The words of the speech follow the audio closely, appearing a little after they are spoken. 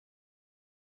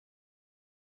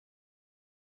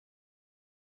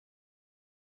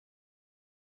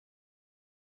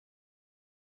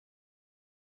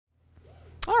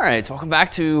All right, welcome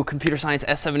back to Computer Science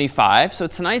S75. So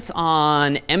tonight's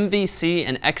on MVC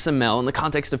and XML in the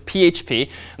context of PHP.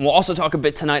 And we'll also talk a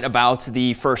bit tonight about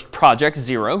the first project,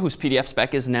 Zero, whose PDF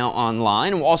spec is now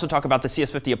online. And we'll also talk about the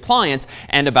CS50 appliance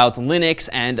and about Linux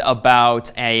and about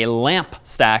a LAMP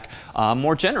stack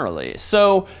more generally.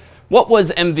 So what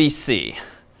was MVC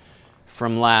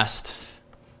from last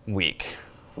week?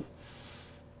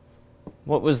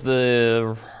 What was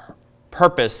the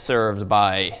purpose served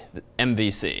by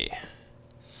MVC?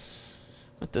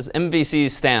 What does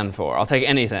MVC stand for? I'll take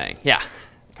anything. Yeah,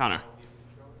 Connor.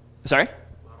 Sorry?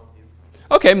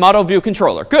 OK, Model View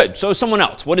Controller. Good. So someone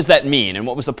else. What does that mean? And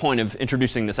what was the point of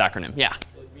introducing this acronym? Yeah.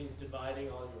 It means dividing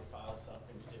all your files up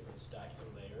into different stacks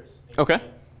and layers. And OK.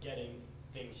 Getting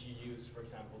things you use, for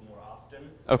example, more often.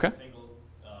 OK. A single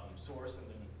source and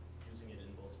then using it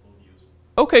in multiple views.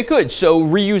 OK, good. So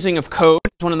reusing of code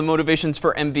is one of the motivations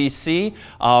for MVC.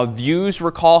 Views,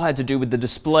 recall, had to do with the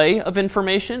display of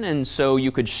information. And so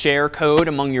you could share code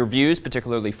among your views,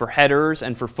 particularly for headers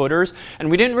and for footers.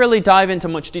 And we didn't really dive into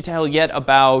much detail yet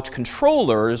about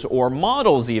controllers or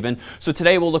models even. So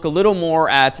today we'll look a little more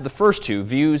at the first two,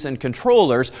 views and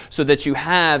controllers, so that you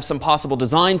have some possible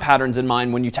design patterns in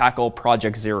mind when you tackle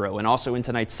Project Zero. And also in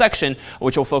tonight's section,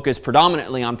 which will focus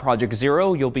predominantly on Project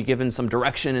Zero, you'll be given some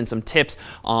direction and some tips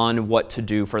on what to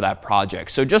do for that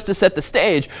project. So just to set the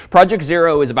stage, Project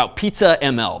Zero is about Pizza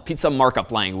ML, Pizza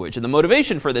Markup Language. And the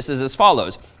motivation for this is as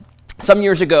follows. Some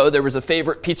years ago, there was a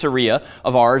favorite pizzeria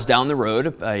of ours down the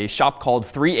road, a shop called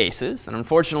Three Aces, and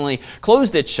unfortunately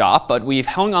closed its shop, but we've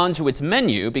hung on to its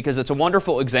menu because it's a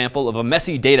wonderful example of a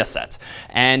messy data set.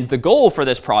 And the goal for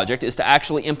this project is to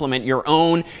actually implement your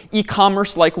own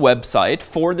e-commerce-like website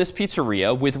for this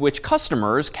pizzeria with which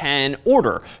customers can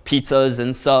order pizzas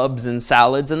and subs and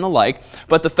salads and the like.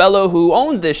 But the fellow who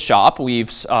owned this shop, we've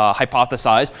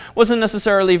hypothesized, wasn't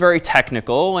necessarily very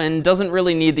technical and doesn't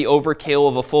really need the overkill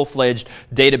of a full-fledged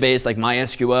database like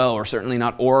MySQL, or certainly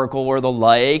not Oracle or the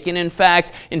like. And in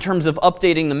fact, in terms of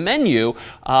updating the menu,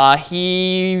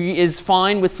 he is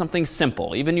fine with something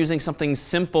simple, even using something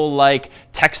simple like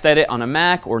TextEdit on a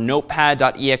Mac or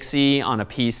Notepad.exe on a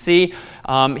PC.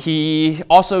 He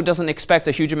also doesn't expect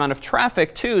a huge amount of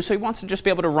traffic too, so he wants to just be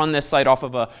able to run this site off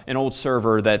of an old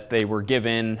server that they were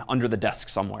given under the desk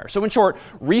somewhere. So in short,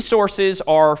 resources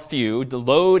are few, the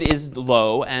load is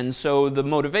low, and so the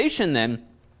motivation then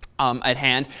at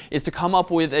hand is to come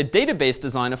up with a database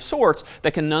design of sorts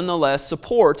that can nonetheless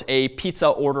support a pizza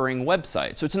ordering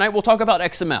website. So tonight we'll talk about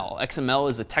XML. XML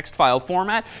is a text file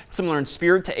format, similar in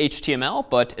spirit to HTML,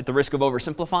 but at the risk of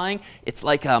oversimplifying, it's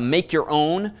like a make your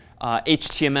own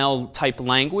HTML type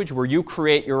language where you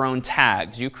create your own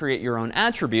tags, you create your own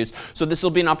attributes. So this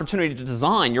will be an opportunity to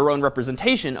design your own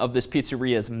representation of this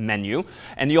pizzeria's menu.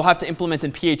 And you'll have to implement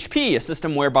in PHP a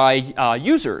system whereby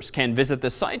users can visit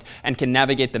this site and can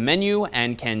navigate the menu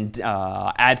and can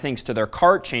add things to their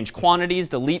cart, change quantities,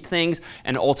 delete things,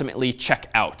 and ultimately check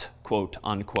out, quote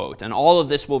unquote. And all of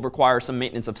this will require some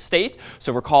maintenance of state.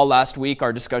 So recall last week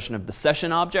our discussion of the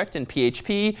session object in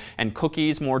PHP and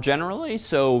cookies more generally.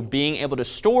 So being able to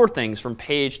store things from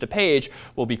page to page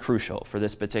will be crucial for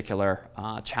this particular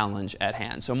challenge at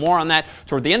hand. So more on that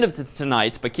toward the end of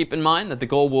tonight, but keep in mind that the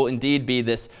goal will indeed be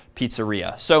this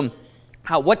pizzeria. So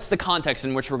what's the context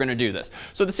in which we're going to do this?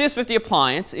 So the CS50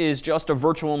 appliance is just a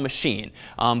virtual machine.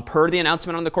 Per the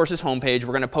announcement on the course's homepage,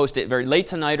 we're going to post it very late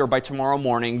tonight or by tomorrow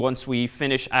morning once we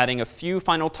finish adding a few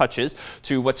final touches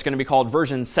to what's going to be called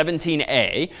version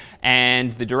 17a.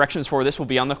 And the directions for this will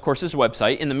be on the course's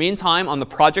website. In the meantime, on the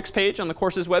projects page on the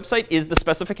course's website is the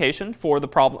specification for the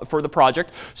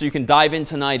project. So you can dive in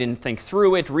tonight and think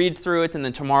through it, read through it, and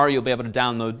then tomorrow you'll be able to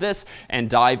download this and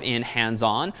dive in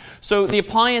hands-on. So the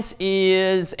appliance is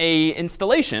an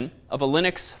installation of a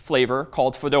Linux flavor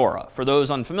called Fedora. For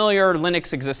those unfamiliar,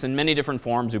 Linux exists in many different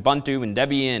forms, Ubuntu and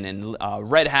Debian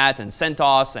and Red Hat and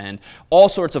CentOS and all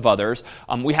sorts of others.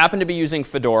 We happen to be using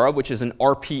Fedora, which is an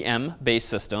RPM-based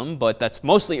system, but that's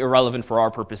mostly irrelevant for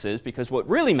our purposes because what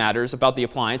really matters about the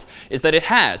appliance is that it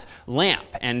has LAMP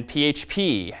and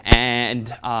PHP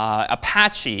and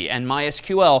Apache and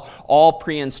MySQL all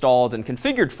pre-installed and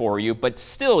configured for you, but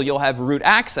still you'll have root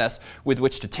access with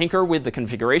which to tinker with the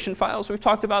configuration files we've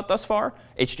talked about thus far,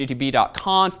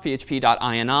 http.conf,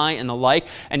 php.ini, and the like.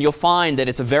 And you'll find that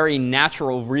it's a very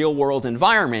natural real-world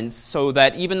environment so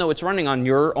that even though it's running on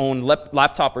your own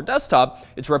laptop or desktop,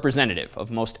 it's representative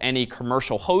of most any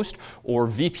commercial host or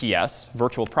VPS,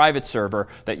 virtual private server,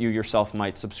 that you yourself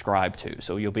might subscribe to.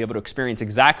 So you'll be able to experience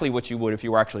exactly what you would if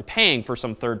you were actually paying for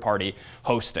some third-party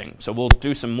hosting. So we'll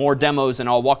do some more demos, and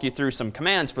I'll walk you through some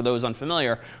commands for those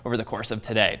unfamiliar over the course of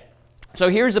today. So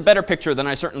here's a better picture than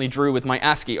I certainly drew with my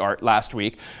ASCII art last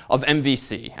week of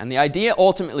MVC. And the idea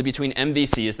ultimately between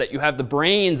MVC is that you have the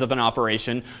brains of an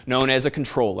operation known as a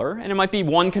controller. And it might be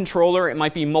one controller, it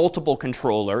might be multiple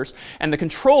controllers. And the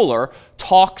controller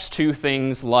talks to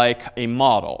things like a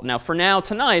model. Now for now,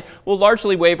 tonight, we'll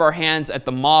largely wave our hands at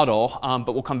the model,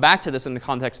 but we'll come back to this in the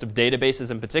context of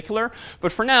databases in particular.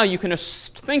 But for now, you can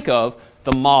just think of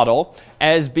the model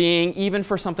as being even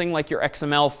for something like your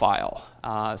XML file.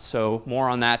 So more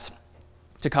on that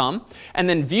to come. And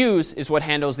then views is what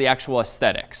handles the actual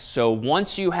aesthetics. So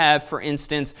once you have, for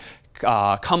instance,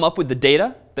 come up with the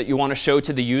data that you want to show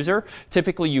to the user,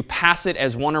 typically you pass it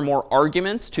as one or more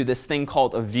arguments to this thing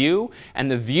called a view, and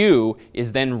the view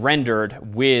is then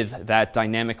rendered with that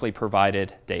dynamically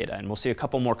provided data. And we'll see a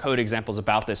couple more code examples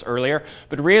about this earlier,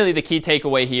 but really the key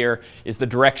takeaway here is the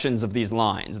directions of these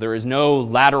lines. There is no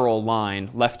lateral line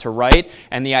left to right,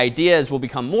 and the idea, as will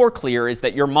become more clear, is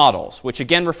that your models, which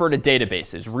again refer to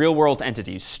databases, real-world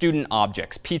entities, student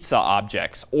objects, pizza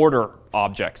objects, order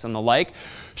objects, and the like,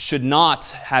 should not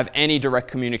have any direct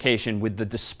communication with the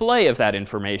display of that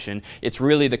information. It's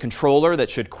really the controller that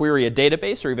should query a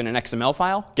database or even an XML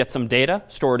file, get some data,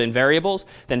 store it in variables,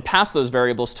 then pass those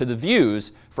variables to the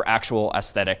views for actual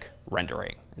aesthetic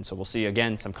rendering. And so we'll see,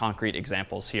 again, some concrete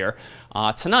examples here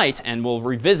tonight, and we'll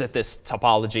revisit this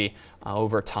topology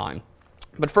over time.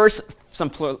 But first, some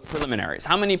preliminaries.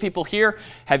 How many people here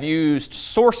have used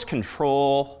source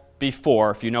control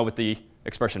before, if you know what the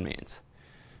expression means?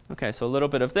 OK, so a little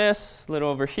bit of this, a little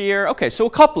over here. OK, so a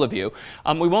couple of you.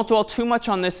 We won't dwell too much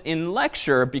on this in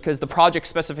lecture because the project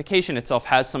specification itself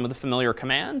has some of the familiar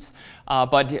commands.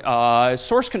 But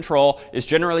source control is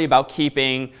generally about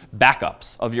keeping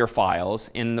backups of your files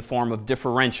in the form of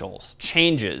differentials,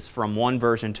 changes from one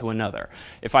version to another.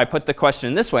 If I put the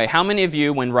question this way, how many of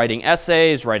you, when writing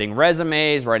essays, writing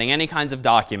resumes, writing any kinds of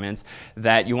documents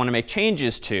that you want to make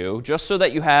changes to, just so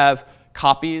that you have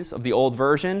copies of the old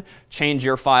version, change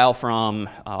your file from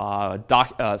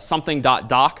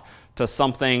something.doc to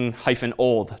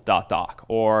something-old.doc,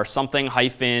 or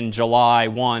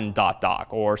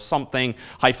something-july1.doc, or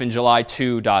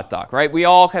something-july2.doc, right? We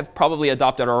all have probably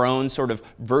adopted our own sort of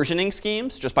versioning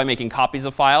schemes just by making copies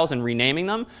of files and renaming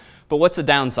them. But what's the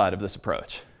downside of this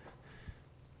approach?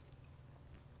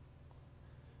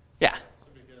 Yeah?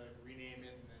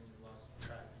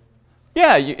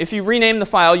 Yeah, if you rename the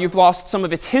file, you've lost some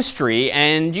of its history,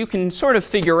 and you can sort of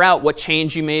figure out what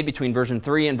change you made between version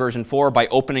 3 and version 4 by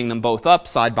opening them both up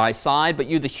side by side, but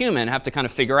you, the human, have to kind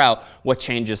of figure out what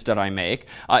changes did I make.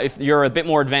 If you're a bit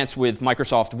more advanced with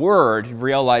Microsoft Word, you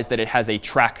realize that it has a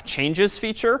track changes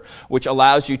feature, which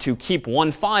allows you to keep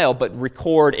one file but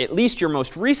record at least your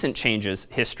most recent changes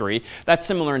history. That's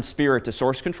similar in spirit to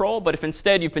source control, but if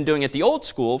instead you've been doing it the old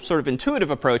school, sort of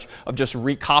intuitive approach of just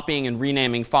recopying and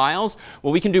renaming files,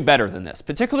 well, we can do better than this,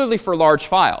 particularly for large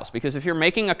files, because if you're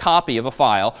making a copy of a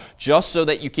file just so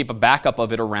that you keep a backup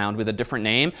of it around with a different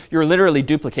name, you're literally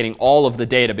duplicating all of the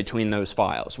data between those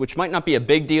files, which might not be a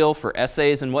big deal for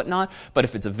essays and whatnot, but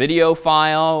if it's a video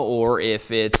file or if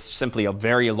it's simply a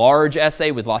very large essay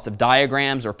with lots of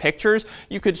diagrams or pictures,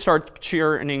 you could start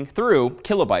churning through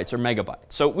kilobytes or megabytes.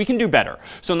 So we can do better.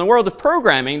 So in the world of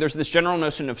programming, there's this general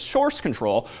notion of source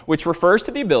control, which refers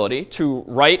to the ability to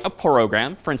write a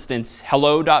program, for instance,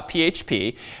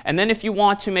 hello.php, and then if you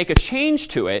want to make a change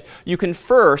to it, you can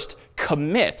first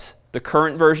commit the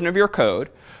current version of your code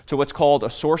to what's called a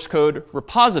source code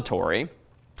repository.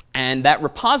 And that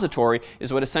repository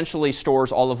is what essentially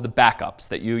stores all of the backups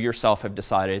that you yourself have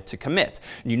decided to commit.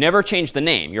 And you never change the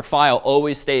name. Your file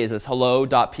always stays as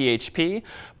hello.php,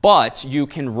 but you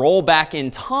can roll back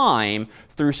in time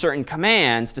through certain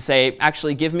commands to say,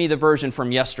 actually, give me the version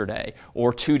from yesterday,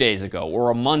 or 2 days ago, or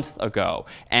a month ago.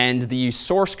 And the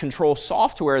source control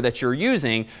software that you're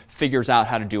using figures out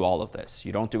how to do all of this.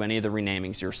 You don't do any of the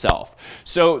renamings yourself.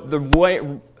 So the way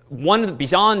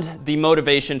beyond the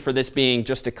motivation for this being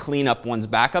just to clean up one's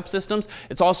backup systems,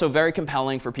 it's also very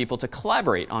compelling for people to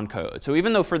collaborate on code. So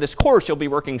even though for this course you'll be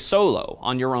working solo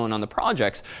on your own on the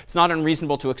projects, it's not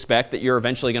unreasonable to expect that you're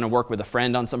eventually going to work with a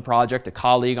friend on some project, a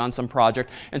colleague on some project.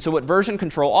 And so what version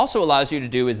control also allows you to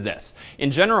do is this. In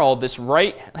general, this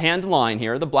right-hand line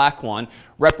here, the black one,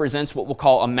 represents what we'll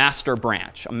call a master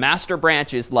branch. A master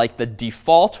branch is like the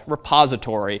default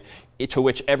repository to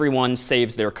which everyone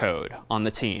saves their code on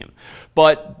the team.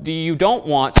 But you don't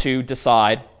want to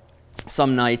decide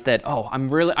some night that, oh, I'm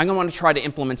going to want to try to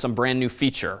implement some brand new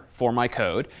feature for my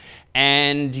code.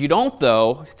 And you don't,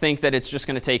 though, think that it's just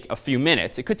going to take a few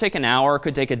minutes. It could take an hour, it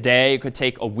could take a day, it could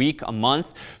take a week, a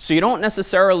month. So you don't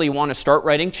necessarily want to start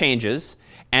writing changes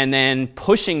and then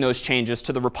pushing those changes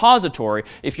to the repository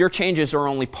if your changes are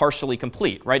only partially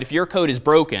complete, right? If your code is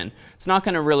broken, it's not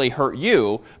going to really hurt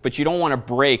you, but you don't want to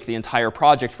break the entire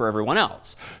project for everyone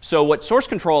else. So what source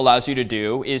control allows you to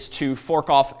do is to fork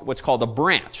off what's called a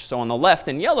branch. So on the left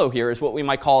in yellow here is what we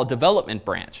might call a development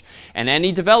branch. And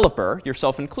any developer,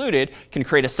 yourself included, can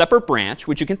create a separate branch,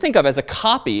 which you can think of as a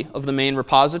copy of the main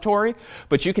repository.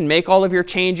 But you can make all of your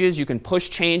changes, you can push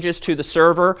changes to the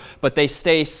server, but they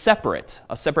stay separate,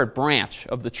 a separate branch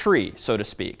of the tree, so to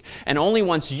speak. And only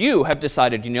once you have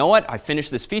decided, you know what, I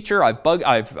finished this feature, I've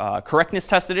correctness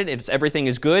tested it, everything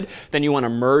is good, then you want to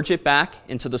merge it back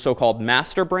into the so-called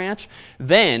master branch.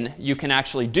 Then you can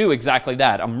actually do exactly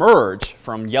that, a merge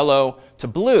from yellow to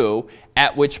blue,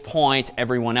 at which point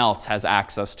everyone else has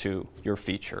access to your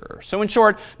feature. So in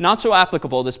short, not so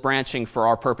applicable, this branching for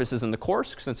our purposes in the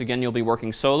course, since again you'll be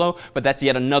working solo, but that's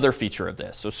yet another feature of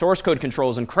this. So source code control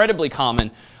is incredibly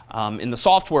common in the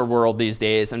software world these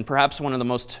days, and perhaps one of the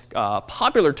most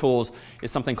popular tools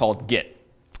is something called Git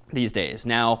these days.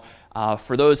 Now,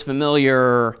 for those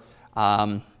familiar,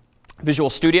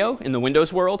 Visual Studio in the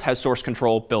Windows world has source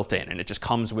control built in, and it just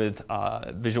comes with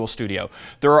Visual Studio.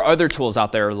 There are other tools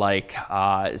out there like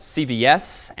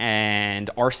CVS and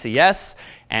RCS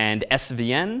and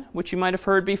SVN, which you might have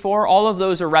heard before. All of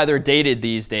those are rather dated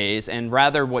these days, and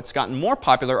rather what's gotten more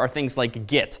popular are things like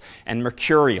Git and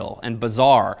Mercurial and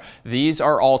Bazaar. These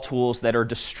are all tools that are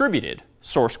distributed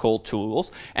source code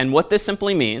tools, and what this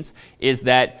simply means is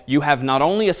that you have not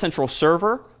only a central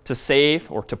server to save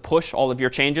or to push all of your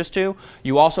changes to,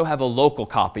 you also have a local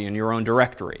copy in your own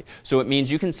directory. So it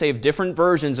means you can save different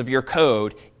versions of your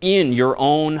code in your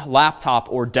own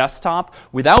laptop or desktop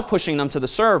without pushing them to the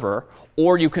server,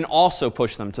 or you can also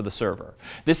push them to the server.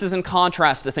 This is in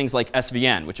contrast to things like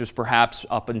SVN, which was perhaps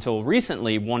up until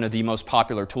recently one of the most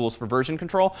popular tools for version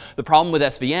control. The problem with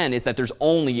SVN is that there's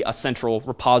only a central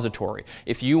repository.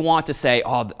 If you want to say,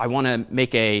 oh, I want to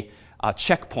make a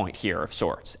checkpoint here of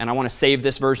sorts, and I want to save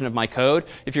this version of my code,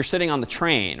 if you're sitting on the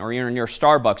train or you're in your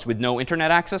Starbucks with no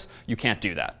internet access, you can't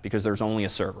do that because there's only a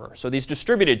server. So these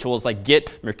distributed tools like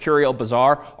Git, Mercurial,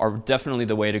 Bazaar are definitely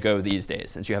the way to go these days,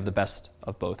 since you have the best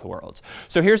of both worlds.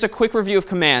 So here's a quick review of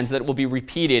commands that will be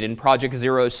repeated in Project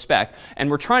Zero's spec, and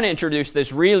we're trying to introduce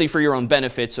this really for your own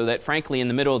benefit so that, frankly, in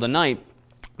the middle of the night,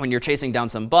 when you're chasing down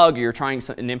some bug or you're trying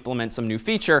to implement some new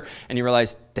feature and you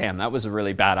realize, damn, that was a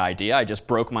really bad idea, I just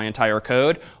broke my entire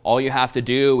code, all you have to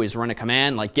do is run a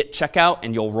command like git checkout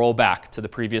and you'll roll back to the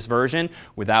previous version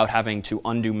without having to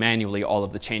undo manually all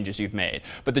of the changes you've made.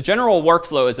 But the general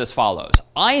workflow is as follows.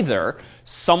 Either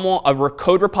a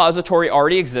code repository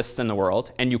already exists in the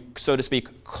world and you, so to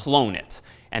speak, clone it,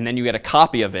 and then you get a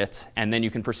copy of it, and then you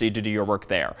can proceed to do your work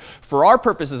there. For our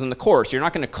purposes in the course, you're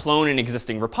not going to clone an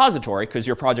existing repository because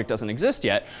your project doesn't exist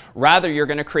yet. Rather, you're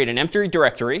going to create an empty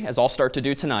directory, as I'll start to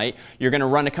do tonight. You're going to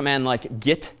run a command like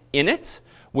git init,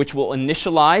 which will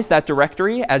initialize that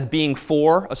directory as being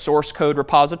for a source code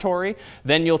repository.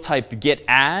 Then you'll type git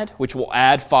add, which will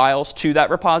add files to that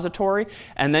repository.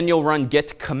 And then you'll run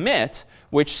git commit,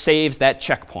 which saves that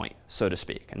checkpoint, so to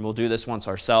speak. And we'll do this once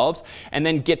ourselves. And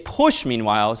then git push,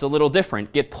 meanwhile, is a little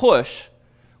different. Git push,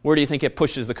 where do you think it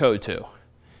pushes the code to,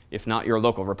 if not your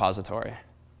local repository?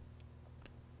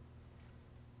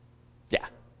 Yeah.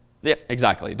 Yeah,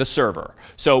 exactly, the server.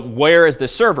 So where is the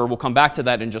server? We'll come back to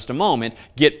that in just a moment.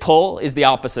 Git pull is the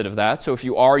opposite of that. So if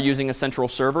you are using a central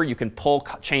server, you can pull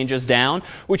changes down,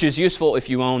 which is useful if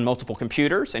you own multiple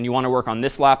computers and you want to work on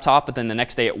this laptop, but then the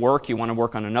next day at work you want to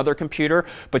work on another computer,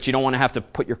 but you don't want to have to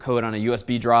put your code on a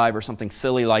USB drive or something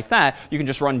silly like that. You can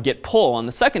just run git pull on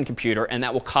the second computer, and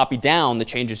that will copy down the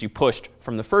changes you pushed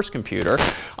from the first computer.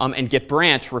 And git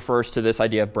branch refers to this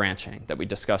idea of branching that we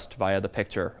discussed via the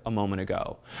picture a moment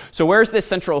ago. So where's this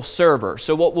central server?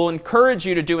 So what we'll encourage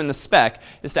you to do in the spec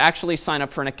is to actually sign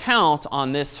up for an account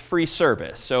on this free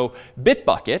service. So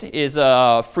Bitbucket is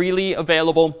a freely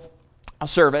available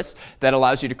service that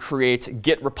allows you to create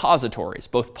Git repositories,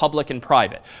 both public and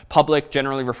private. Public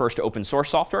generally refers to open source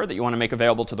software that you want to make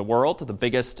available to the world. The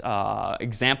biggest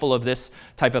example of this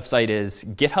type of site is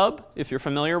GitHub, if you're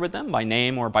familiar with them by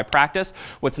name or by practice.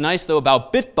 What's nice, though,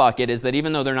 about Bitbucket is that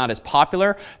even though they're not as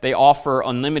popular, they offer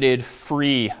unlimited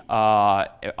free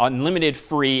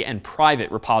and private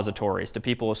repositories to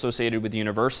people associated with the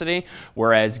university,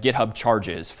 whereas GitHub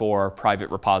charges for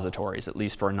private repositories, at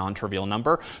least for a non-trivial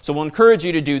number. So we'll encourage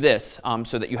you to do this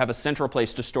so that you have a central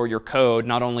place to store your code,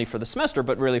 not only for the semester,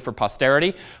 but really for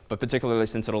posterity, but particularly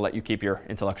since it'll let you keep your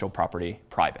intellectual property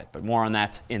private. But more on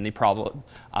that in the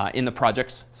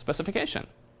project's specification.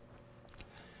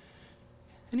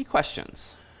 Any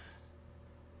questions?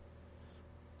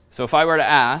 So if I were to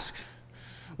ask,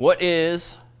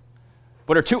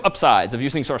 what are two upsides of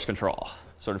using source control?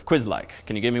 Sort of quiz-like.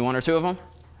 Can you give me one or two of them?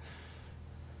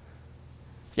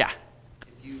 Yeah. If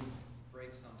you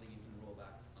break something, you can roll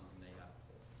back to something they had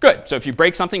before. Good. So if you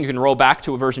break something, you can roll back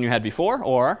to a version you had before,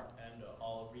 or? And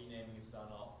all renaming is done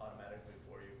automatically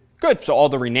for you. Good. So all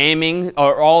the renaming,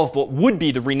 or all of what would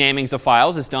be the renamings of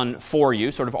files is done for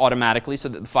you, sort of automatically, so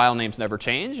that the file names never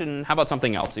change. And how about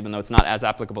something else, even though it's not as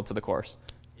applicable to the course?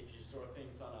 If you store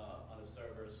things on a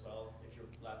server as well, if your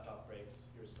laptop breaks,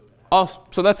 you're still going to have Oh,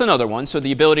 so that's another one. So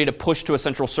the ability to push to a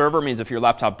central server means if your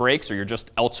laptop breaks or you're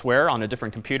just elsewhere on a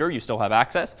different computer, you still have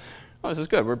access. Oh, this is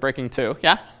good. We're breaking two.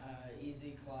 Yeah?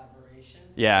 Easy collaboration.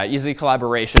 Yeah, easy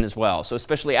collaboration as well. So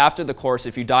especially after the course,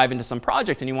 if you dive into some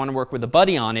project and you want to work with a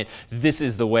buddy on it, this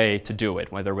is the way to do it,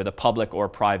 whether with a public or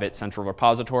private central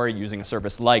repository using a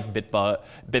service like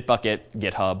Bitbucket,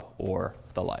 GitHub, or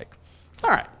the like. All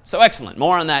right, so excellent.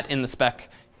 More on that in the spec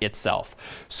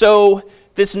itself. So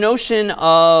this notion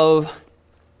of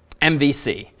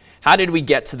MVC, how did we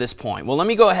get to this point? Well, let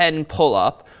me go ahead and pull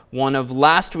up one of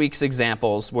last week's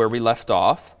examples where we left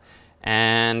off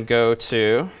and go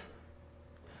to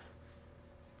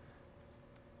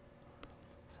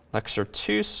Lecture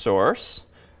 2 source,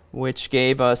 which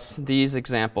gave us these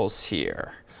examples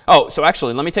here. Oh, so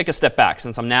actually, let me take a step back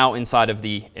since I'm now inside of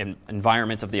the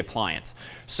environment of the appliance.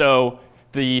 So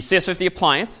the CS50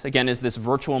 appliance, again, is this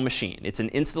virtual machine. It's an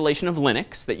installation of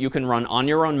Linux that you can run on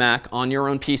your own Mac, on your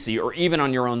own PC, or even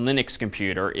on your own Linux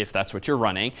computer if that's what you're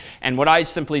running. And what I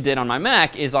simply did on my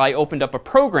Mac is I opened up a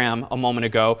program a moment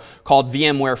ago called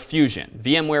VMware Fusion.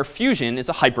 VMware Fusion is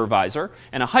a hypervisor,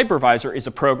 and a hypervisor is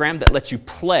a program that lets you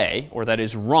play, or that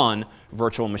is run,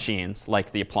 virtual machines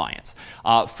like the appliance.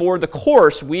 For the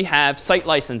course, we have site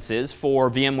licenses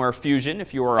for VMware Fusion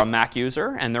if you are a Mac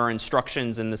user, and there are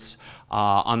instructions in this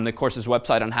on the course's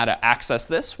website on how to access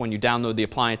this when you download the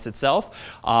appliance itself.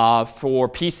 For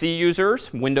PC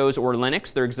users, Windows or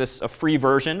Linux, there exists a free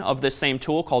version of this same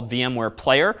tool called VMware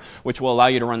Player, which will allow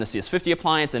you to run the CS50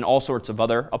 appliance and all sorts of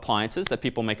other appliances that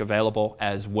people make available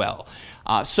as well.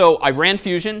 So I ran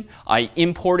Fusion. I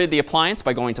imported the appliance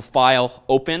by going to File,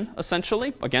 Open,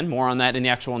 essentially. Again, more on that in the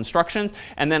actual instructions.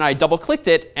 And then I double-clicked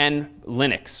it, and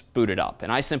Linux booted up.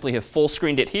 And I simply have full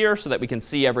screened it here so that we can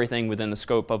see everything within the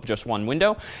scope of just one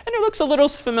window. And it looks a little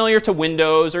familiar to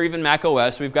Windows or even Mac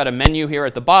OS. We've got a menu here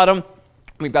at the bottom.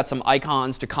 We've got some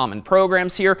icons to common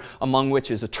programs here, among which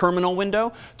is a terminal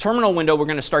window. Terminal window we're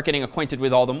going to start getting acquainted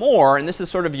with all the more. And this is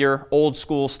sort of your old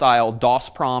school style DOS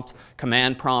prompt,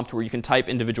 command prompt, where you can type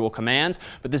individual commands.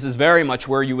 But this is very much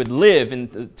where you would live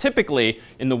typically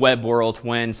in the web world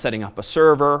when setting up a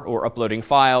server or uploading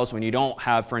files, when you don't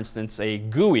have, for instance, a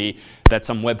GUI that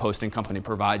some web hosting company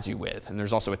provides you with. And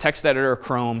there's also a text editor,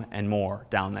 Chrome, and more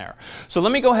down there. So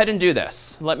let me go ahead and do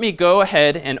this. Let me go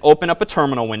ahead and open up a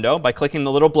terminal window by clicking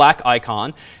the little black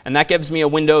icon. And that gives me a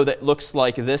window that looks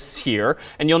like this here.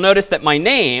 And you'll notice that my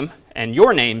name, and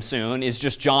your name soon, is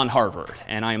just John Harvard.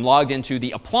 And I am logged into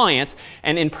the appliance.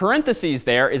 And in parentheses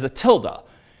there is a tilde.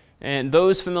 And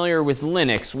those familiar with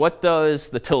Linux, what does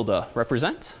the tilde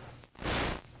represent?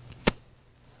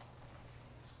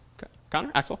 Okay.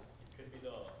 Connor, Axel?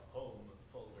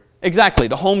 Exactly,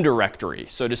 the home directory,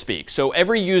 so to speak. So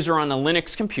every user on a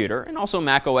Linux computer, and also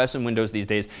Mac OS and Windows these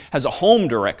days, has a home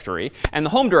directory. And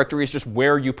the home directory is just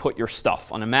where you put your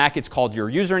stuff. On a Mac, it's called your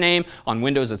username. On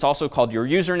Windows, it's also called your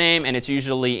username. And it's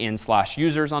usually in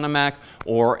 /users on a Mac,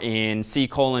 or in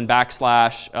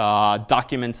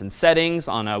 /documents and settings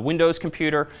on a Windows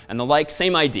computer, and the like.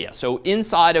 Same idea. So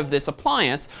inside of this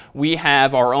appliance, we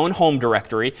have our own home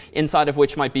directory, inside of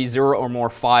which might be 0 or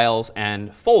more files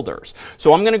and folders.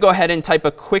 So I'm going to go ahead and type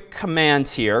a quick command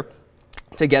here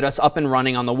to get us up and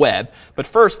running on the web. But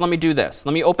first, let me do this.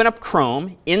 Let me open up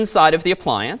Chrome inside of the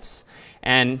appliance.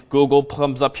 And Google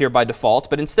comes up here by default.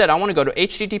 But instead, I want to go to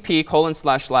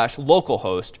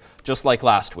http://localhost, just like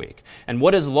last week. And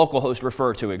what does localhost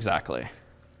refer to exactly?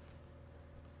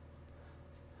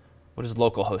 What does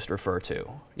localhost refer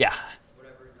to? Yeah.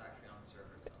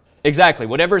 Exactly,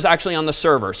 whatever is actually on the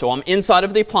server. So I'm inside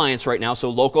of the appliance right now.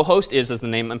 So localhost is, as the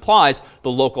name implies,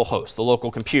 the local host, the local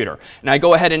computer. And I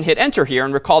go ahead and hit enter here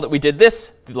and recall that we did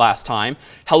this last time,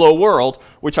 hello world,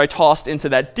 which I tossed into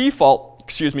that default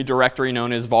directory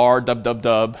known as var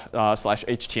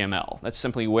 /html. That's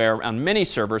simply where on many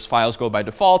servers files go by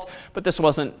default, but this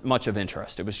wasn't much of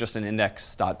interest. It was just an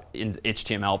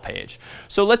index.html page.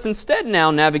 So let's instead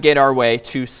now navigate our way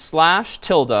to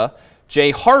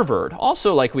 /tilde/jharvard,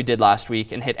 also like we did last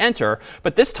week, and hit enter.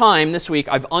 But this time, this week,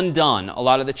 I've undone a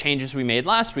lot of the changes we made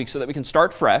last week so that we can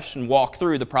start fresh and walk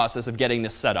through the process of getting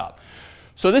this set up.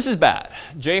 So this is bad.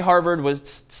 JHarvard was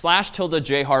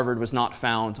 /JHarvard was not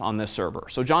found on this server.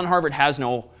 So John Harvard has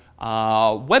no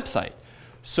website.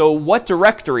 So what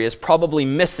directory is probably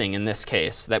missing in this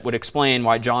case that would explain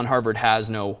why John Harvard has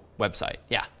no website?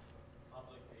 Yeah.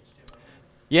 Public HTML.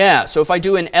 Yeah, so if I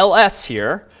do an ls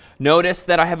here, notice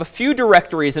that I have a few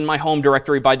directories in my home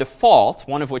directory by default,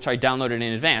 one of which I downloaded in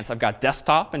advance. I've got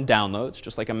desktop and downloads,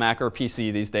 just like a Mac or a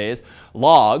PC these days,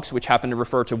 logs, which happen to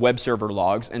refer to web server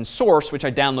logs, and source, which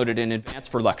I downloaded in advance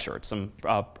for lecture. It's some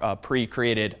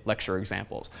pre-created lecture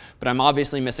examples. But I'm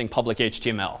obviously missing public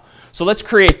HTML. So let's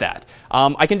create that.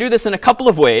 I can do this in a couple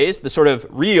of ways. The sort of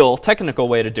real technical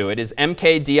way to do it is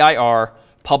mkdir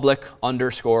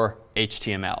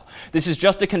public_HTML. This is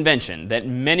just a convention that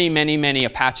many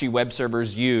Apache web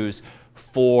servers use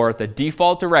for the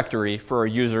default directory for a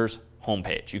user's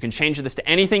homepage. You can change this to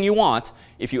anything you want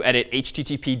if you edit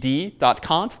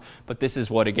httpd.conf, but this is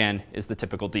what, again, is the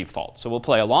typical default. So we'll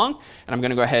play along, and I'm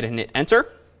going to go ahead and hit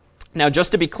enter. Now,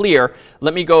 just to be clear,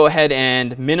 let me go ahead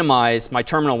and minimize my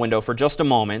terminal window for just a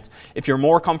moment. If you're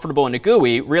more comfortable in a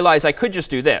GUI, realize I could just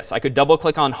do this. I could double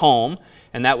click on home,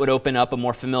 and that would open up a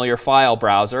more familiar file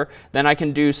browser. Then I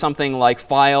can do something like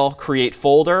file, create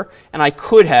folder, and I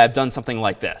could have done something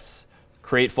like this.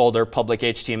 Create folder, public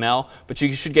HTML, but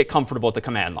you should get comfortable with the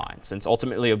command line, since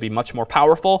ultimately it will be much more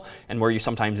powerful and where you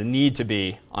sometimes need to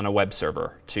be on a web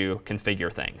server to configure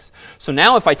things. So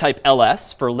now if I type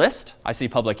ls for list, I see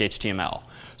public HTML.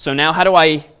 So now how do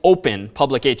I open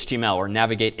public HTML or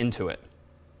navigate into it?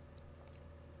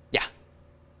 Yeah.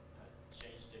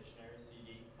 Change dictionary,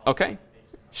 CD. OK.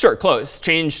 Sure, close.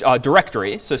 Change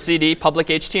directory. So cd public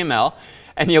HTML.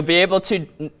 And you'll be able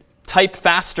to type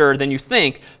faster than you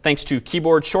think thanks to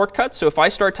keyboard shortcuts. So if I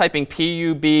start typing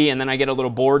pub and then I get a little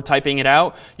bored typing it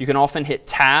out, you can often hit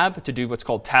tab to do what's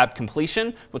called tab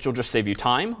completion, which will just save you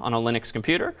time on a Linux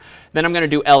computer. Then I'm going to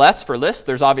do ls for list.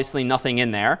 There's obviously nothing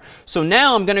in there. So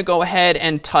now I'm going to go ahead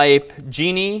and type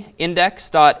genie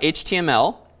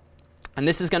index.html. And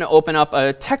this is going to open up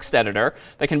a text editor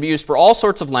that can be used for all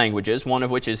sorts of languages, one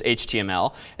of which is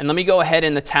HTML. And let me go ahead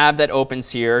in the tab that opens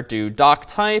here, do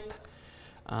doctype.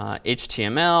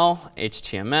 HTML,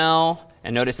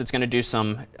 and notice it's going to do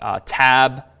some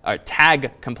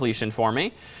tag completion for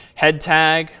me. Head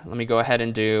tag, let me go ahead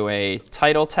and do a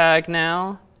title tag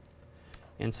now.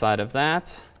 Inside of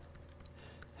that,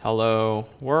 hello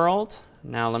world.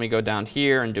 Now let me go down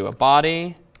here and do a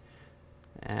body.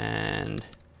 And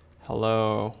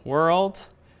hello world.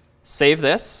 Save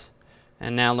this.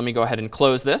 And now let me go ahead and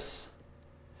close this.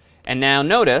 And now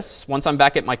notice, once I'm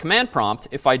back at my command prompt,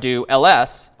 if I do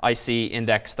ls, I see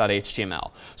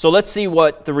index.html. So let's see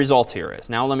what the result here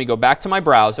is. Now let me go back to my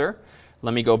browser.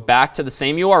 Let me go back to the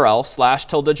same URL,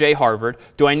 /JHarvard.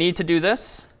 Do I need to do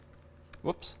this?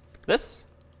 Whoops. This?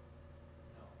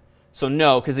 So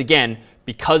no, because again,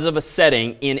 because of a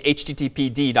setting in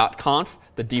httpd.conf,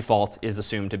 the default is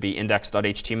assumed to be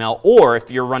index.html. Or if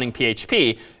you're running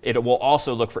PHP, it will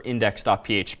also look for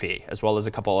index.php, as well as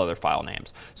a couple other file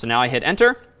names. So now I hit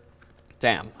enter.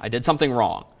 Damn, I did something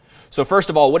wrong. So first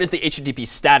of all, what is the HTTP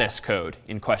status code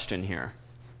in question here?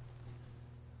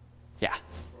 Yeah.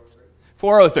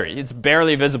 403. It's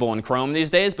barely visible in Chrome these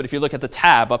days, but if you look at the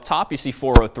tab up top, you see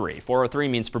 403. 403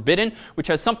 means forbidden, which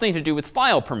has something to do with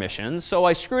file permissions, so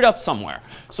I screwed up somewhere.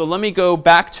 So let me go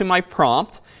back to my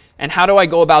prompt. And how do I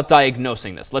go about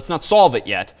diagnosing this? Let's not solve it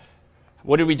yet.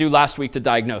 What did we do last week to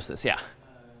diagnose this? Yeah.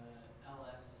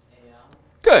 ls-al.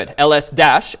 Good.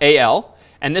 ls-al.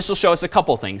 And this will show us a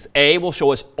couple things. A will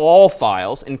show us all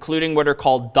files, including what are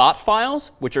called dot files,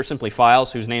 which are simply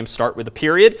files whose names start with a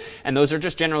period. And those are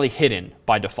just generally hidden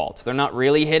by default. They're not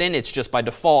really hidden. It's just by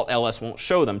default, ls won't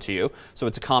show them to you. So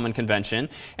it's a common convention.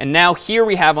 And now here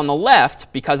we have on the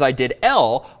left, because I did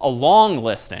L, a long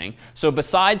listing. So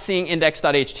besides seeing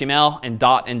index.html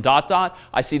and dot,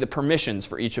 I see the permissions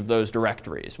for each of those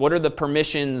directories. What are the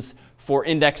permissions for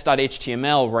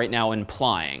index.html right now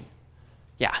implying?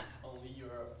 Yeah.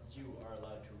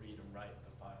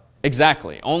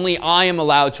 Exactly. Only I am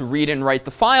allowed to read and write the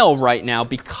file right now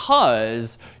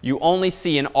because you only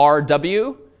see an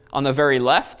RW on the very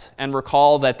left. And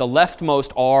recall that the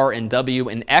leftmost R and W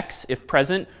and X, if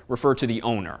present, refer to the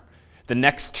owner. The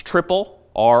next triple,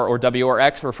 R or W or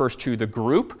X, refers to the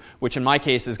group, which in my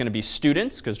case is going to be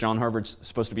students, because John Harvard's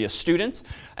supposed to be a student.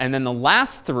 And then the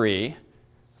last three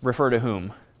refer to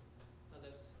whom?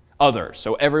 others,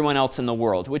 so everyone else in the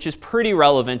world, which is pretty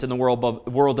relevant in the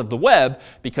world of the web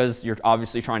because you're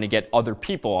obviously trying to get other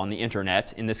people on the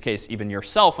internet, in this case even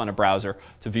yourself on a browser,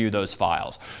 to view those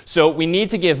files. So we need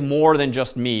to give more than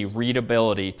just me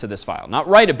readability to this file. Not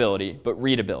writability, but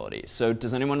readability. So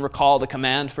does anyone recall the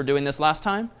command for doing this last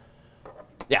time?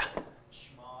 Yeah.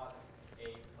 Chmod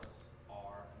a plus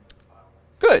r and then the file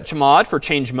name. Good. Chmod for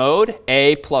change mode,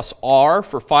 a plus r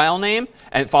for file name,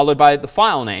 and followed by the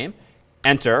file name.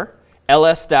 Enter.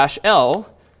 ls-l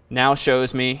now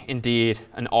shows me, indeed,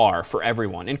 an R for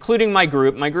everyone, including my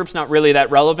group. My group's not really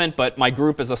that relevant, but my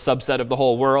group is a subset of the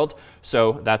whole world,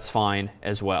 so that's fine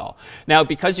as well. Now,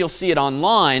 because you'll see it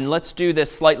online, let's do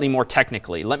this slightly more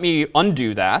technically. Let me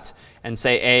undo that and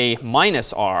say a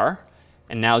minus R,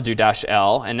 and now do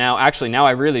 -l. And now, actually, now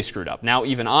I really screwed up. Now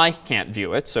even I can't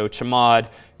view it, so chmod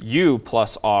u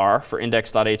plus R for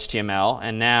index.html,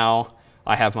 and now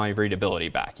I have my readability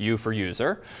back, U for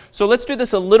user. So let's do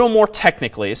this a little more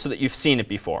technically so that you've seen it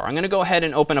before. I'm going to go ahead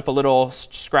and open up a little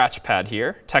scratch pad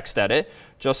here, text edit,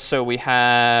 just so we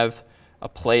have a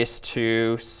place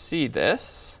to see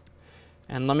this.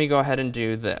 And let me go ahead and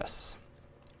do this.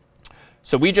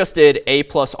 So we just did a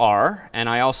plus R, and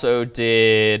I also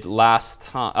did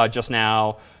just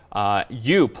now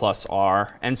u plus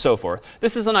r, and so forth.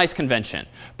 This is a nice convention,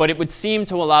 but it would seem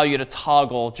to allow you to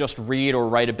toggle just read or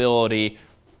writability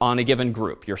on a given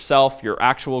group, yourself, your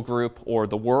actual group, or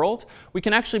the world. We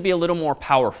can actually be a little more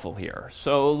powerful here.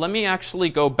 So let me actually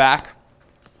go back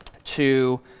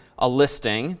to a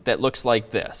listing that looks like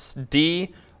this.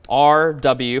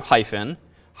 drw hyphen,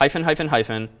 hyphen, hyphen,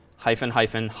 hyphen, hyphen,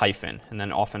 hyphen, hyphen, and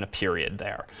then often a period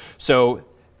there. So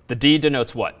the D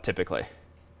denotes what, typically?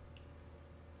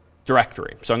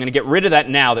 Directory. So I'm going to get rid of that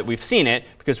now that we've seen it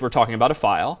because we're talking about a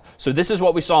file. So this is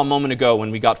what we saw a moment ago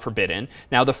when we got forbidden.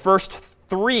 Now the first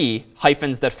 3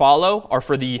 hyphens that follow are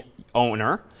for the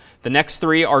owner. The next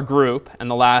 3 are group, and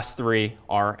the last 3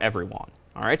 are everyone.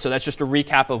 All right, so that's just a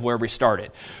recap of where we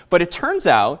started. But it turns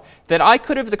out that I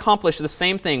could have accomplished the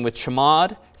same thing with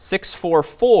chmod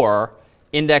 644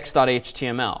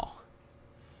 index.html.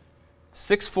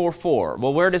 644.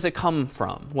 Well, where does it come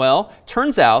from? Well,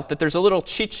 turns out that there's a little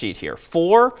cheat sheet here.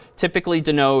 4 typically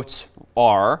denotes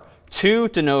R, 2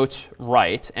 denotes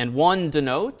write, and 1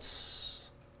 denotes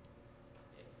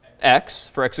X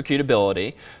for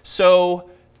executability. So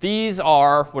these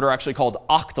are what are actually called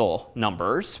octal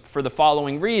numbers for the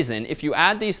following reason. If you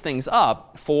add these things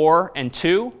up, 4 and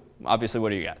 2, obviously what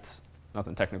do you get?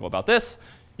 Nothing technical about this.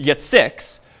 You get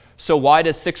 6. So why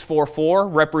does 644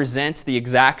 represent the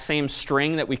exact same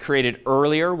string that we created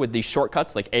earlier with these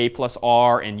shortcuts like a plus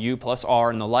r and u plus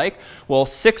r and the like? Well,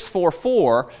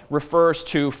 644 refers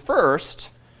to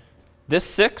first, this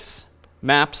 6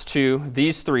 maps to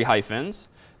these 3 hyphens.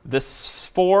 This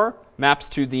 4 maps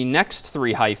to the next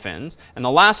 3 hyphens. And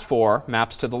the last 4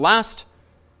 maps to the last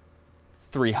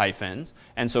 3 hyphens.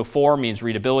 And so 4 means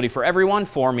readability for everyone,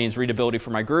 4 means readability for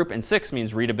my group, and 6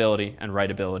 means readability and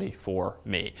writability for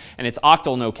me. And it's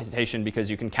octal notation because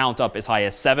you can count up as high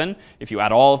as 7 if you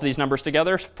add all of these numbers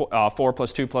together, 4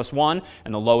 plus 2 plus 1,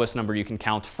 and the lowest number you can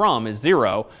count from is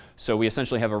 0. So we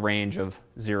essentially have a range of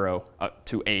 0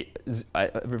 to 8,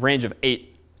 a range of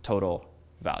 8 total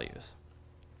values.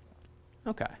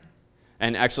 OK.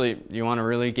 And actually, you want a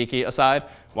really geeky aside?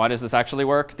 Why does this actually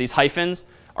work? These hyphens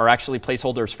are actually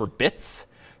placeholders for bits.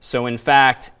 So in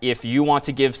fact, if you want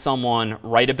to give someone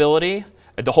writability,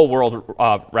 the whole world,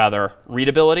 rather,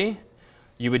 readability,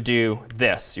 you would do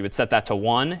this. You would set that to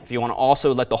 1. If you want to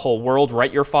also let the whole world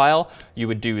write your file, you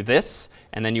would do this.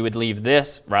 And then you would leave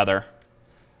this, rather.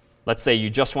 Let's say you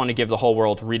just want to give the whole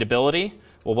world readability.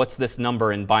 Well, what's this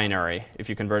number in binary if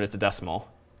you convert it to decimal?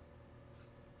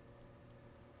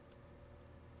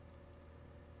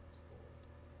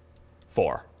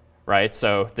 4. Right?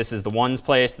 So this is the 1's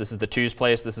place, this is the 2's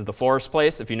place, this is the 4's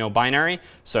place, if you know binary.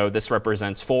 So this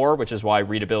represents 4, which is why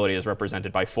readability is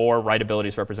represented by 4, writability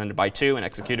is represented by 2, and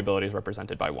executability is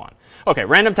represented by 1. OK,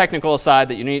 random technical aside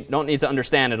that you don't need to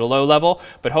understand at a low level,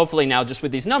 but hopefully now just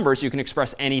with these numbers, you can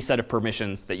express any set of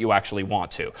permissions that you actually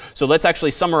want to. So let's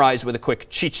actually summarize with a quick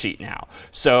cheat sheet now.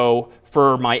 So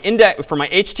for my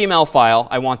HTML file,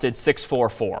 I wanted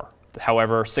 644.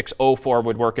 However, 604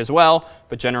 would work as well,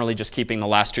 but generally just keeping the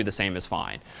last 2 the same is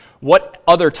fine. What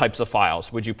other types of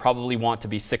files would you probably want to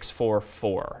be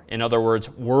 644? In other words,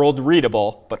 world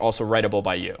readable, but also writable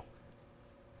by you.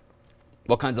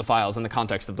 What kinds of files in the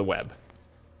context of the web?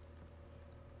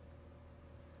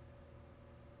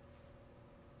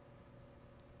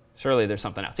 Surely there's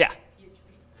something else. Yeah.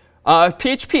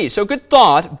 PHP, so good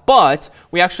thought, but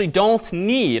we actually don't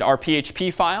need our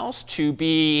PHP files to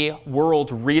be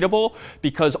world readable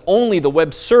because only the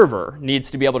web server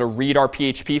needs to be able to read our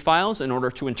PHP files in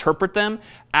order to interpret them,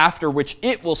 after which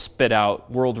it will spit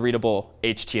out world readable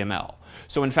HTML.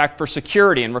 So in fact, for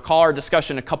security, and recall our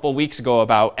discussion a couple weeks ago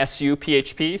about SU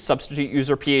PHP, substitute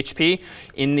user PHP,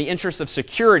 in the interest of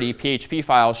security, PHP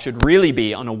files should really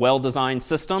be on a well-designed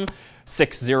system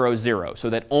 600, so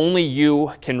that only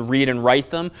you can read and write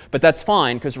them. But that's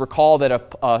fine, because recall that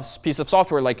a piece of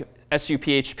software like SU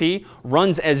PHP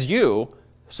runs as you,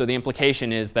 so the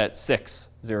implication is that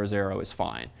 600 is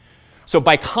fine. So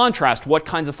by contrast, what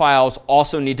kinds of files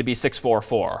also need to be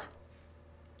 644?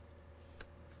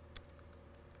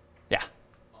 Yeah.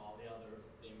 All the other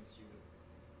things you would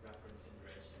reference in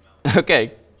your HTML.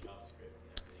 OK.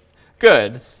 JavaScript and everything.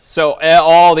 Good. So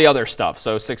all the other stuff.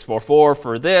 So 644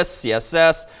 for this,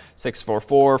 CSS,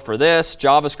 644 for this,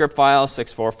 JavaScript file,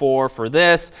 644 for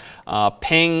this,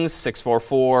 pings,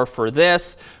 644 for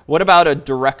this. What about a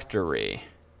directory?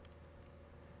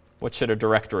 What should a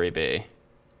directory be?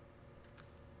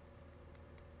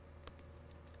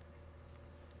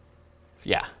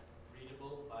 Yeah.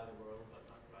 Readable by the world, but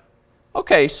not writable.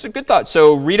 OK, so good thought.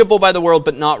 So readable by the world,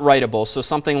 but not writable. So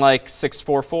something like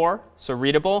 644, so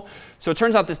readable. So it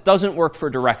turns out this doesn't work for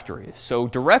directories. So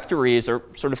directories are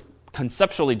sort of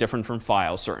conceptually different from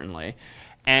files, certainly.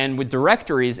 And with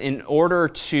directories, in order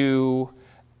to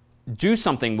do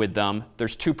something with them,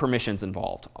 there's two permissions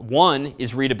involved. One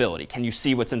is readability. Can you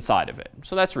see what's inside of it?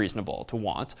 So that's reasonable to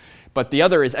want. But the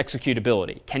other is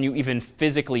executability. Can you even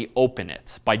physically open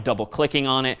it by double-clicking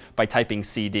on it, by typing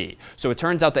cd? So it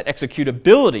turns out that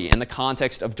executability in the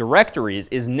context of directories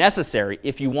is necessary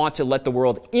if you want to let the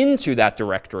world into that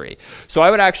directory. So I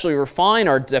would actually refine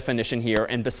our definition here.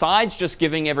 And besides just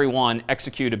giving everyone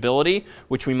executability,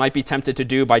 which we might be tempted to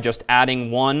do by just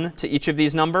adding 1 to each of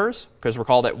these numbers, because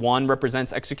recall that 1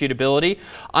 represents executability,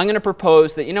 I'm going to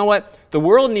propose that, you know what, the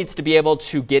world needs to be able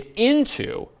to get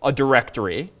into a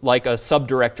directory, like a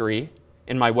subdirectory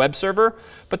in my web server,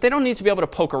 but they don't need to be able to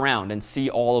poke around and see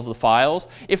all of the files.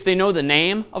 If they know the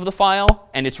name of the file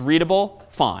and it's readable,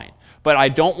 fine. But I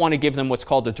don't want to give them what's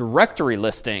called a directory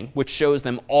listing, which shows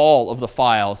them all of the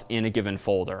files in a given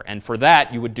folder. And for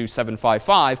that, you would do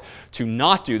 755. To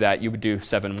not do that, you would do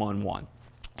 711.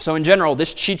 So in general,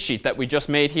 this cheat sheet that we just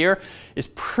made here is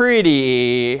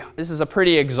this is a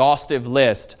pretty exhaustive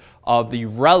list of the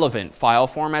relevant file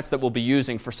formats that we'll be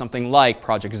using for something like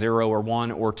Project 0 or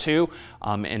 1 or 2,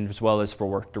 and as well as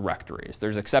for directories.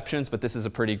 There's exceptions, but this is a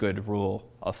pretty good rule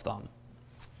of thumb.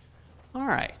 All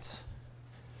right.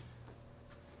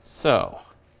 So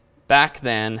back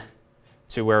then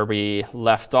to where we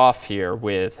left off here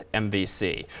with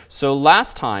MVC. So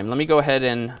last time, let me go ahead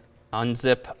and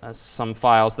unzip some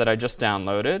files that I just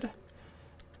downloaded.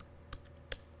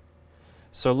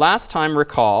 So last time,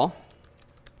 recall,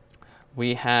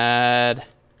 we had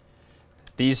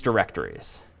these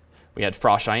directories. We had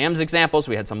frosh.im's examples,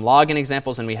 we had some login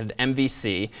examples, and we had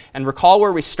MVC. And recall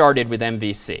where we started with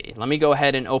MVC. Let me go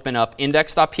ahead and open up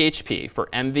index.php for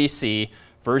MVC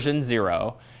version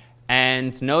 0.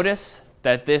 And notice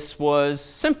that this was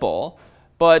simple,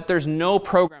 but there's no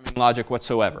programming logic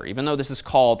whatsoever. Even though this is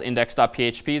called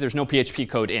index.php, there's no PHP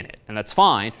code in it. And that's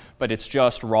fine, but it's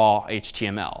just raw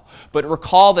HTML. But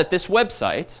recall that this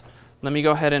website, let me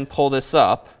go ahead and pull this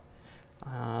up.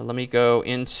 Let me go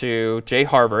into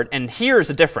jharvard. And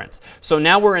here's a difference. So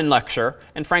now we're in lecture.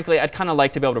 And frankly, I'd kind of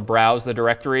like to be able to browse the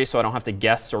directory so I don't have to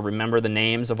guess or remember the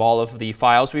names of all of the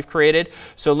files we've created.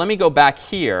 So let me go back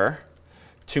here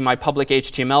to my public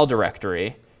HTML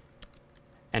directory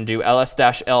and do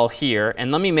ls-l here.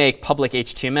 And let me make public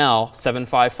HTML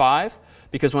 755.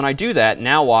 Because when I do that,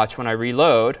 now watch when I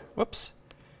reload. Whoops.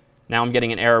 Now I'm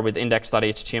getting an error with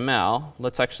index.html.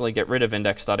 Let's actually get rid of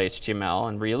index.html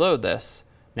and reload this.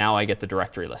 Now I get the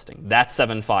directory listing. That's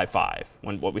 755,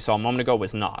 when what we saw a moment ago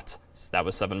was not. That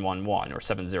was 711 or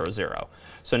 700.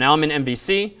 So now I'm in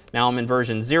MVC. Now I'm in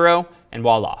version 0. And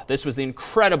voila. This was the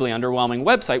incredibly underwhelming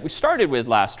website we started with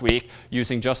last week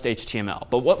using just HTML.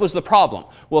 But what was the problem?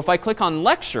 Well, if I click on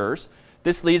lectures,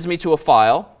 this leads me to a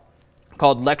file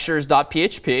called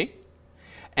lectures.php.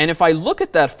 And if I look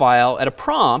at that file at a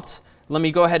prompt, let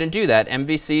me go ahead and do that,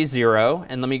 MVC 0.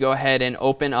 And let me go ahead and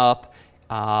open up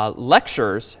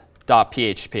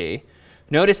lectures.php.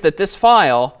 Notice that this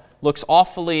file looks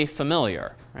awfully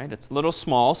familiar. Right? It's a little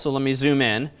small, so let me zoom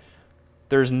in.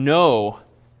 There's no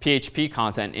PHP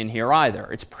content in here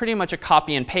either. It's pretty much a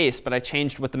copy and paste, but I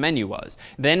changed what the menu was.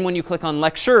 Then when you click on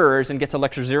lectures and get to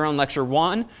lecture 0 and lecture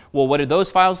 1, well, what did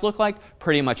those files look like?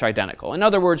 Pretty much identical. In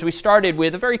other words, we started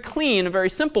with a very clean, a very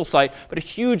simple site, but a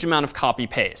huge amount of copy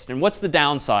paste. And what's the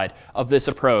downside of this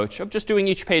approach of just doing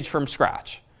each page from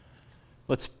scratch?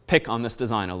 Let's pick on this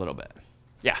design a little bit.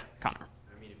 Yeah, Connor.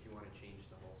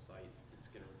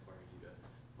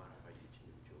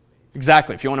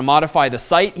 Exactly. If you want to modify the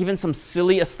site, even some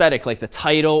silly aesthetic like the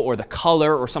title or the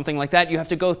color or something like that, you have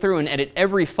to go through and edit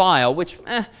every file, which,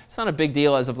 it's not a big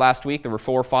deal as of last week. There were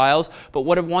 4 files. But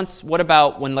what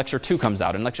about when lecture 2 comes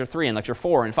out, and lecture 3, and lecture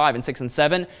 4, and 5, and 6, and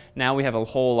 7? Now we have a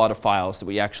whole lot of files that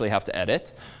we actually have to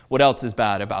edit. What else is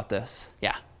bad about this?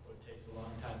 Yeah.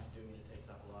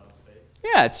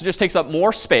 Yeah, it just takes up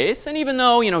more space. And even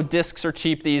though, disks are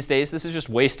cheap these days, this is just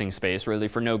wasting space, really,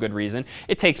 for no good reason.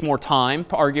 It takes more time,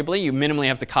 arguably. You minimally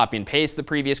have to copy and paste the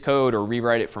previous code or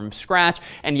rewrite it from scratch.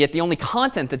 And yet the only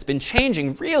content that's been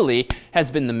changing, really, has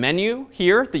been the menu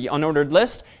here, the unordered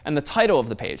list, and the title of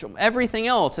the page. Everything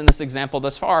else in this example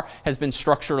thus far has been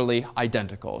structurally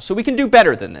identical. So we can do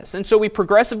better than this. And so we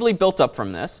progressively built up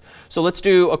from this. So let's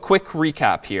do a quick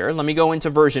recap here. Let me go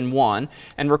into version 1.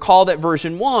 And recall that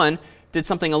version 1 did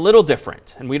something a little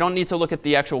different. And we don't need to look at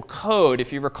the actual code.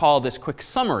 If you recall this quick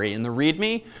summary in the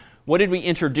README, what did we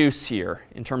introduce here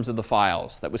in terms of the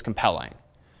files that was compelling?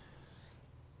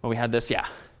 Well, we had this, yeah.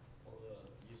 Well,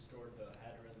 you stored the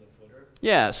header and the footer.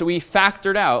 Yeah, so we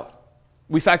factored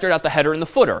out the header and the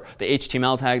footer, the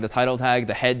HTML tag, the title tag,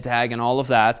 the head tag, and all of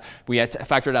that. We had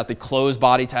factored out the close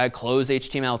body tag, close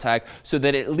HTML tag, so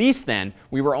that at least then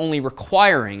we were only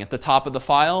requiring at the top of the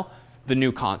file the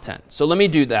new content. So let me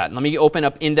do that. Let me open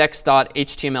up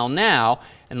index.html now,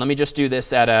 and let me just do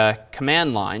this at a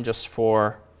command line just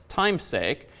for time's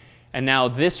sake. And now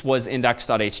this was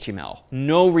index.html.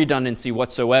 No redundancy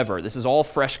whatsoever. This is all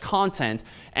fresh content,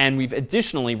 and we've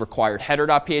additionally required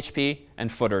header.php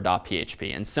and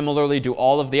footer.php. And similarly, do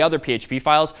all of the other PHP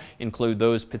files include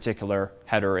those particular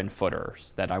header and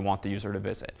footers that I want the user to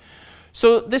visit.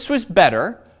 So this was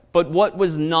better, but what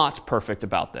was not perfect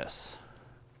about this?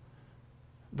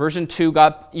 Version 2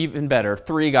 got even better.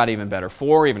 3 got even better.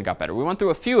 4 even got better. We went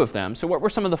through a few of them. So what were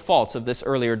some of the faults of this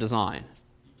earlier design?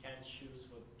 You can't choose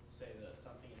what, say,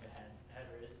 something in the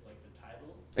header is, like the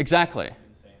title. Exactly.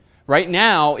 Right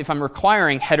now, if I'm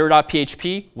requiring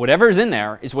header.php, whatever's in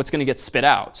there is what's going to get spit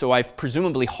out. So I've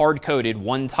presumably hard-coded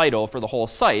one title for the whole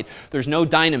site. There's no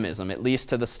dynamism, at least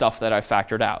to the stuff that I've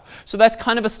factored out. So that's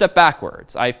kind of a step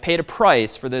backwards. I've paid a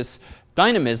price for this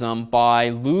dynamism by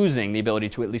losing the ability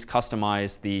to at least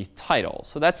customize the title.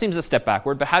 So that seems a step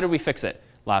backward, but how did we fix it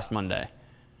last Monday?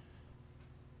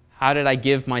 How did I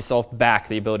give myself back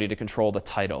the ability to control the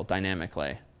title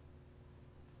dynamically?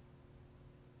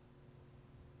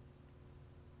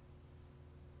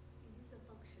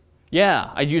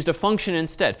 Yeah, I used a function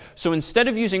instead. So instead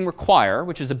of using require,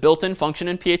 which is a built-in function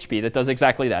in PHP that does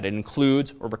exactly that, it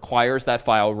includes or requires that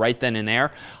file right then and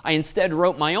there, I instead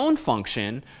wrote my own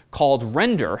function called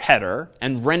render header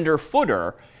and render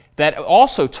footer that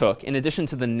also took, in addition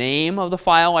to the name of the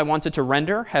file I wanted to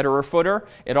render, header or footer,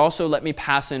 it also let me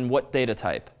pass in what data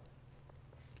type?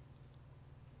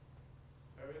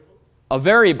 Variable? A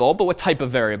variable, but what type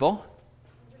of variable?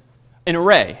 An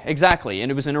array, exactly.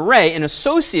 And it was an array, an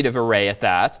associative array at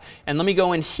that. And let me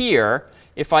go in here.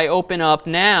 If I open up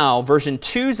now version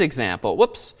 2's example,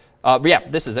 whoops. Yeah,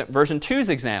 this is it. Version 2's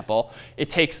example, it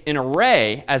takes an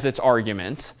array as its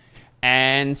argument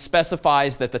and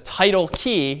specifies that the title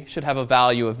key should have a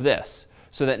value of this.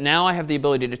 So that now I have the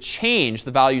ability to change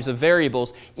the values of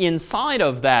variables inside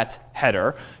of that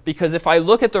header. Because if I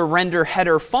look at the render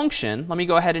header function, let me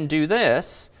go ahead and do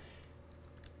this.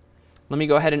 Let me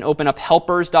go ahead and open up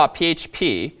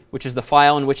helpers.php, which is the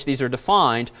file in which these are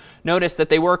defined. Notice that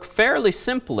they work fairly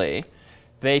simply.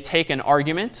 They take an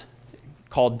argument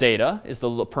called data, is the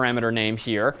parameter name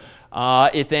here.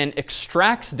 It then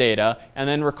extracts data and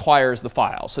then requires the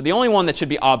file. So the only one that should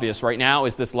be obvious right now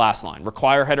is this last line.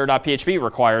 Require header.php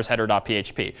requires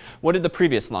header.php. What did the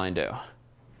previous line do?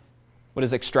 What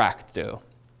does extract do?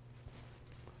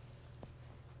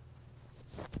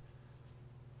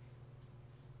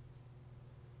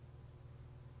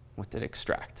 What did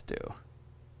extract do?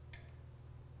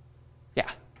 Yeah.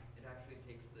 It actually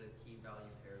takes the key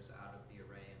value pairs out of the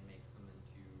array and makes them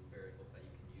into variables that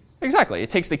you can use. Exactly.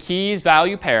 It takes the keys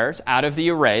value pairs out of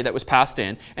the array that was passed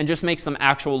in and just makes them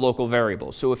actual local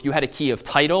variables. So if you had a key of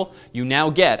title, you now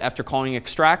get, after calling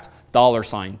extract,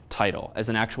 $title as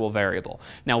an actual variable.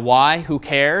 Now why? Who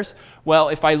cares? Well,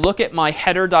 if I look at my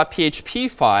header.php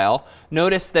file,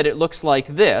 notice that it looks like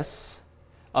this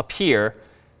up here.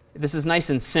 this is nice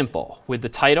and simple with the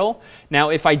title. Now,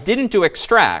 if I didn't do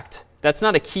extract, that's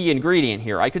not a key ingredient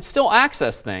here. I could still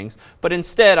access things, but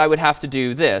instead I would have to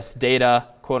do this, data,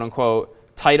 quote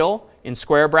unquote, title in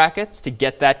square brackets to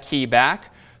get that key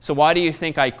back. So why do you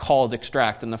think I called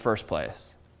extract in the first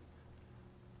place?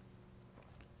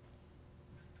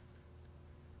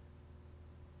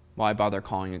 Why bother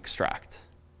calling extract?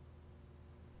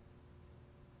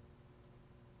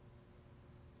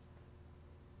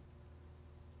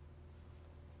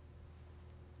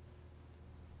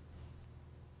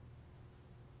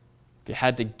 If you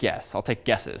had to guess, I'll take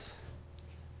guesses.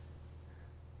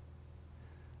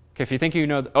 Okay, if you think you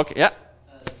know, okay, yeah.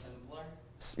 Simpler.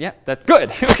 Yeah, that's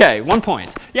good. Okay, 1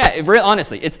 point. Yeah,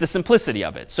 honestly, it's the simplicity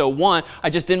of it. So one,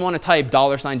 I just didn't want to type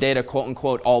 $data, quote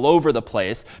unquote, all over the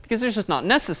place because it's just not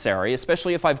necessary,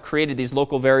 especially if I've created these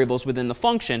local variables within the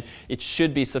function. It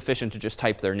should be sufficient to just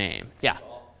type their name. Yeah.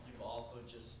 You've also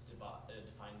just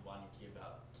defined one key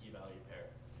value pair.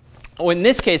 Oh, in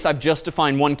this case, I've just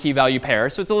defined one key value pair,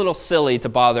 so it's a little silly to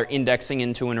bother indexing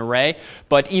into an array.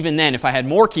 But even then, if I had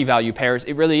more key value pairs,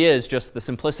 it really is just the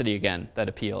simplicity again that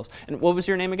appeals. And what was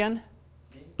your name again?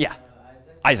 Me? Yeah.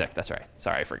 Isaac. Isaac, that's right.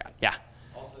 Sorry, I forgot. Yeah.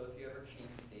 Also, if you ever change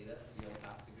data, you'll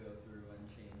have to go through and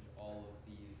change all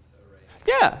of these arrays.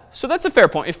 Yeah, so that's a fair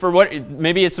point. If for what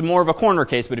maybe it's more of a corner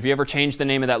case, but if you ever change the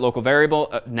name of that local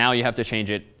variable, now you have to change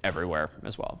it everywhere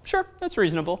as well. Sure, that's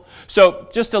reasonable. So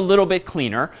just a little bit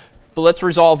cleaner. But let's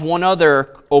resolve one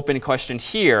other open question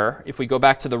here. If we go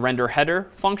back to the render header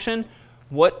function,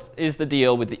 what is the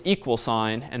deal with the equal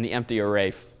sign and the empty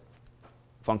array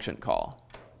function call?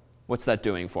 What's that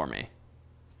doing for me?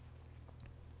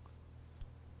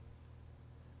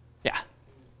 Yeah.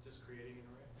 Just creating an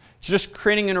array? It's just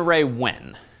creating an array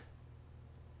when?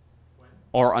 When?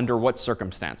 Or under what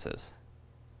circumstances?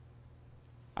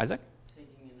 Isaac?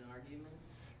 Taking an argument.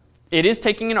 It is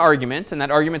taking an argument, and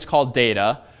that argument's called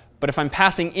data. But if I'm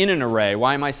passing in an array,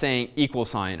 why am I saying equal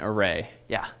sign array?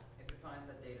 Yeah. If it finds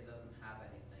that data doesn't have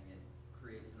anything, it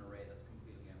creates an array that's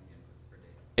completely empty inputs for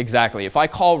data. Exactly. If I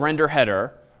call render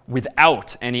header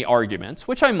without any arguments,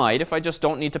 which I might if I just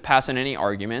don't need to pass in any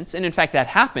arguments, and in fact that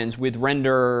happens with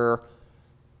render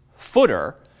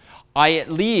footer, I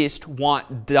at least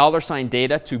want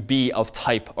 $data to be of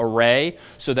type array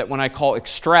so that when I call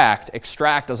extract,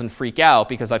 extract doesn't freak out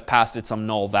because I've passed it some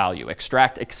null value.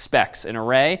 Extract expects an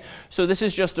array. So this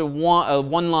is just a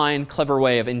one-line clever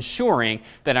way of ensuring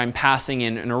that I'm passing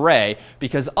in an array,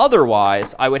 because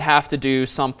otherwise I would have to do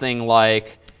something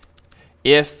like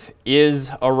if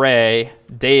is array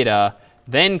data,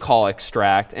 then call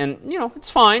extract. And it's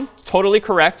fine, totally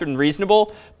correct and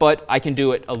reasonable, but I can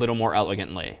do it a little more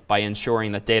elegantly by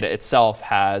ensuring that data itself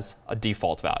has a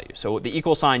default value. So the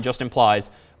equal sign just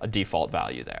implies a default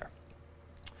value there.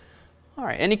 All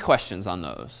right, any questions on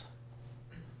those?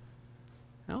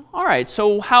 No? All right,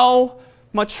 so how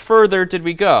much further did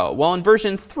we go? Well, in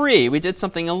version 3, we did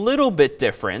something a little bit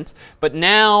different, but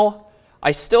now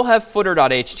I still have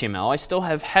footer.html, I still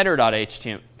have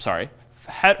header.html,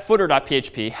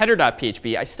 footer.php,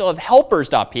 header.php, I still have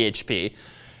helpers.php,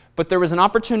 but there was an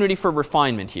opportunity for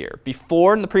refinement here.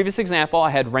 Before, in the previous example, I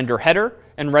had render header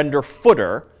and render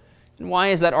footer. And why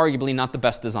is that arguably not the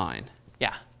best design?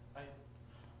 Yeah?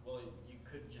 Well, you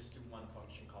could just do one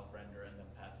function called render and then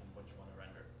pass in what you want to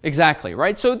render. Exactly,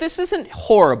 right? So this isn't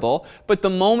horrible, but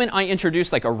the moment I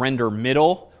introduce like a render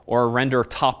middle or a render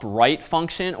top right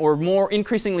function, or more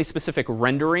increasingly specific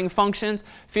rendering functions,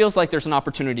 feels like there's an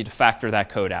opportunity to factor that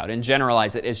code out and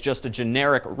generalize it as just a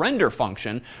generic render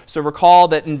function. So recall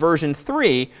that in version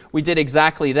 3, we did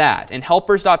exactly that. In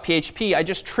helpers.php, I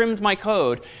just trimmed my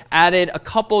code, added a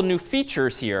couple new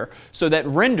features here so that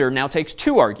render now takes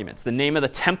 2 arguments, the name of the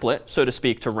template, so to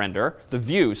speak, to render, the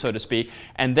view, so to speak,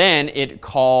 and then it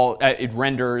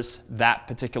renders that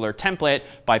particular template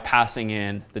by passing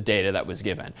in the data that was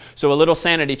given. So a little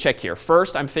sanity check here.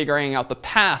 First, I'm figuring out the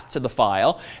path to the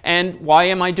file. And why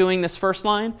am I doing this first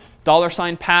line?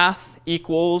 $path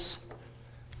equals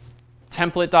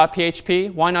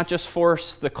template.php. Why not just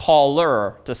force the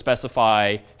caller to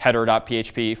specify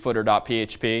header.php,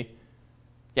 footer.php?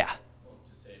 Yeah. Well,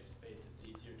 to save space, it's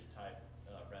easier to type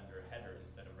render header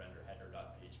instead of render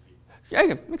header.php.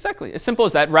 Yeah, exactly. As simple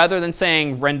as that. Rather than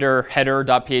saying render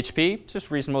header.php, it's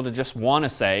just reasonable to just want to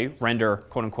say render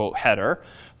quote unquote header.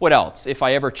 What else? If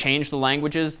I ever change the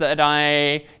languages that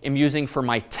I am using for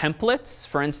my templates,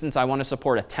 for instance, I want to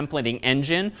support a templating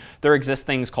engine. There exist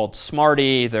things called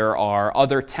Smarty. There are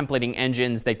other templating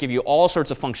engines that give you all sorts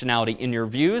of functionality in your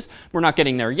views. We're not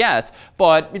getting there yet,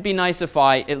 but it'd be nice if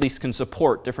I at least can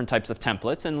support different types of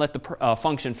templates and let the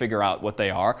function figure out what they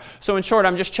are. So in short,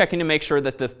 I'm just checking to make sure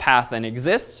that the path then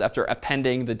exists. After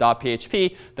appending the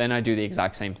 .php, then I do the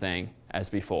exact same thing as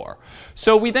before.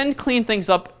 So we then clean things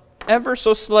up ever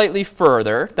so slightly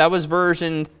further. That was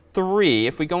version 3.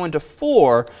 If we go into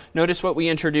 4, notice what we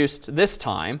introduced this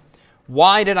time.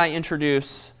 Why did I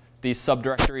introduce these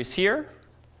subdirectories here?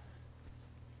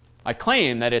 I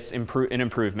claim that it's an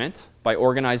improvement by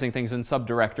organizing things in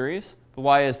subdirectories. But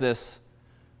why is this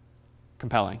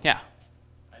compelling? Yeah?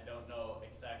 I don't know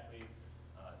exactly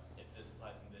if this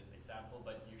applies in this example,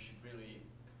 but you should really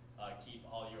keep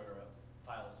all your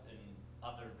files in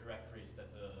other directories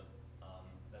that the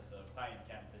client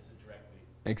can't visit directly.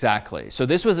 Exactly. So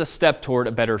this was a step toward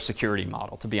a better security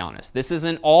model, to be honest. This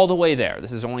isn't all the way there.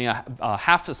 This is only a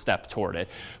half a step toward it.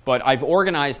 But I've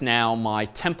organized now my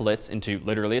templates into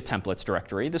literally a templates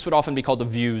directory. This would often be called the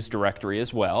views directory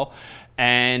as well.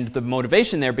 And the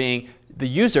motivation there being the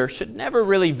user should never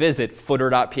really visit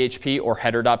footer.php or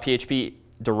header.php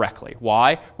directly.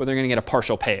 Why? Well, they're going to get a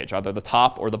partial page, either the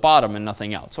top or the bottom and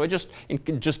nothing else. So I just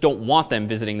don't want them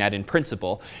visiting that in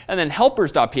principle. And then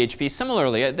helpers.php,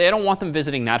 similarly, they don't want them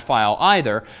visiting that file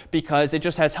either because it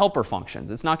just has helper functions.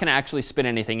 It's not going to actually spit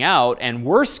anything out. And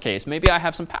worst case, maybe I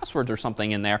have some passwords or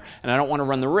something in there, and I don't want to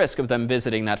run the risk of them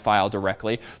visiting that file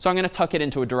directly. So I'm going to tuck it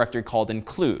into a directory called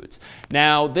includes.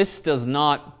 Now, this does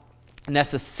not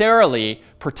necessarily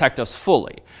protect us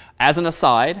fully. As an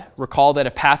aside, recall that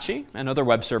Apache and other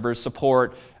web servers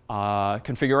support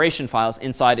configuration files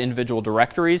inside individual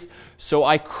directories. So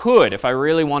I could, if I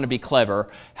really want to be clever,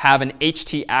 have an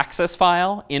htaccess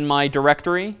file in my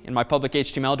directory, in my public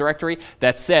HTML directory,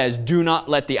 that says do not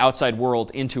let the outside world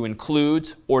into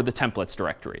includes or the templates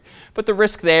directory. But the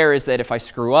risk there is that if I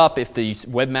screw up, if the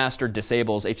webmaster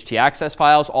disables htaccess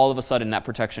files, all of a sudden that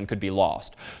protection could be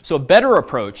lost. So a better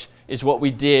approach is what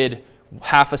we did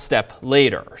half a step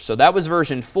later. So that was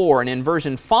version 4. And in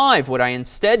version 5, what I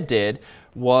instead did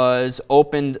was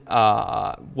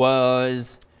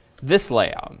was this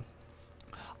layout.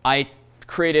 I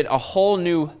created a whole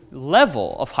new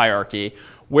level of hierarchy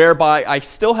whereby I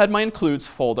still had my includes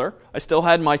folder. I still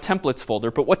had my templates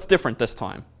folder. But what's different this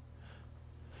time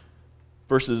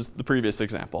versus the previous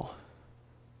example?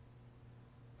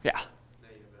 Yeah.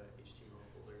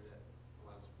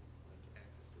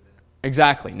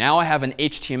 Exactly. Now I have an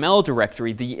HTML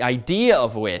directory, the idea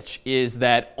of which is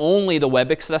that only the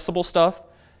web accessible stuff,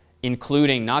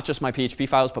 including not just my PHP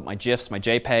files, but my GIFs, my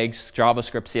JPEGs,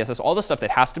 JavaScript, CSS, all the stuff that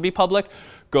has to be public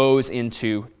goes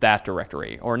into that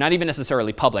directory. Or not even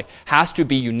necessarily public, has to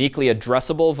be uniquely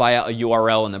addressable via a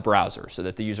URL in the browser so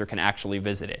that the user can actually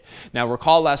visit it. Now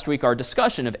recall last week our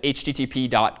discussion of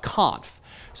http.conf.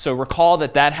 So recall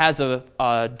that that has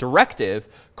a directive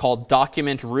called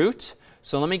document root.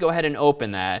 So let me go ahead and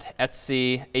open that,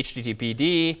 etc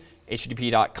httpd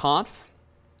http.conf.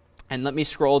 And let me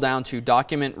scroll down to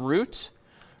document root.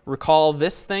 Recall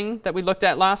this thing that we looked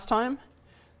at last time,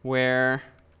 where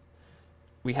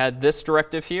we had this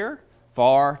directive here,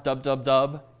 var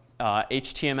www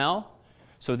html.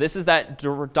 So this is that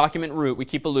document root we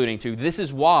keep alluding to. This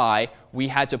is why we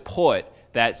had to put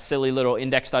that silly little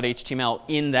index.html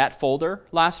in that folder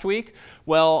last week.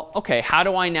 Well, OK, how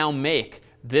do I now make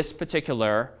this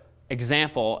particular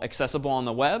example accessible on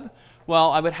the web?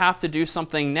 Well, I would have to do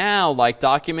something now like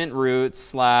document root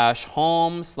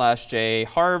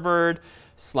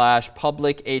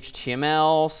 /home/jharvard/public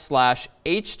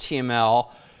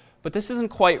HTML/HTML. But this isn't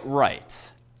quite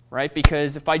right?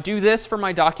 Because if I do this for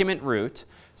my document root,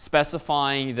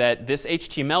 specifying that this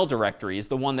HTML directory is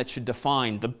the one that should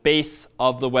define the base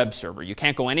of the web server. You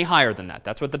can't go any higher than that.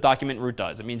 That's what the document root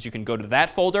does. It means you can go to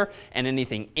that folder and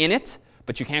anything in it,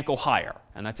 but you can't go higher.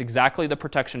 And that's exactly the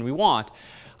protection we want.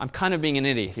 I'm kind of being an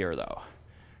idiot here, though.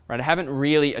 I haven't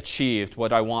really achieved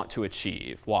what I want to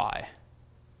achieve. Why?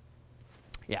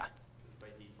 Yeah. By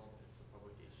default, it's the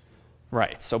public HTML.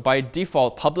 Right. So by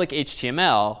default, public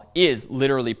HTML is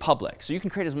literally public. So you can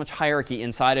create as much hierarchy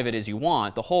inside of it as you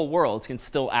want. The whole world can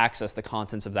still access the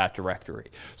contents of that directory.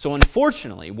 So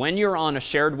unfortunately, when you're on a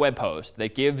shared web host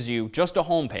that gives you just a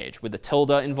home page with a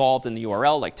tilde involved in the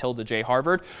URL, like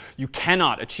tilde.jharvard, you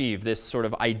cannot achieve this sort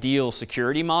of ideal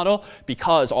security model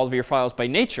because all of your files by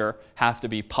nature have to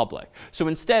be public. So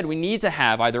instead, we need to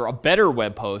have either a better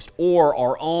web host or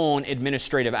our own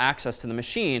administrative access to the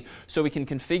machine so we can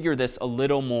configure this a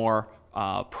little more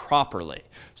properly.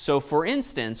 So for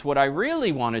instance, what I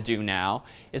really want to do now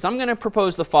is I'm going to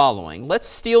propose the following. Let's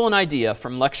steal an idea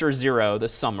from Lecture 0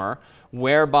 this summer,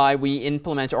 whereby we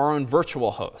implement our own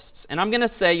virtual hosts. And I'm going to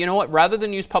say, you know what, rather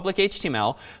than use public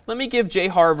HTML, let me give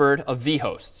jharvard a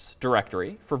vhosts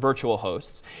directory for virtual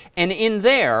hosts. And in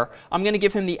there, I'm going to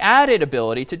give him the added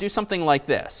ability to do something like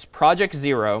this,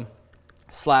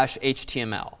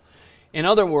 project0/html. In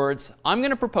other words, I'm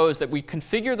going to propose that we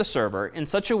configure the server in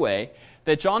such a way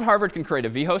that John Harvard can create a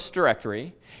vhosts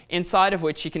directory, inside of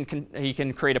which he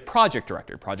can create a project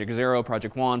directory, project 0,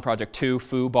 project 1, project 2,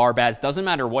 foo, bar, baz, doesn't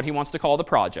matter what he wants to call the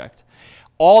project.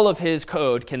 All of his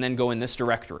code can then go in this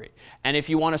directory. And if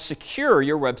you want to secure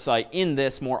your website in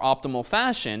this more optimal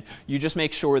fashion, you just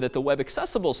make sure that the web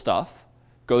accessible stuff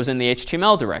goes in the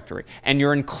HTML directory. And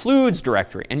your includes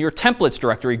directory and your templates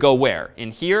directory go where?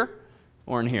 In here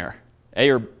or in here? A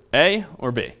or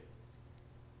B?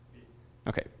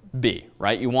 OK, B,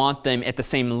 right? You want them at the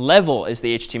same level as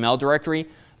the HTML directory,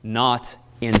 not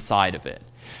inside of it.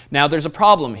 Now, there's a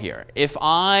problem here. If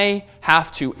I have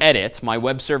to edit my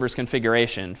web server's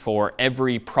configuration for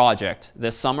every project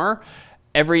this summer,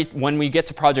 when we get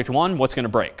to project 1, what's going to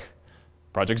break?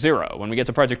 Project 0. When we get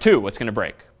to project 2, what's going to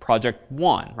break? Project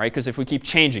 1, right? Because if we keep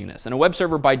changing this. And a web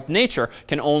server by nature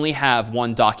can only have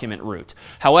one document root.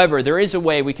 However, there is a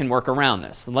way we can work around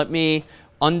this. Let me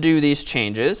undo these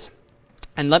changes.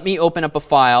 And let me open up a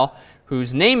file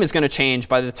whose name is going to change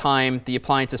by the time the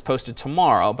appliance is posted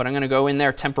tomorrow. But I'm going to go in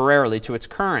there temporarily to its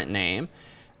current name.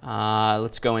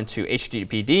 Let's go into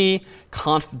httpd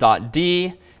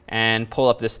conf.d and pull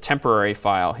up this temporary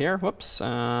file here. Whoops.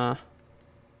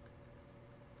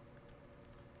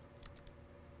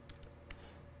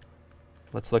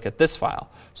 Let's look at this file.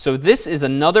 So this is a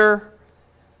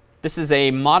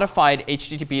modified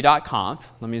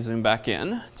http.conf. Let me zoom back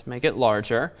in to make it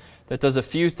larger. That does a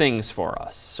few things for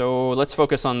us. So let's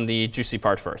focus on the juicy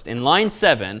part first. In line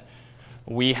 7,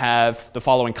 we have the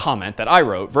following comment that I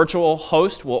wrote. Virtual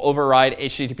host will override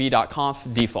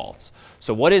http.conf defaults.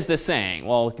 So what is this saying?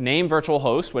 Well, name virtual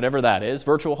host, whatever that is.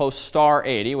 Virtual host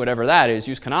 *80, whatever that is.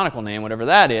 Use canonical name, whatever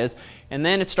that is. And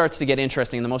then it starts to get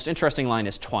interesting. The most interesting line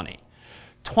is 20.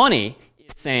 20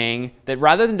 is saying that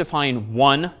rather than define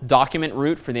one document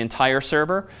root for the entire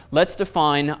server, let's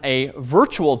define a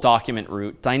virtual document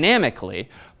root dynamically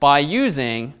by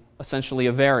using essentially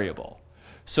a variable.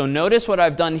 So notice what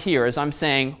I've done here is I'm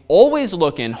saying always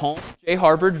look in home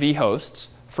jharvard vhosts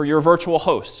for your virtual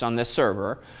hosts on this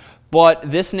server.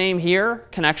 But this name here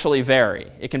can actually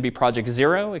vary. It can be project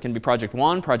 0, it can be project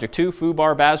 1, project 2, foo,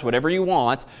 bar, baz, whatever you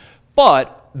want.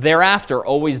 But thereafter,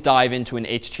 always dive into an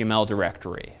HTML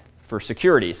directory for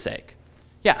security's sake.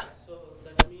 Yeah? So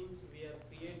that means we are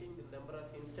creating the number of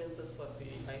instances for the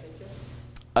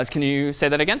IHS? Can you say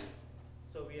that again?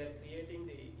 So we are creating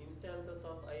the instances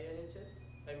of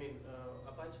IIHS? I mean,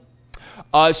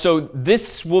 Apache? So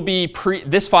this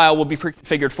file will be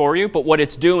pre-configured for you, but what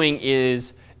it's doing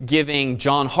is giving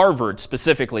John Harvard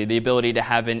specifically the ability to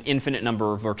have an infinite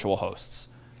number of virtual hosts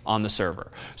on the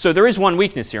server. So there is one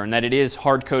weakness here in that it is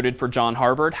hard-coded for John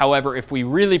Harvard. However, if we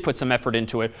really put some effort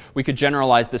into it, we could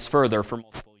generalize this further for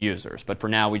multiple users. But for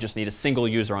now, we just need a single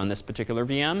user on this particular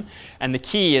VM. And the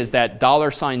key is that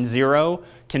 $0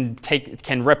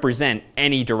 can represent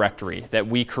any directory that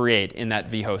we create in that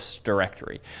vhosts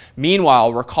directory.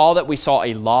 Meanwhile, recall that we saw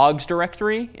a logs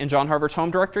directory in John Harvard's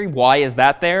home directory. Why is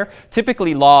that there?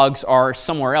 Typically, logs are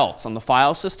somewhere else on the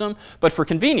file system. But for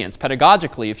convenience,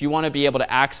 pedagogically, if you want to be able to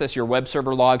access your web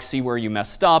server logs, see where you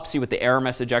messed up, see what the error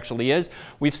message actually is,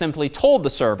 we've simply told the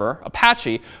server,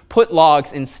 Apache, put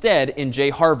logs instead in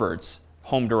jharvard's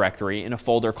home directory in a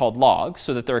folder called logs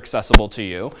so that they're accessible to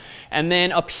you. And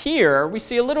then up here, we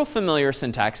see a little familiar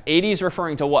syntax. 80 is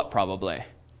referring to what probably?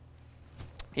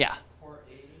 Yeah. Port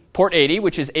 80. Port 80,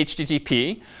 which is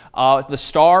HTTP. The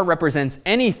star represents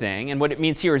anything. And what it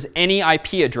means here is any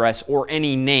IP address or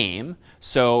any name.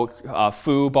 So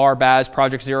foo, bar, baz,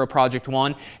 project 0, project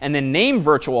 1. And then name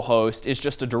virtual host is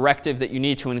just a directive that you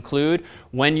need to include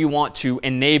when you want to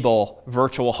enable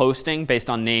virtual hosting based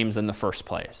on names in the first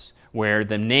place, where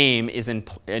the name is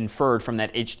inferred from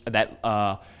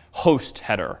that host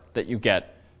header that you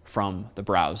get from the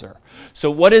browser.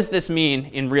 So what does this mean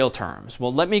in real terms?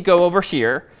 Well, let me go over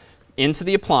here into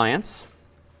the appliance,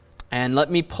 and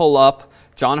let me pull up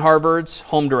John Harvard's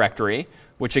home directory,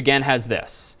 which again has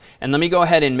this. And let me go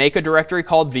ahead and make a directory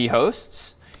called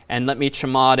vhosts, and let me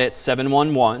chmod it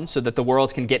 711 so that the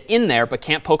world can get in there but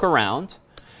can't poke around.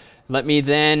 Let me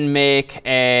then make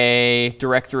a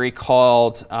directory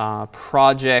called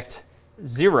project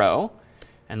 0,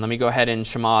 and let me go ahead and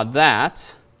chmod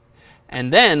that.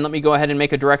 And then let me go ahead and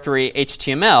make a directory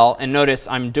HTML. And notice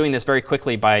I'm doing this very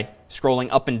quickly by scrolling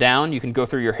up and down. You can go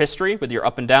through your history with your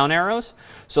up and down arrows.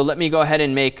 So let me go ahead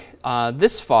and make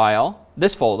this file,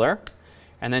 this folder,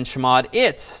 and then chmod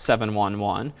it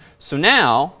 711. So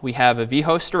now we have a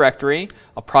vhost directory,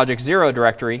 a project 0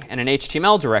 directory, and an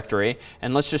HTML directory.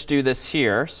 And let's just do this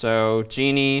here. So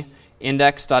Genie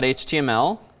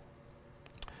index.html.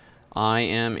 I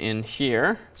am in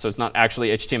here. So it's not actually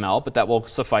HTML, but that will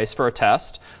suffice for a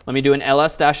test. Let me do an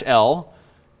ls-l.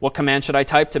 What command should I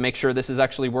type to make sure this is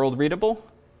actually world readable?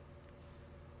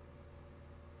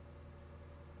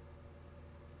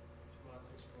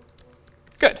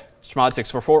 Good. Chmod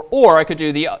 644. Or I could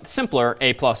do the simpler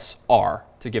a plus r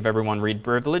to give everyone read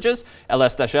privileges.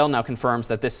 ls-l now confirms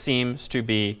that this seems to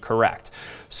be correct.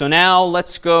 So now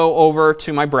let's go over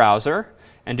to my browser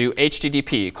and do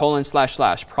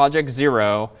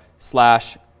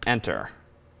http://project0/enter.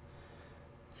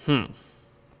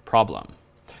 Problem.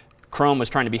 Chrome was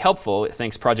trying to be helpful. It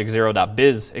thinks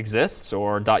project0.biz exists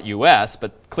or .us,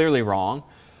 but clearly wrong.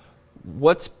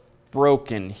 What's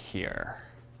broken here?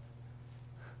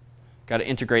 Got to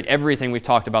integrate everything we've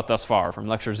talked about thus far from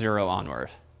lecture 0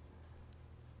 onward.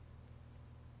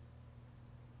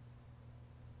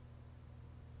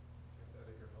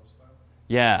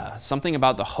 Yeah, something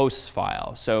about the hosts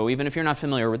file. So even if you're not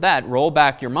familiar with that, roll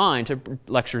back your mind to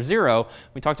lecture 0.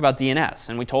 We talked about DNS,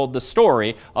 and we told the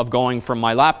story of going from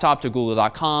my laptop to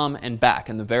google.com and back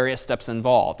and the various steps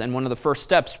involved. And one of the first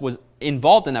steps was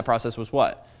involved in that process was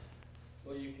what?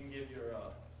 Well, you can give your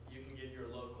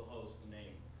local host a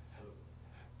name. So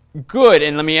Good,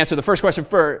 and let me answer the first question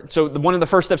first. So one of the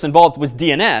first steps involved was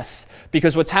DNS,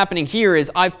 because what's happening here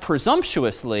is I've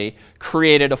presumptuously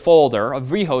created a folder, a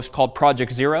vhost called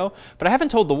Project 0, but I haven't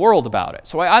told the world about it.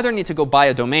 So I either need to go buy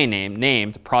a domain name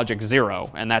named Project 0,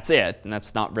 and that's it, and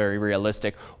that's not very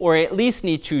realistic, or I at least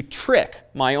need to trick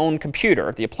my own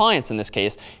computer, the appliance in this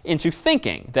case, into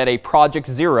thinking that a Project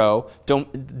 0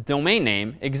 domain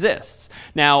name exists.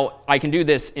 Now, I can do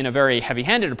this in a very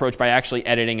heavy-handed approach by actually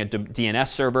editing a DNS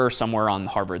server somewhere on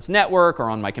Harvard's network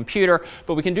or on my computer,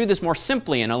 but we can do this more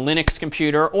simply in a Linux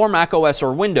computer or Mac OS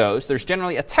or Windows. There's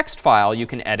generally a text file you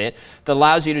can edit that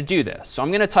allows you to do this. So I'm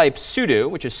going to type sudo,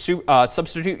 which is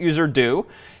substitute user do,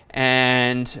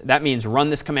 and that means run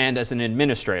this command as an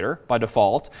administrator by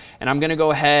default. And I'm going to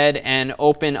go ahead and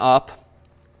open up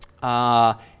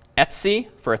etc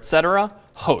for etc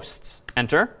hosts.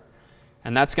 Enter.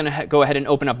 And that's going to go ahead and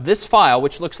open up this file,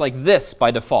 which looks like this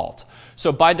by default.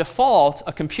 So by default,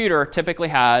 a computer typically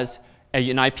has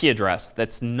an IP address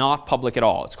that's not public at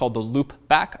all. It's called the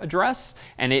loopback address,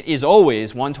 and it is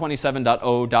always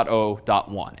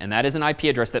 127.0.0.1. And that is an IP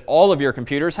address that all of your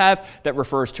computers have that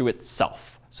refers to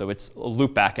itself. So it's a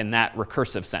loopback in that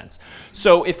recursive sense.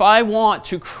 So if I want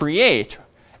to create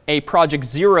a Project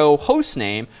 0 host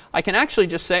name, I can actually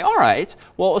just say, all right,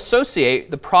 well,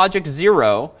 associate the Project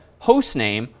 0 host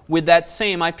name with that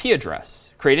same IP address.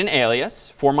 Create an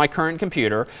alias for my current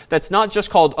computer that's not just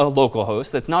called a local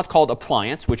host, that's not called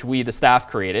appliance, which we, the staff,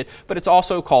 created, but it's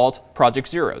also called Project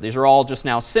 0. These are all just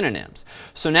now synonyms.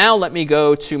 So now let me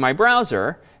go to my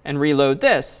browser and reload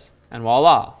this, and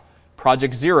voila,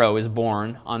 Project 0 is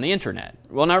born on the internet.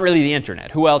 Well, not really the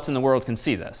internet. Who else in the world can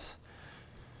see this?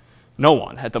 No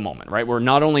one at the moment, right? We're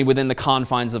not only within the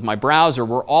confines of my browser,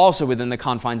 we're also within the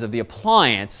confines of the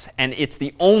appliance, and it's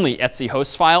the only etc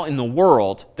host file in the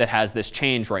world that has this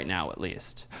change right now, at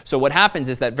least. So what happens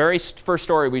is that very first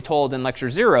story we told in lecture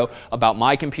 0 about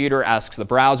my computer asks the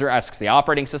browser, asks the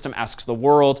operating system, asks the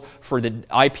world for the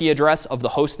IP address of the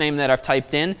host name that I've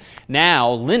typed in. Now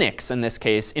Linux, in this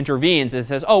case, intervenes and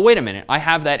says, oh, wait a minute, I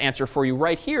have that answer for you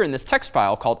right here in this text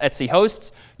file called etc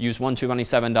hosts, use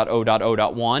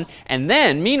 127.0.0.1. And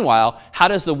then, meanwhile, how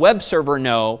does the web server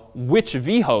know which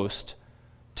vhost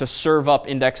to serve up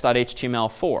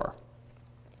index.html for?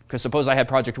 Because suppose I had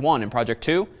project 1 and project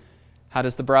 2. How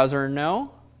does the browser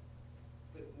know?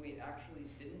 But wait, actually,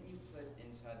 didn't you put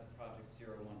inside the project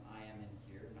 0 one I am in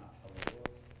here, not hello world?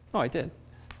 Oh, I did.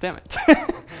 Damn it.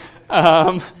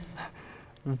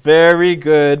 Very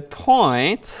good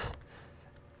point.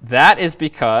 That is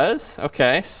because,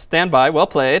 OK, stand by, well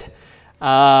played.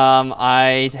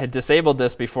 I had disabled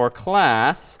this before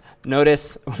class.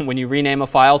 Notice when you rename a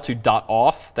file to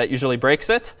 .off, that usually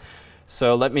breaks it.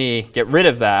 So let me get rid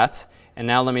of that. And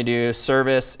now let me do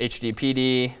service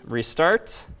httpd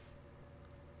restart.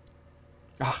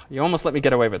 Oh, you almost let me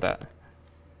get away with that.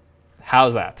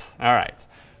 How's that? All right.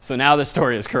 So now the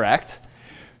story is correct.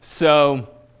 So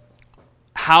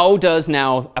how does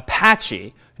now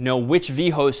Apache know which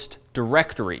vhost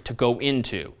directory to go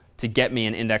into to get me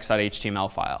an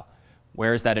index.html file?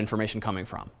 Where is that information coming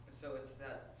from? So it's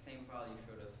that same file you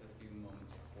showed us a few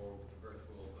moments before with the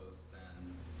virtual host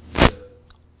and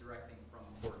the directing from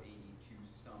port 80 to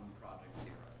some project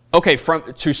 0.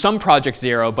 OK, to some project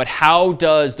 0, but how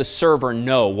does the server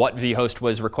know what vhost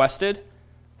was requested?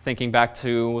 Thinking back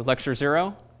to lecture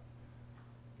 0?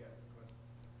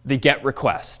 The GET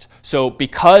request. So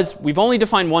because we've only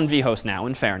defined one vhost now,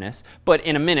 in fairness, but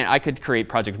in a minute I could create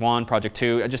project 1, project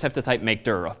 2. I just have to type make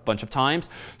dir a bunch of times.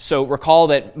 So recall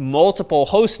that multiple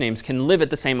host names can live at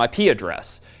the same IP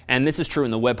address. And this is true in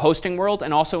the web hosting world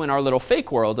and also in our little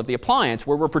fake world of the appliance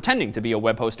where we're pretending to be a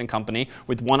web hosting company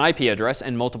with one IP address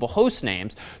and multiple host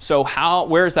names. So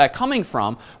where is that coming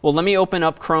from? Well, let me open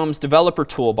up Chrome's developer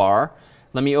toolbar.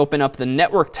 Let me open up the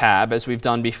network tab as we've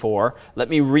done before. Let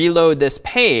me reload this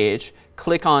page,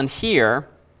 click on here,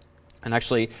 and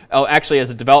actually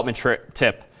as a development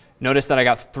tip, notice that I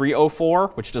got 304,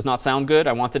 which does not sound good.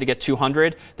 I wanted to get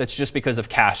 200. That's just because of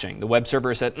caching. The web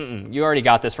server said, you already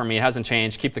got this from me. It hasn't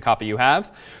changed. Keep the copy you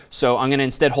have. So I'm going to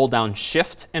instead hold down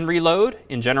Shift and reload.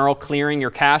 In general, clearing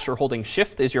your cache or holding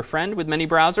Shift is your friend with many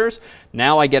browsers.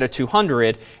 Now I get a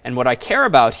 200. And what I care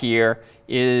about here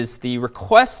is the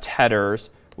request headers,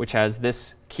 which has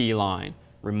this key line,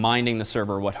 reminding the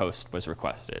server what host was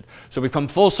requested. So we've come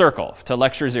full circle to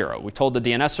lecture 0. We told the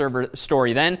DNS server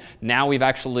story then. Now we've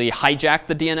actually hijacked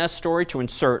the DNS story to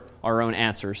insert our own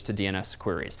answers to DNS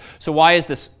queries. So why is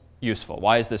this useful?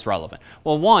 Why is this relevant?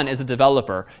 Well, one, as a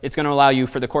developer, it's going to allow you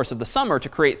for the course of the summer to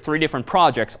create 3 different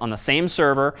projects on the same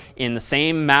server in the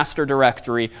same master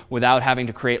directory without having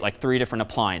to create like 3 different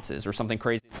appliances or something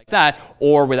crazy like that,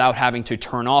 or without having to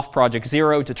turn off project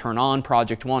 0 to turn on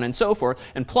project 1 and so forth.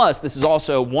 And plus, this is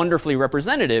also wonderfully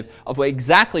representative of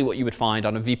exactly what you would find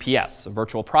on a VPS, a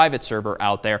virtual private server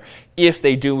out there, if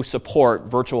they do support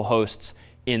virtual hosts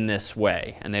in this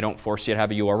way, and they don't force you to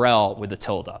have a URL with a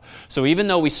tilde. So even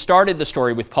though we started the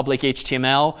story with public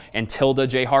HTML and tilde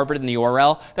jharvard in the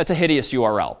URL, that's a hideous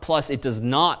URL. Plus, it does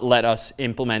not let us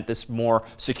implement this more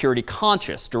security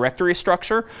conscious directory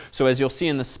structure. So as you'll see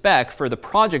in the spec, for the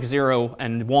project 0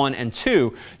 and 1 and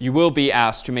 2, you will be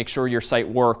asked to make sure your site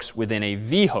works within a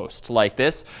vhost like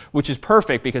this, which is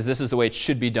perfect because this is the way it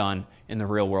should be done in the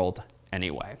real world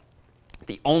anyway.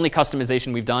 The only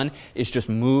customization we've done is just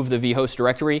move the vhost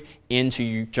directory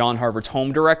into John Harvard's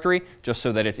home directory, just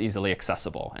so that it's easily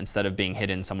accessible instead of being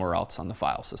hidden somewhere else on the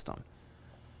file system.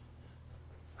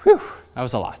 Whew, that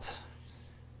was a lot.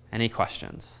 Any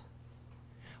questions?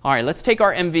 All right, let's take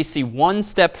our MVC one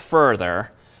step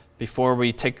further before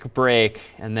we take a break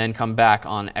and then come back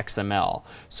on XML.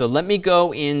 So let me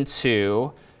go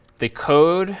into the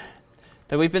code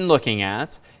that we've been looking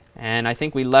at. And I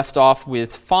think we left off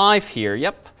with 5 here,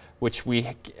 yep, which we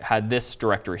had this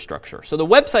directory structure. So the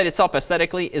website itself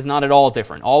aesthetically is not at all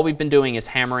different. All we've been doing is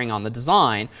hammering on the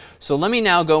design. So let me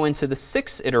now go into the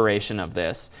 6th iteration of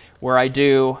this, where I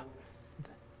do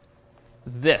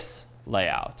this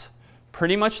layout.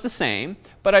 Pretty much the same,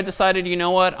 but I decided, you know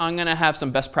what, I'm going to have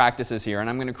some best practices here, and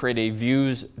I'm going to create a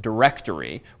views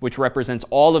directory, which represents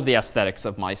all of the aesthetics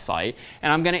of my site.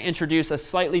 And I'm going to introduce a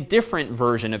slightly different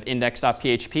version of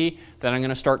index.php that I'm going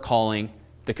to start calling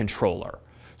the controller.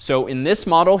 So in this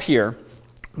model here,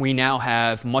 we now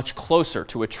have much closer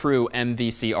to a true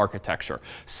MVC architecture.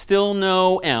 Still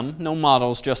no no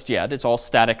models just yet. It's all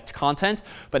static content.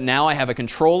 But now I have a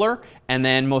controller, and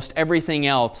then most everything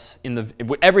else in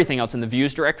the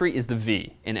views directory is the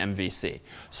V in MVC.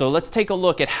 So let's take a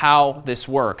look at how this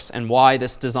works and why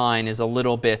this design is a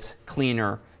little bit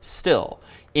cleaner still.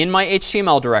 In my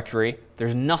HTML directory,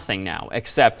 there's nothing now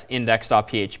except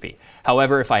index.php.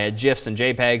 However, if I had GIFs and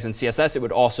JPEGs and CSS, it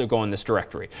would also go in this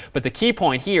directory. But the key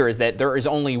point here is that there is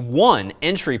only one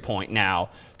entry point now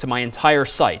to my entire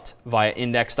site via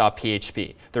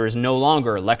index.php. There is no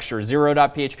longer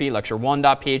lecture0.php,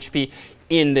 lecture1.php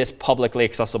in this publicly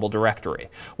accessible directory.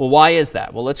 Well, why is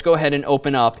that? Well, let's go ahead and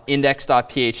open up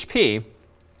index.php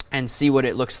and see what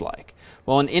it looks like.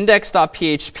 Well, in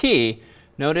index.php,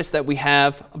 notice that we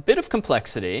have a bit of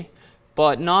complexity,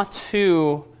 but not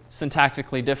too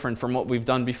syntactically different from what we've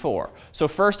done before. So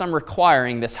first, I'm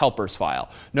requiring this helpers file.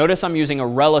 Notice I'm using a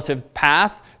relative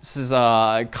path. This is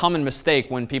a common mistake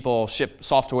when people ship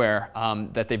software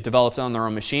that they've developed on their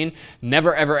own machine.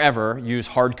 Never, ever, ever use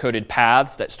hard-coded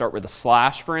paths that start with a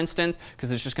slash, for instance,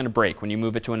 because it's just going to break when you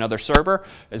move it to another server.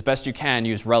 As best you can,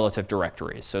 use relative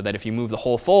directories so that if you move the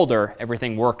whole folder,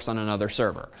 everything works on another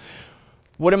server.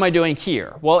 What am I doing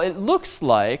here? Well, it looks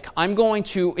like I'm going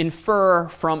to infer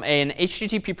from an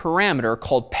HTTP parameter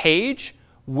called page,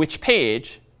 which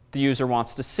page the user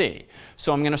wants to see.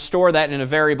 So I'm going to store that in a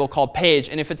variable called page.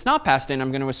 And if it's not passed in,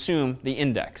 I'm going to assume the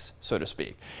index, so to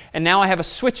speak. And now I have a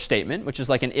switch statement, which is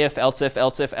like an if, else if,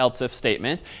 else if, else if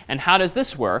statement. And how does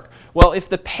this work? Well, if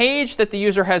the page that the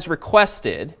user has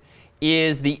requested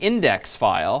is the index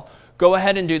file, go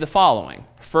ahead and do the following.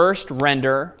 First,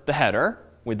 render the header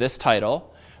with this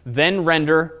title. Then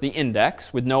render the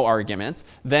index with no arguments.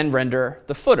 Then render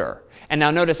the footer. And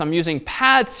now notice I'm using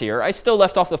paths here. I still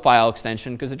left off the file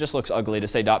extension because it just looks ugly to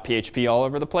say .php all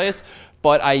over the place.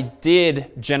 But I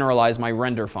did generalize my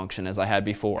render function as I had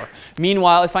before.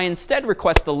 Meanwhile, if I instead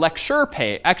request the lecture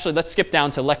page, actually let's skip down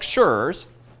to lectures.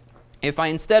 If I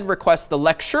instead request the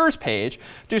lectures page,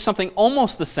 do something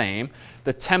almost the same.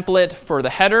 The template for the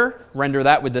header, render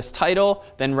that with this title,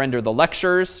 then render the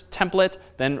lectures template,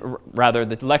 then rather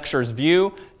the lectures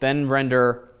view, then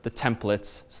render the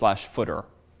templates / footer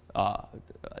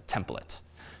template.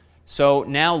 So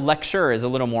now lecture is a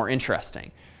little more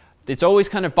interesting. It's always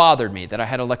kind of bothered me that I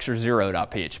had a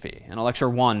lecture0.php and a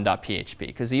lecture1.php,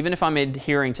 because even if I'm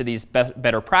adhering to these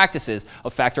better practices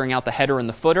of factoring out the header and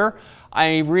the footer,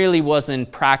 I really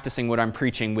wasn't practicing what I'm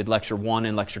preaching with lecture 1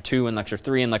 and lecture 2 and lecture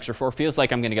 3 and lecture 4. Feels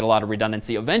like I'm going to get a lot of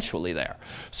redundancy eventually there.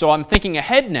 So I'm thinking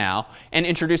ahead now and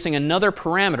introducing another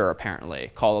parameter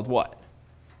apparently called what?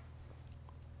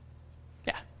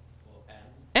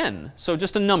 N. So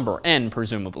just a number, n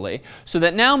presumably. So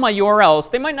that now my URLs,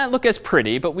 they might not look as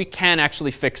pretty, but we can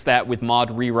actually fix that with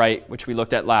mod rewrite, which we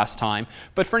looked at last time.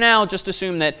 But for now, just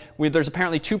assume that there's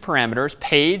apparently two parameters,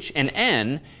 page and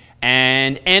n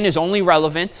is only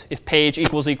relevant if page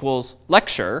equals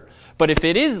lecture. But if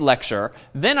it is lecture,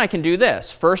 then I can do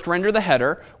this. First, render the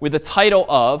header with the title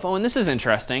of, oh, and this is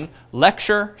interesting,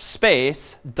 lecture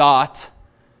space dot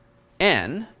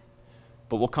n.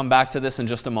 But we'll come back to this in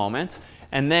just a moment.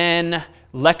 And then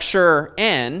lecture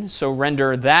n, so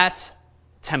render that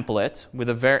template with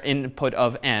a input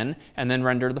of n, and then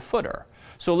render the footer.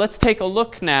 So let's take a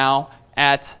look now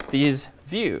at these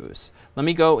views. Let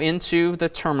me go into the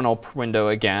terminal window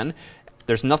again.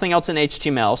 There's nothing else in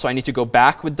HTML, so I need to go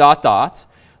back with ... Let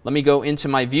me go into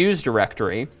my views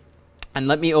directory, and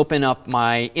let me open up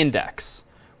my index.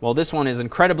 Well, this one is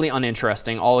incredibly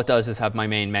uninteresting. All it does is have my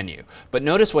main menu. But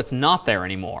notice what's not there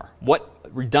anymore. What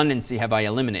redundancy have I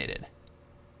eliminated?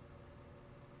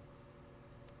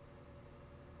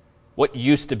 What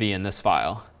used to be in this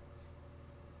file?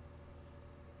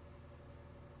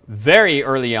 Very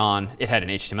early on, it had an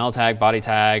HTML tag, body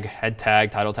tag, head tag,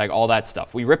 title tag, all that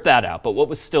stuff. We ripped that out. But what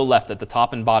was still left at the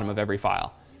top and bottom of every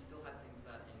file?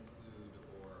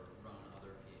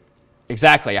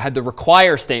 Exactly. I had the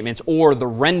require statements or the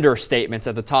render statements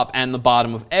at the top and the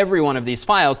bottom of every one of these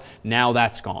files. Now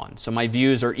that's gone. So my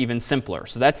views are even simpler.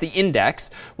 So that's the index.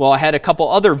 Well, I had a couple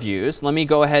other views. Let me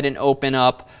go ahead and open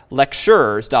up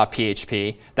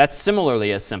lectures.php. That's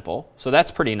similarly as simple. So that's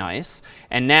pretty nice.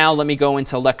 And now let me go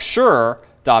into lecture.php.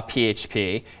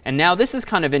 And now this is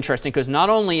kind of interesting because not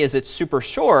only is it super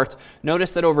short,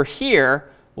 notice that over here,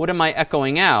 what am I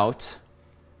echoing out?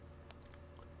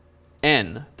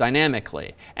 N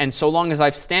dynamically. And so long as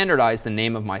I've standardized the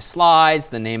name of my slides,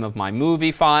 the name of my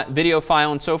video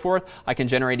file, and so forth, I can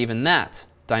generate even that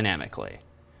dynamically.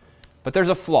 But there's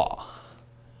a flaw.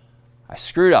 I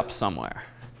screwed up somewhere.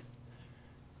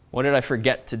 What did I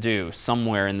forget to do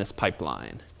somewhere in this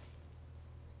pipeline?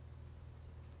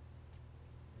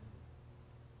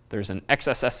 There's an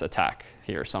XSS attack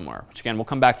here somewhere, which again, we'll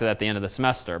come back to that at the end of the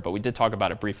semester, but we did talk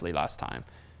about it briefly last time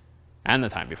and the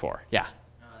time before. Yeah.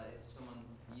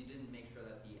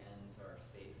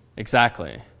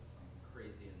 Exactly.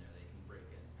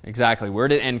 Exactly. Where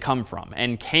did n come from?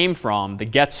 N came from the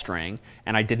get string,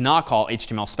 and I did not call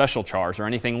HTML special chars or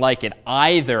anything like it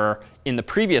either in the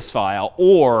previous file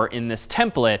or in this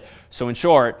template. So in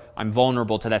short, I'm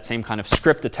vulnerable to that same kind of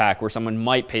script attack where someone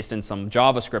might paste in some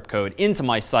JavaScript code into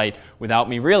my site without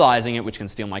me realizing it, which can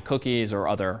steal my cookies or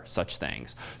other such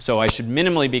things. So I should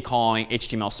minimally be calling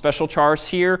HTML special chars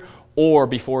here, or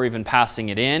before even passing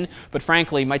it in. But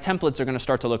frankly, my templates are going to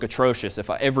start to look atrocious if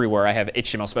everywhere I have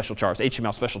HTML special chars,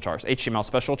 HTML special chars, HTML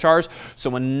special chars.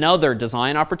 So another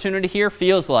design opportunity here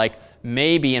feels like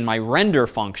maybe in my render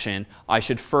function, I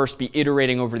should first be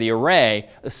iterating over the array,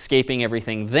 escaping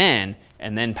everything then,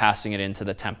 and then passing it into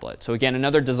the template. So again,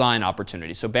 another design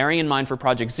opportunity. So bearing in mind for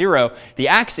Project Zero, the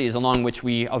axes along which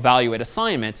we evaluate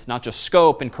assignments, not just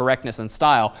scope and correctness and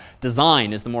style,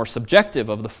 design is the more subjective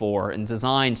of the four, and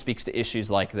design speaks to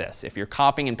issues like this. If you're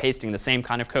copying and pasting the same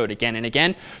kind of code again and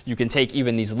again, you can take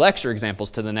even these lecture examples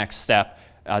to the next step,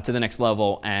 to the next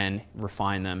level, and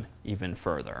refine them even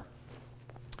further.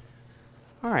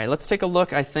 All right, let's take a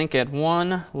look, I think, at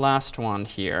one last one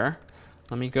here.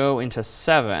 let me go into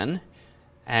 7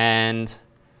 and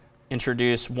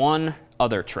introduce one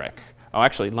other trick. Oh,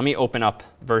 actually, let me open up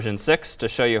version 6 to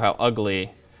show you how ugly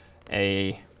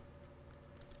a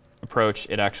approach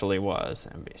it actually was,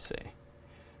 MVC.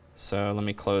 So let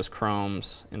me close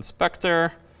Chrome's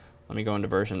inspector. Let me go into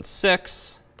version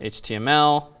 6,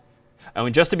 HTML.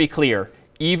 And just to be clear,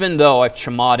 even though I've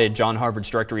chmoded John Harvard's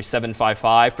directory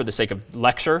 755 for the sake of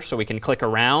lecture, so we can click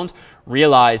around,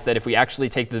 realize that if we actually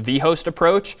take the vhost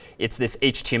approach, it's this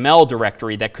HTML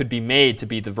directory that could be made to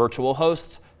be the virtual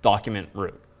host's document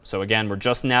root. So again, we're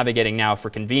just navigating now for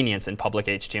convenience in public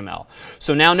HTML.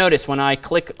 So now notice when I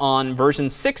click on version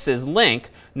 6's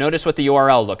link, notice what the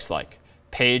URL looks like.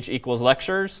 Page equals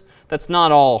lectures. That's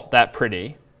not all that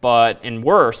pretty, but in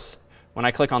worse, when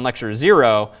I click on lecture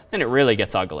 0, then it really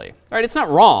gets ugly. All right, it's not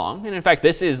wrong. And in fact,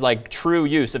 this is like true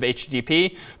use of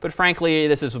HTTP. But frankly,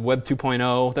 this is Web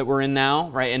 2.0 that we're in now,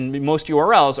 right? And most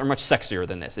URLs are much sexier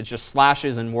than this. It's just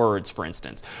slashes and words, for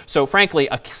instance. So frankly,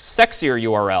 a sexier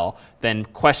URL than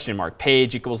question mark,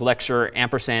 page equals lecture,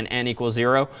 ampersand, n equals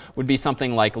 0 would be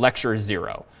something like lecture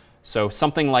 0. So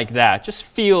something like that just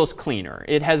feels cleaner.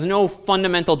 It has no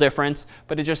fundamental difference,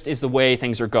 but it just is the way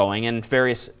things are going. And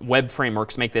various web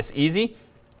frameworks make this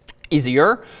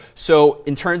easier. So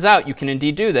it turns out you can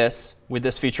indeed do this with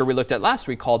this feature we looked at last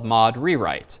week called mod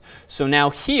rewrite. So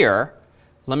now here,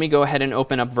 let me go ahead and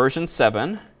open up version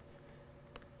 7.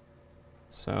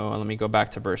 So let me go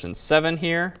back to version 7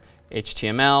 here,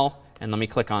 HTML, and let me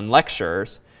click on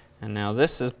lectures. And now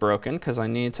this is broken because I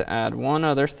need to add one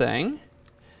other thing.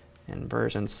 In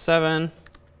version 7,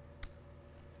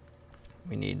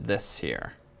 we need this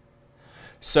here.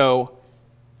 So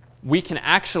we can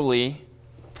actually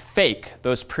fake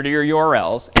those prettier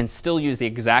URLs and still use the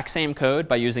exact same code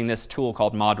by using this tool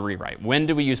called mod rewrite. When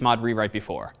did we use mod rewrite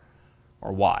before?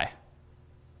 Or why?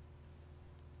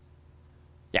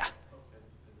 Yeah.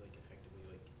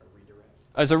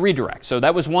 As a redirect. So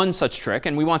that was one such trick.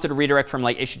 And we wanted to redirect from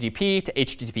like HTTP to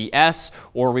HTTPS,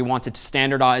 or we wanted to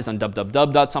standardize on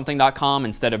www.something.com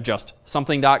instead of just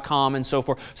something.com and so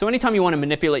forth. So anytime you want to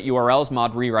manipulate URLs,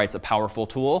 mod rewrite's a powerful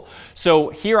tool. So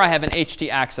here I have an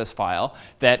htaccess file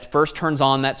that first turns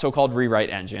on that so-called rewrite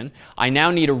engine. I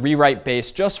now need a rewrite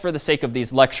base just for the sake of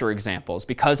these lecture examples.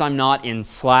 Because I'm not in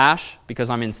slash, because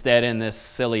I'm instead in this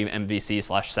silly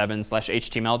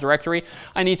MVC/7/HTML directory,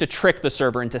 I need to trick the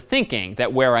server into thinking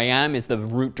that where I am is the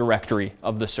root directory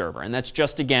of the server. And that's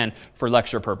just, again, for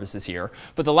lecture purposes here.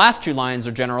 But the last two lines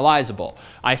are generalizable.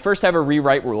 I first have a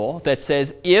rewrite rule that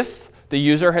says if the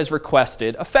user has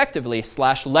requested effectively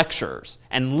 /lectures,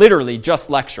 and literally just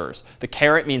lectures. The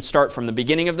caret means start from the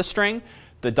beginning of the string.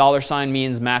 The $sign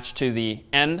means match to the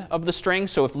end of the string.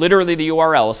 So if literally the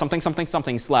URL is something, something,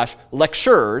 something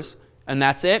 /lectures, and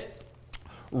that's it,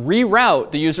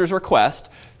 reroute the user's request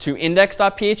to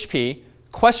index.php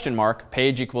question mark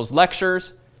page equals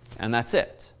lectures, and that's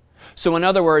it. So in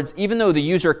other words, even though the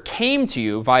user came to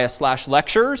you via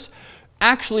 /lectures,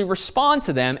 actually respond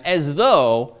to them as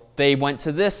though they went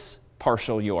to this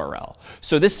partial URL.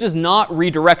 So this does not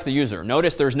redirect the user.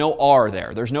 Notice there's no R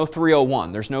there. There's no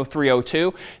 301. There's no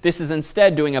 302. This is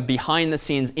instead doing a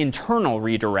behind-the-scenes internal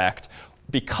redirect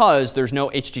because there's no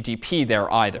HTTP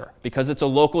there either. Because it's a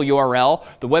local URL,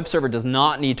 the web server does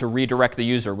not need to redirect the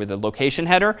user with a location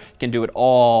header. It can do it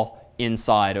all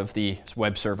inside of the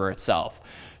web server itself.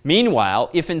 Meanwhile,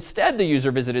 if instead the user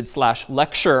visited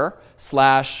 /lecture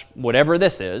 / whatever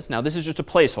this is, now this is just a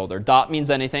placeholder. Dot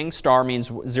means anything, star means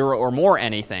 0 or more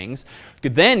anythings. You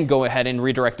could then go ahead and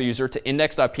redirect the user to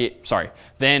index.php,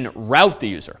 then route the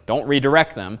user, don't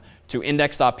redirect them, to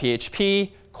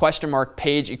index.php, question mark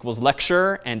page equals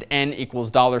lecture, and n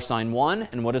equals $1.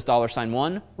 And what does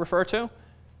 $1 refer to?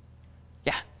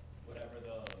 Yeah. Whatever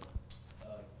the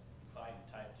client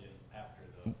typed in after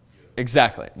the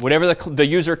Exactly. Whatever the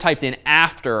user typed in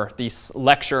after the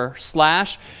lecture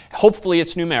 /, hopefully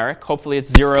it's numeric. Hopefully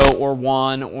it's 0 or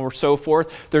 1 or so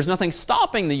forth. There's nothing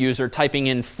stopping the user typing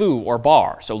in foo or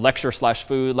bar. So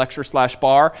lecture/foo,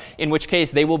 lecture/bar, in which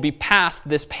case they will be passed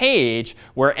this page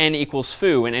where n equals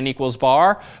foo and n equals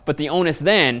bar. But the onus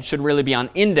then should really be on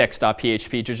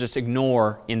index.php to just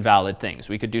ignore invalid things.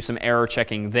 We could do some error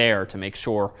checking there to make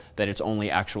sure that it's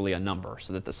only actually a number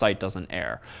so that the site doesn't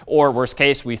error. Or worst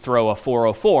case, we throw a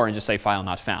 404 and just say file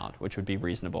not found, which would be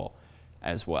reasonable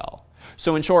as well.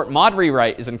 So in short, mod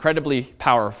rewrite is incredibly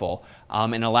powerful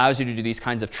and allows you to do these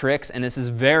kinds of tricks. And this is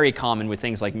very common with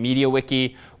things like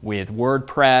MediaWiki, with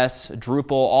WordPress,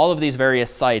 Drupal, all of these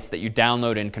various sites that you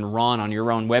download and can run on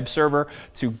your own web server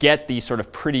to get these sort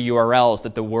of pretty URLs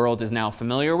that the world is now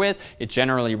familiar with. It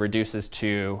generally reduces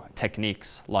to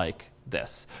techniques like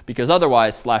this, because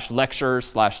otherwise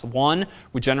 /lecture/1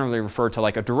 would generally refer to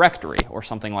like a directory or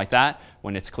something like that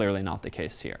when it's clearly not the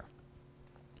case here.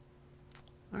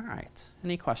 All right,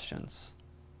 any questions?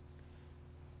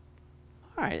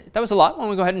 All right, that was a lot. Why don't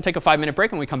we go ahead and take a 5-minute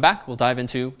break, and when we come back, we'll dive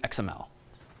into XML.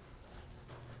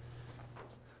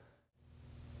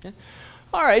 Okay.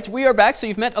 All right, we are back. So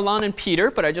you've met Alon and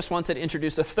Peter, but I just wanted to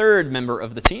introduce a third member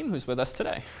of the team who's with us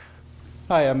today.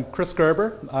 Hi, I'm Chris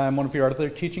Gerber. I'm one of your other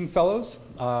teaching fellows.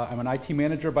 I'm an IT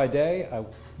manager by day. I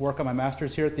work on my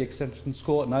master's here at the Extension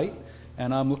School at night,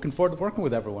 and I'm looking forward to working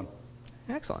with everyone.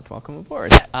 Excellent. Welcome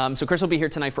aboard. So Chris will be here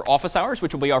tonight for office hours,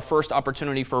 which will be our first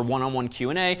opportunity for one-on-one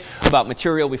Q&A about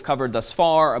material we've covered thus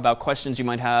far, about questions you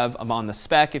might have on the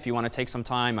spec if you want to take some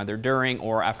time either during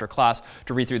or after class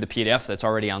to read through the PDF that's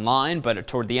already online. But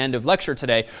toward the end of lecture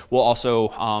today, we'll also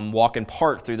walk in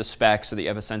part through the spec so that you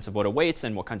have a sense of what awaits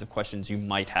and what kinds of questions you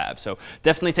might have. So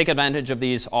definitely take advantage of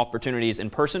these opportunities in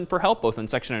person for help, both in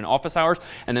section and office hours.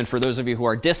 And then for those of you who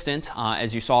are distant,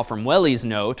 as you saw from Welly's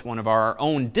note, one of our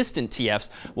own distant TFs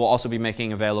will also be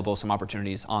making available some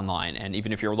opportunities online. And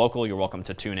even if you're local, you're welcome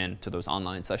to tune in to those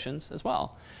online sessions as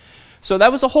well. So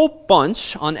that was a whole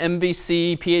bunch on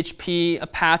MVC, PHP,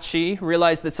 Apache.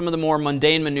 Realize that some of the more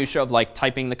mundane minutiae of like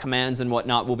typing the commands and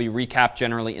whatnot will be recapped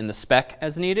generally in the spec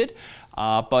as needed.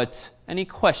 But any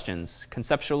questions,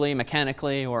 conceptually,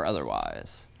 mechanically, or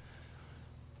otherwise?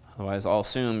 Otherwise, I'll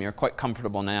assume you're quite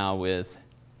comfortable now with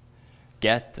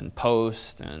get and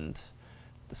post and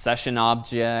the session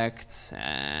object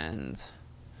and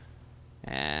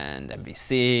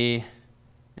MVC.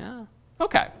 Yeah.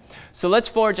 OK. So let's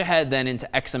forge ahead then into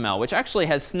XML, which actually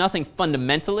has nothing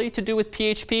fundamentally to do with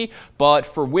PHP, but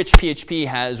for which PHP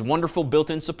has wonderful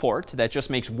built-in support that just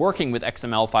makes working with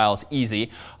XML files easy.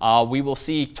 We will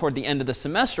see toward the end of the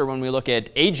semester when we look at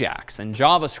Ajax and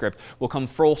JavaScript, we'll come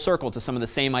full circle to some of the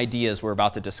same ideas we're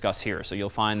about to discuss here. So you'll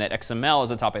find that XML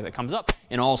is a topic that comes up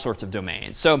in all sorts of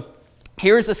domains. So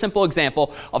here's a simple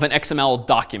example of an XML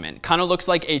document. Kind of looks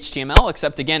like HTML,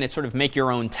 except again, it's sort of make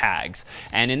your own tags.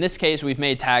 And in this case, we've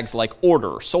made tags like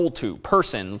order, sold to,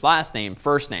 person, last name,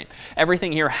 first name.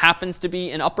 Everything here happens to be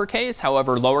in uppercase.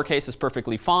 However, lowercase is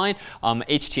perfectly fine.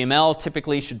 HTML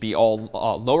typically should be all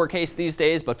lowercase these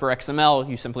days, but for XML,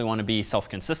 you simply want to be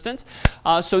self-consistent.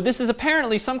 So this is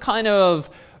apparently some kind of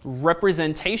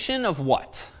representation of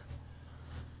what?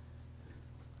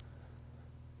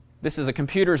 This is a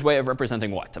computer's way of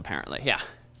representing what, apparently? Yeah.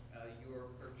 Your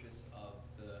purchase of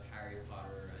the Harry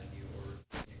Potter and your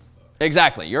Phoenix book.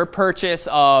 Exactly. Your purchase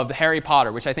of Harry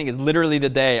Potter, which I think is literally the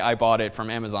day I bought it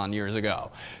from Amazon years ago.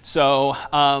 So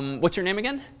what's your name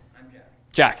again?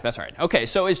 Jack, that's right. OK,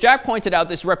 so as Jack pointed out,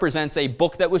 this represents a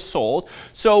book that was sold.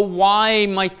 So why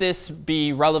might this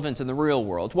be relevant in the real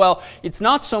world? Well, it's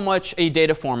not so much a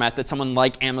data format that someone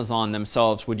like Amazon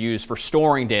themselves would use for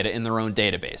storing data in their own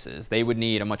databases. They would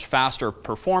need a much faster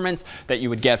performance that you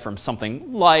would get from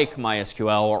something like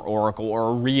MySQL or Oracle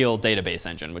or a real database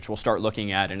engine, which we'll start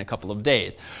looking at in a couple of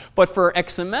days. But for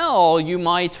XML, you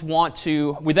might want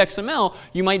to, with XML,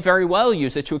 you might very well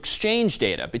use it to exchange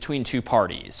data between two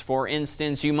parties. For instance,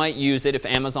 you might use it if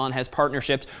Amazon has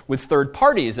partnerships with third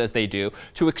parties, as they do,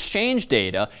 to exchange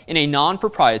data in a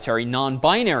non-proprietary,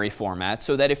 non-binary format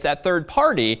so that if that third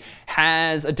party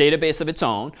has a database of its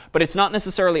own, but it's not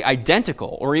necessarily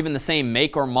identical or even the same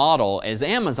make or model as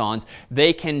Amazon's,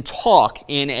 they can talk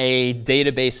in a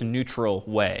database neutral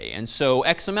way. And so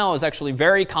XML is actually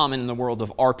very common in the world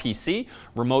of RPC,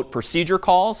 remote procedure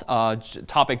calls, a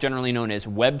topic generally known as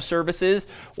web services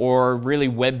or really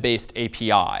web-based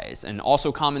APIs. And also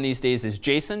common these days is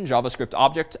JSON, JavaScript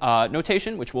object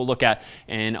notation, which we'll look at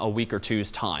in a week or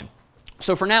two's time.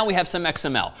 So for now, we have some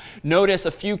XML. Notice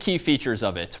a few key features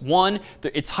of it. One,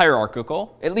 it's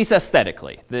hierarchical, at least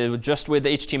aesthetically. Just with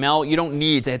HTML, you don't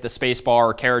need to hit the spacebar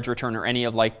or carriage return or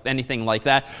anything like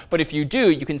that. But if you do,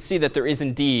 you can see that there is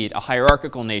indeed a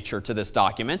hierarchical nature to this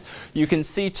document. You can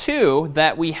see, too,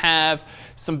 that we have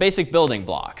some basic building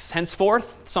blocks.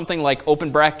 Henceforth, something like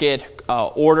open bracket,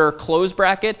 order, close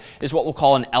bracket is what we'll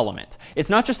call an element. It's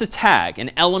not just a tag.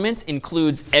 An element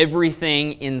includes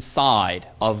everything inside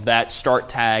of that start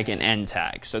tag and end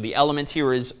tag. So the element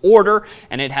here is order,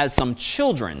 and it has some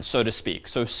children, so to speak.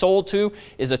 So sold to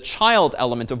is a child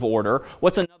element of order.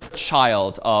 What's another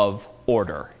child of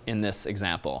order in this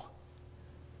example?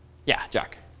 Yeah,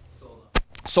 Jack.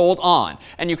 Sold on.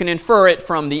 And you can infer it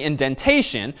from the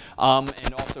indentation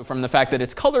and also from the fact that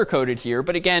it's color-coded here.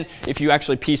 But again, if you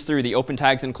actually piece through the open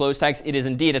tags and close tags, it is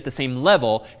indeed at the same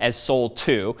level as sold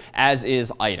to, as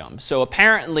is item. So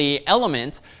apparently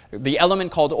the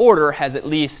element called order has at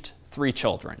least 3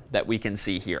 children that we can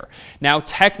see here. Now,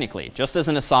 technically, just as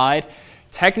an aside,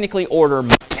 technically order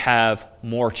might have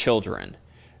more children,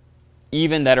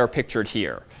 even that are pictured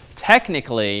here.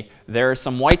 Technically, there is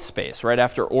some white space right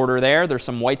after order there. There's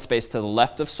some white space to the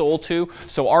left of SOL2.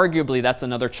 So arguably, that's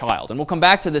another child. And we'll come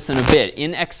back to this in a bit.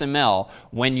 In XML,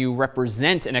 when you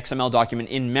represent an XML document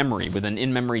in memory with an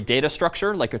in-memory data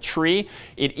structure, like a tree,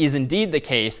 it is indeed the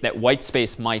case that white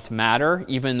space might matter,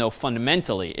 even though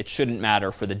fundamentally it shouldn't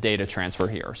matter for the data transfer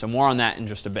here. So more on that in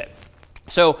just a bit.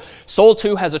 So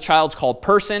SOL2 has a child called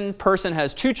person. Person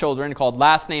has 2 children called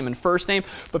last name and first name.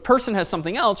 But person has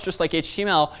something else, just like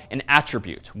HTML, an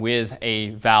attribute with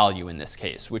a value in this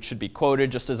case, which should be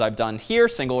quoted just as I've done here.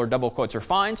 Single or double quotes are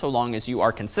fine, so long as you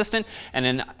are consistent. And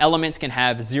an element can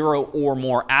have 0 or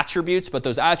more attributes, but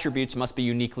those attributes must be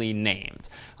uniquely named.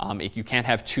 You can't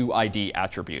have 2 ID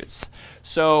attributes.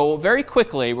 So very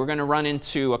quickly, we're going to run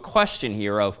into a question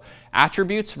here of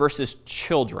attributes versus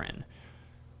children.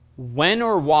 When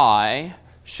or why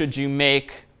should you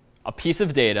make a piece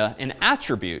of data an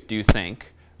attribute, do you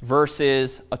think,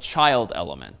 versus a child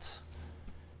element?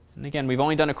 And again, we've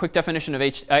only done a quick definition of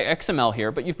XML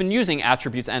here, but you've been using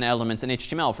attributes and elements in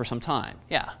HTML for some time.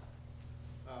 Yeah?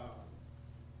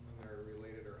 When they're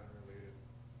related or unrelated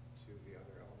to the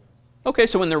other elements. OK,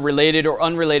 so when they're related or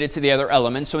unrelated to the other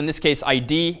elements. So in this case,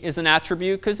 ID is an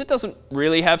attribute because it doesn't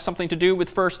really have something to do with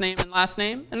first name and last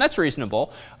name. And that's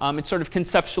reasonable. It's sort of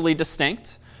conceptually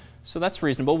distinct. So that's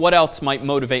reasonable. What else might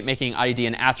motivate making ID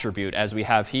an attribute as we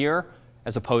have here,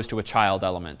 as opposed to a child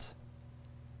element?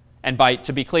 And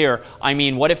to be clear, I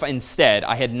mean, what if instead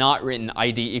I had not written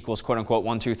ID equals quote unquote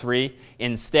 1, 2, 3.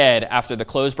 Instead, after the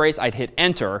close brace, I'd hit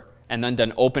enter and then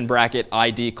done open bracket,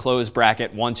 ID, close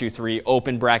bracket, 1, 2, 3,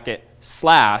 open bracket,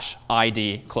 slash,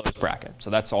 ID, close bracket. So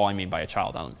that's all I mean by a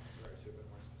child element. Right, so a bit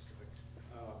more specific.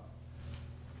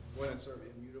 When it's sort of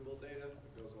immutable data,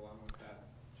 it goes along with that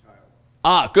child.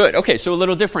 Ah, good. OK, so a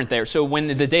little different there. So when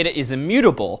the data is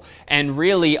immutable and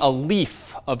really a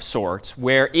leaf of sorts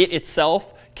where it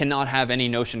itself cannot have any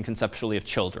notion conceptually of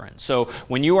children. So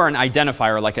when you are an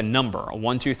identifier like a number, a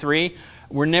 1, 2, 3,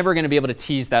 we're never going to be able to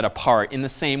tease that apart in the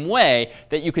same way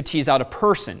that you could tease out a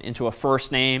person into a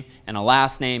first name and a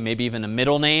last name, maybe even a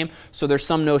middle name. So there's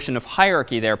some notion of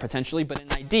hierarchy there potentially. But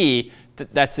in ID,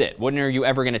 that's it. When are you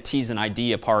ever going to tease an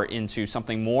ID apart into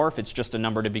something more if it's just a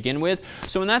number to begin with?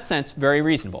 So in that sense, very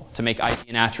reasonable to make ID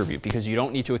an attribute because you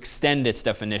don't need to extend its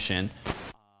definition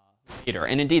later.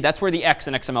 And indeed, that's where the X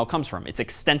in XML comes from. It's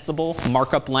extensible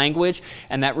markup language.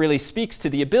 And that really speaks to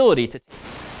the ability to take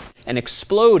and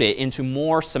explode it into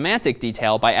more semantic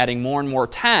detail by adding more and more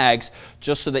tags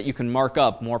just so that you can mark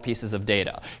up more pieces of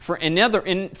data.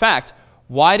 In fact,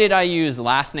 why did I use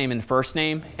last name and first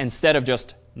name instead of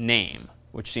just name,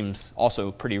 which seems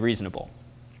also pretty reasonable?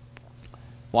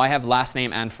 Why have last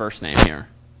name and first name here?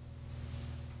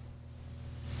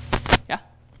 Yeah?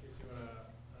 In case you want to,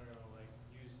 I don't know, like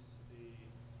use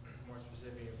the more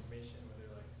specific information, whether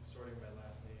like sorting by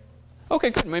last name.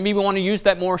 OK, good. Maybe we want to use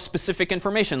that more specific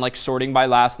information, like sorting by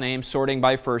last name, sorting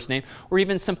by first name, or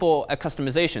even simple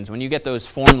customizations. When you get those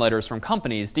form letters from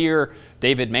companies, Dear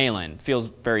David Malin, feels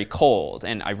very cold.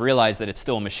 And I realize that it's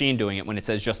still a machine doing it when it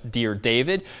says just Dear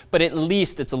David. But at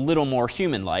least it's a little more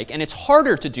human-like. And it's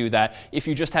harder to do that if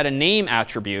you just had a name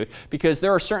attribute, because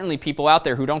there are certainly people out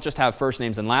there who don't just have first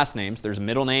names and last names. There's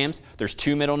middle names. There's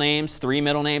 2 middle names, 3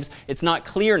 middle names. It's not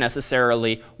clear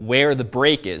necessarily where the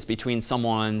break is between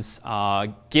someone's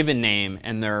given name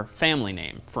and their family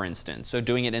name, for instance. So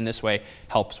doing it in this way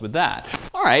helps with that.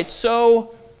 All right,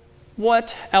 so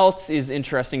what else is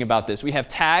interesting about this? We have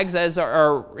tags as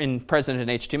are present in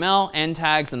HTML, end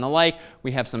tags and the like.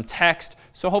 We have some text.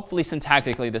 So hopefully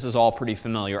syntactically this is all pretty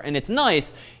familiar. And it's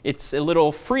nice. It's a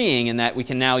little freeing in that we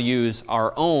can now use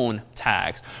our own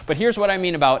tags. But here's what I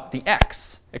mean about the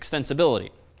X, extensibility.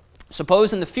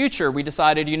 Suppose in the future we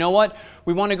decided, you know what,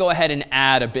 we want to go ahead and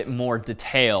add a bit more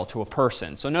detail to a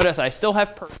person. So notice I still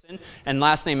have person and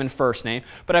last name and first name,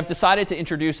 but I've decided to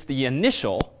introduce the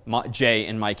initial, J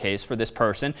in my case, for this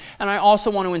person, and I also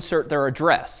want to insert their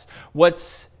address.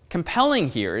 What's compelling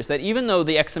here is that even though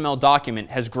the XML document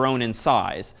has grown in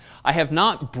size, I have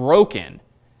not broken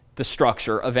the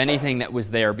structure of anything that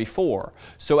was there before.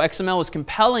 So XML is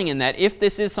compelling in that if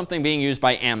this is something being used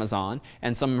by Amazon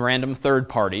and some random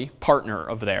third-party partner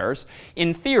of theirs,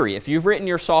 in theory, if you've written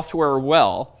your software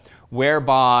well,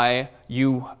 whereby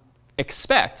you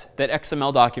expect that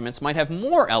XML documents might have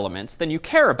more elements than you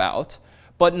care about,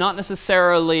 but not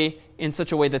necessarily in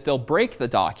such a way that they'll break the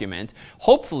document.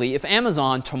 Hopefully, if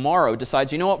Amazon tomorrow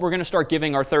decides, you know what, we're going to start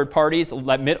giving our third parties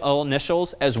middle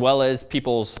initials as well as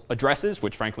people's addresses,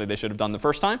 which frankly they should have done the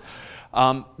first time,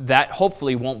 that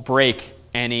hopefully won't break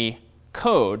any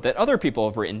code that other people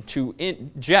have written to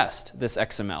ingest this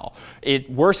XML.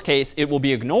 Worst case, it will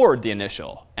be ignored the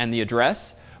initial and the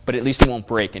address, but at least it won't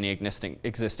break any existing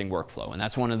workflow. And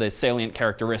that's one of the salient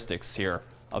characteristics here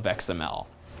of XML.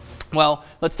 Well,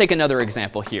 let's take another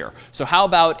example here. So how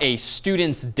about a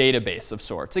student's database of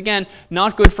sorts? Again,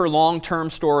 not good for long-term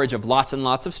storage of lots and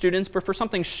lots of students, but for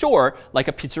something short, like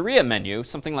a pizzeria menu,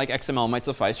 something like XML might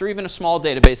suffice, or even a small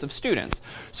database of students.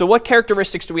 So what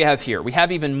characteristics do we have here? We have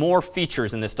even more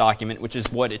features in this document, which is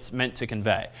what it's meant to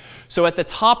convey. So at the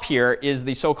top here is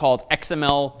the so-called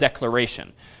XML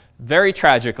declaration. Very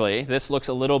tragically, this looks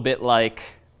a little bit like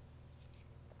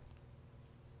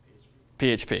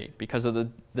PHP because of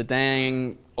the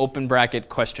dang open bracket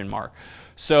question mark.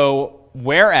 So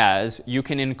whereas you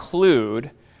can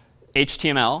include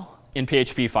HTML in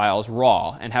PHP files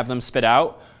raw and have them spit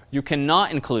out, you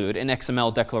cannot include an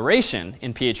XML declaration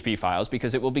in PHP files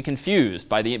because it will be confused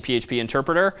by the PHP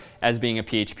interpreter as being a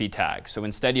PHP tag. So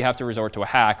instead you have to resort to a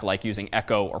hack like using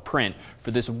echo or print for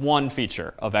this one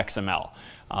feature of XML.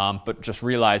 But just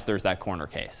realize there's that corner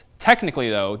case.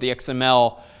 Technically though, the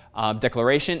XML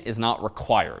declaration is not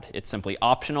required. It's simply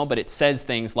optional, but it says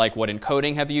things like what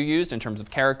encoding have you used in terms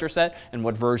of character set and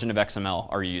what version of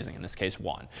XML are you using, in this case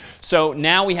 1. So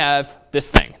now we have this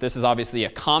thing. This is obviously a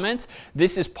comment.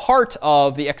 This is part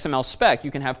of the XML spec.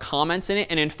 You can have comments in it,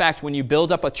 and in fact when you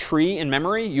build up a tree in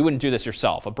memory, you wouldn't do this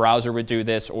yourself. A browser would do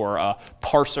this, or a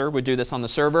parser would do this on the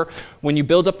server. When you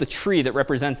build up the tree that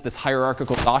represents this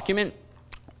hierarchical document,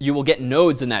 you will get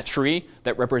nodes in that tree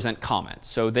that represent comments.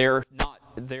 So they're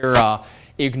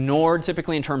ignored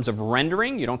typically in terms of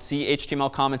rendering. You don't see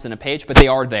HTML comments in a page, but they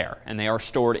are there, and they are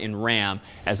stored in RAM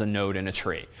as a node in a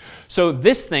tree. So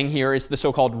this thing here is the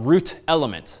so-called root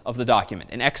element of the document.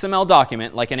 An XML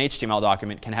document, like an HTML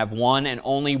document, can have one and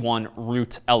only one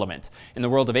root element. In the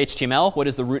world of HTML, what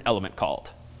is the root element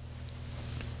called?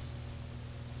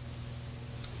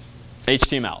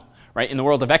 HTML. Right? In the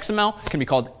world of XML, it can be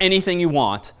called anything you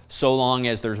want so long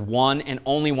as there's one and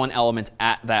only one element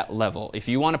at that level. If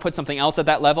you want to put something else at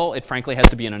that level, it frankly has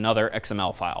to be in another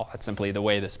XML file. That's simply the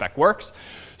way the spec works.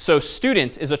 So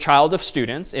student is a child of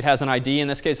students. It has an ID, in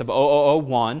this case, of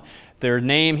 0001. Their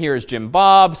name here is Jim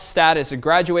Bob. Status, a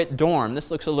graduate. Dorm. This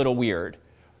looks a little weird.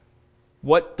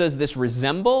 What does this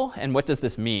resemble, and what does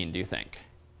this mean, do you think?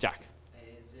 Jack?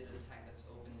 Is it a tag that's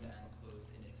opened and closed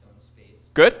in its own space?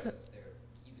 Good.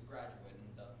 He's a graduate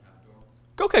and doesn't have a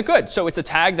dorm. OK, good. So it's a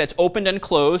tag that's opened and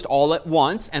closed all at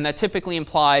once, and that typically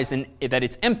implies that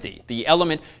it's empty. The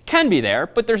element can be there,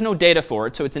 but there's no data for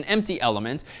it, so it's an empty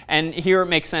element. And here it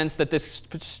makes sense that this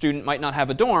student might not have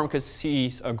a dorm because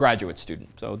he's a graduate student.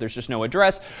 So there's just no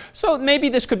address. So maybe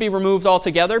this could be removed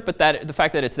altogether, but the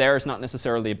fact that it's there is not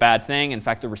necessarily a bad thing. In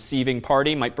fact, the receiving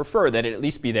party might prefer that it at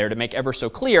least be there to make ever so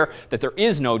clear that there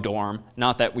is no dorm,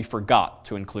 not that we forgot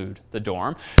to include the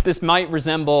dorm. This might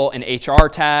resemble an HR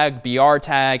tag, BR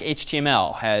tag.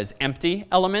 HTML has empty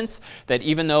elements that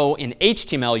even though in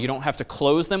HTML you don't have to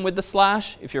close them with the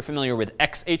slash, if you're familiar with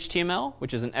XHTML,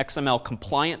 which is an XML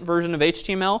compliant version of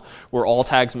HTML, where all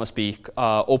tags must be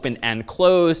open and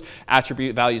closed,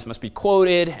 attribute values must be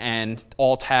quoted, and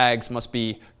all tags must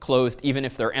be closed even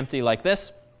if they're empty like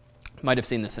this. Might have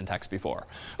seen the syntax before.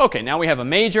 OK, now we have a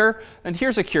major. And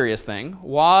here's a curious thing.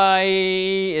 Why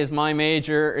is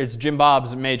Jim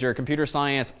Bob's major computer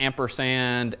science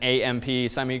ampersand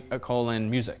AMP semicolon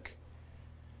music?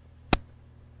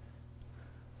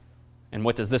 And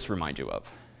what does this remind you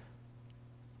of?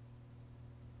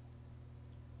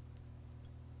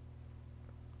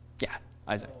 Yeah,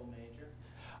 Isaac.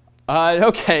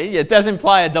 OK, it does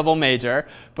imply a double major,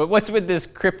 but what's with this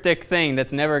cryptic thing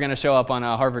that's never going to show up on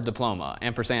a Harvard diploma?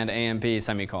 Ampersand AMP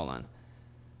semicolon.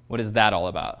 What is that all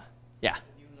about? Yeah?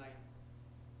 New line.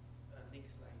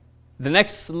 Next line. The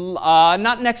next,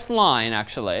 not next line,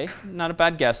 actually. Not a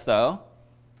bad guess, though.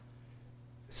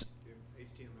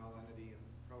 HTML entity, and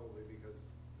probably because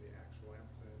the actual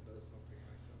ampersand does something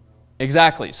like something else.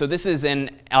 Exactly. So this is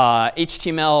an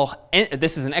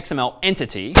this is an XML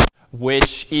entity,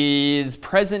 which is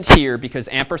present here because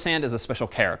ampersand is a special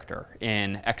character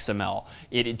in XML.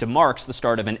 It demarks the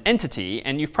start of an entity,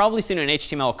 and you've probably seen in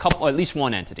HTML at least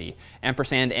one entity.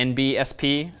 Ampersand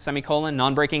NBSP semicolon,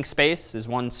 non-breaking space is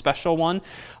one special one.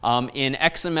 In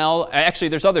XML, actually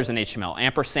there's others in HTML.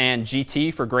 Ampersand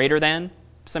GT for greater than,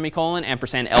 semicolon,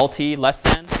 ampersand LT less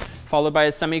than. followed by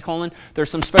a semicolon. There's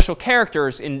some special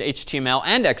characters in HTML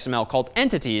and XML called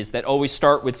entities that always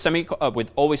start with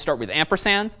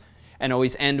ampersands and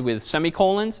always end with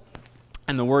semicolons.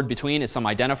 And the word between is some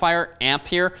identifier. Amp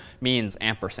here means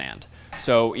ampersand.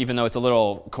 So even though it's a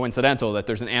little coincidental that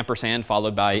there's an ampersand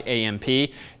followed by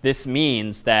AMP, this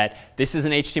means that this is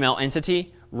an HTML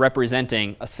entity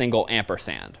representing a single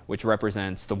ampersand, which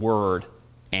represents the word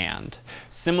and.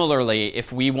 Similarly,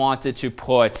 if we wanted to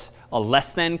put a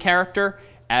less than character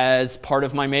as part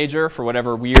of my major for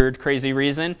whatever weird, crazy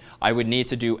reason, I would need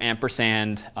to do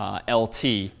ampersand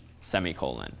LT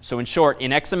semicolon. So in short,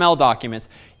 in XML documents,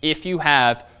 if you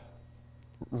have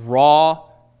raw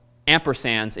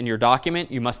ampersands in your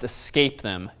document, you must escape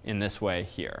them in this way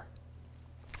here.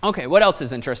 OK, what else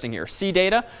is interesting here?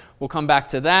 CData. We'll come back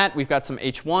to that. We've got some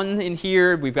H1 in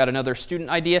here. We've got another student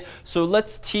idea. So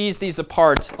let's tease these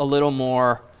apart a little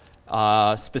more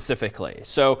specifically.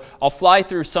 So I'll fly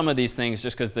through some of these things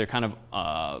just because they're kind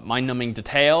of mind-numbing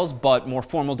details, but more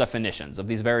formal definitions of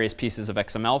these various pieces of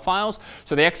XML files.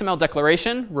 So the XML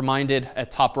declaration, reminded at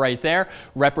top right there,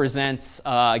 represents,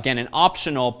 again, an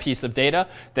optional piece of data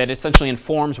that essentially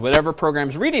informs whatever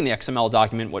program's reading the XML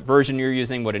document, what version you're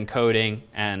using, what encoding,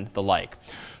 and the like.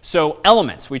 So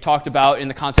elements we talked about in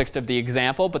the context of the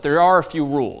example, but there are a few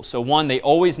rules. So one, they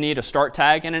always need a start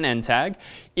tag and an end tag.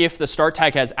 If the start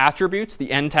tag has attributes,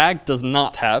 the end tag does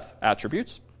not have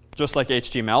attributes, just like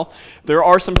HTML. There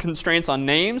are some constraints on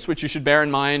names, which you should bear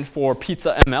in mind for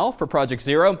Pizza ML for Project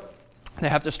Zero. They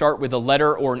have to start with a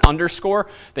letter or an underscore.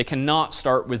 They cannot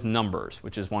start with numbers,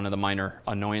 which is one of the minor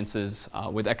annoyances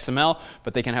with XML,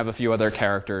 but they can have a few other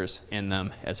characters in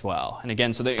them as well. And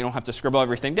again, so that you don't have to scribble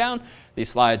everything down, these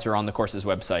slides are on the course's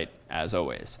website as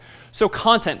always. So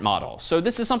content model. So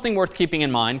this is something worth keeping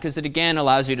in mind because it again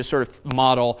allows you to sort of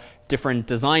model different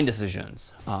design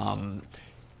decisions.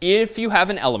 If you have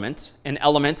an element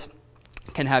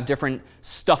can have different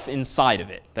stuff inside of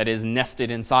it that is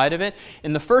nested inside of it.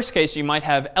 In the first case, you might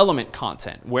have element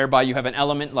content, whereby you have an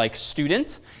element like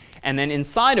student, and then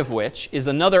inside of which is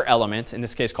another element, in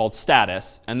this case called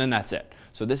status, and then that's it.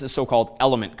 So this is so-called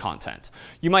element content.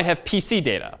 You might have PC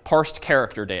data, parsed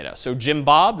character data. So Jim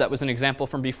Bob, that was an example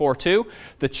from before too.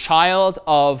 The child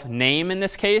of name in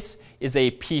this case is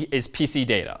PC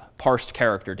data, parsed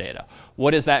character data.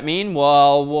 What does that mean?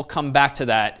 Well, we'll come back to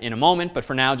that in a moment, but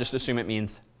for now, just assume it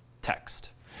means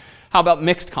text. How about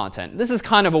mixed content? This is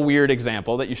kind of a weird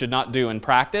example that you should not do in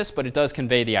practice, but it does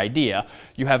convey the idea.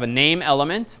 You have a name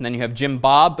element, and then you have Jim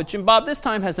Bob, but Jim Bob this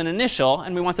time has an initial,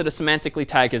 and we wanted to semantically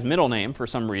tag his middle name for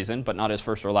some reason, but not his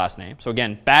first or last name. So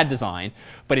again, bad design,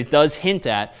 but it does hint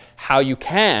at how you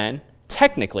can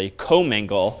technically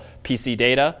commingle PC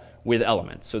data with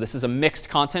elements. So this is a mixed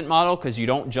content model because you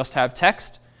don't just have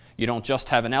text, you don't just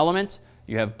have an element,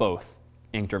 you have both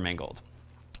intermingled.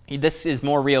 This is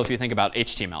more real if you think about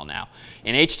HTML now.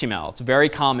 In HTML, it's very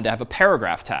common to have a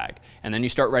paragraph tag, and then you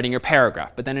start writing your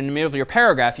paragraph. But then in the middle of your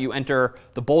paragraph, you enter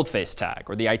the boldface tag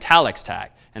or the italics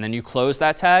tag, and then you close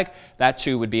that tag. That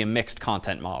too would be a mixed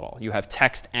content model. You have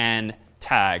text and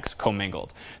tags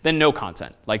commingled. Then no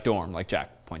content, like dorm, like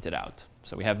Jack pointed out.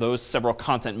 So we have those several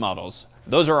content models.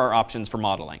 Those are our options for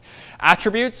modeling.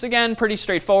 Attributes, again, pretty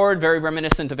straightforward, very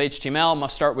reminiscent of HTML.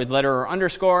 Must start with letter or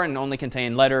underscore and only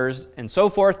contain letters and so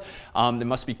forth. They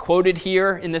must be quoted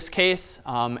here in this case.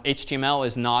 HTML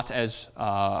is not as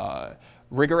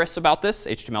rigorous about this,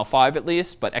 HTML5 at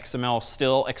least, but XML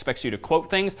still expects you to quote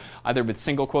things either with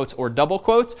single quotes or double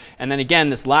quotes. And then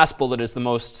again, this last bullet is the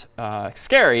most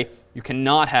scary. You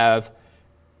cannot have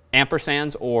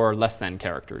ampersands or less than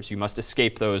characters. You must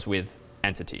escape those with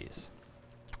entities.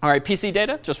 All right, PC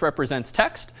data just represents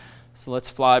text. So let's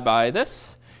fly by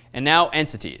this. And now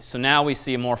entities. So now we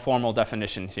see a more formal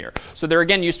definition here. So they're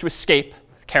again used to escape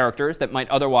characters that might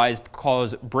otherwise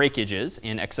cause breakages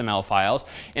in XML files.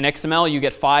 In XML, you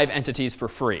get 5 entities for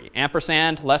free.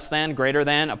 Ampersand, less than, greater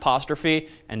than, apostrophe,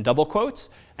 and double quotes.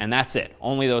 And that's it.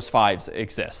 Only those 5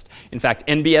 exist. In fact,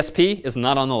 NBSP is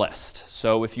not on the list.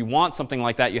 So if you want something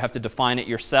like that, you have to define it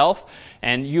yourself.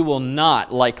 And you will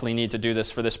not likely need to do this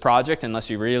for this project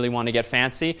unless you really want to get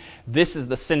fancy. This is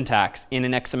the syntax in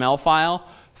an XML file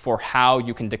for how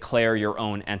you can declare your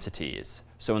own entities.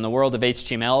 So in the world of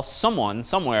HTML, someone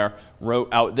somewhere wrote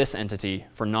out this entity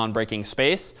for non-breaking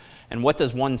space. And what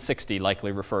does 160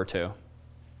 likely refer to?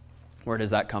 Where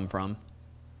does that come from?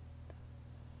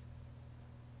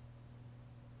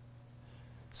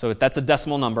 So that's a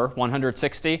decimal number,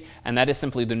 160, and that is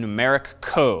simply the numeric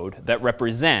code that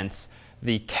represents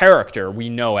the character we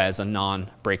know as a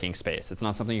non-breaking space. It's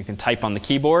not something you can type on the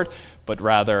keyboard, but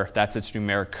rather that's its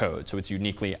numeric code, so it's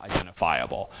uniquely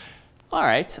identifiable. All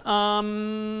right.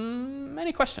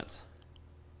 Any questions?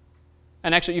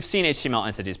 And actually, you've seen HTML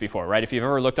entities before, right? If you've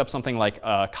ever looked up something like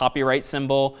a copyright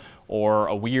symbol or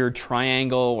a weird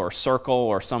triangle or circle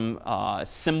or some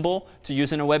symbol to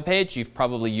use in a web page, you've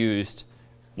probably used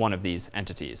one of these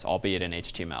entities, albeit in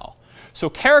HTML. So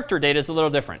character data is a little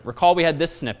different. Recall we had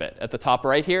this snippet at the top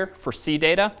right here for C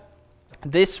data.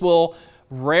 This will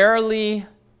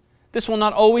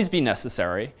not always be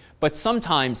necessary, but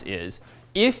sometimes is.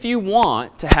 If you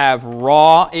want to have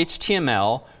raw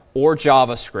HTML or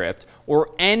JavaScript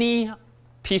or any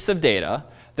piece of data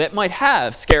that might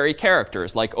have scary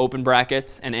characters like open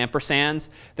brackets and ampersands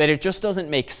that it just doesn't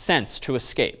make sense to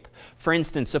escape. For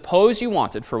instance, suppose you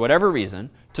wanted, for whatever reason,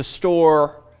 to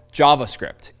store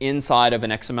JavaScript inside of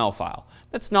an XML file.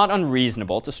 That's not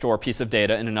unreasonable to store a piece of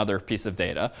data in another piece of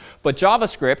data. But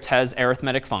JavaScript has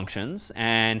arithmetic functions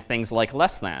and things like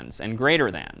less thans and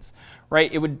greater thans,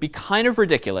 right? It would be kind of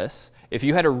ridiculous if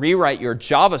you had to rewrite your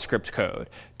JavaScript code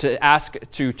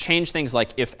to change things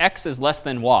like if x is less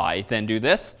than y, then do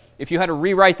this. If you had to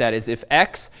rewrite that as if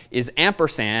x is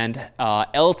ampersand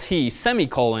lt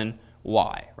semicolon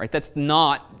y, right? That's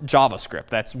not JavaScript.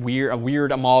 That's a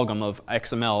weird amalgam of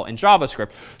XML and JavaScript.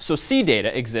 So C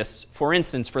data exists, for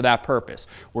instance, for that purpose,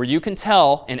 where you can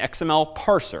tell an XML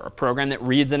parser, a program that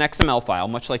reads an XML file,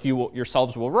 much like you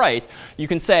yourselves will write, you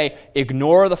can say,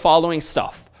 ignore the following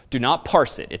stuff. Do not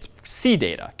parse it. It's C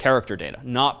data, character data,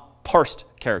 not parsed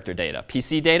character data,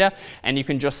 PC data. And you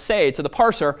can just say to the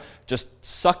parser, just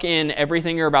suck in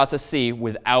everything you're about to see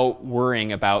without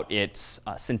worrying about its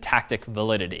syntactic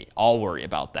validity. I'll worry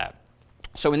about that.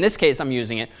 So in this case, I'm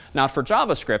using it not for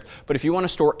JavaScript, but if you want to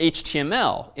store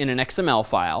HTML in an XML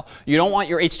file, you don't want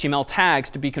your HTML tags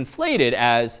to be conflated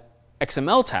as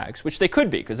XML tags, which they could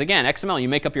be, because again, XML, you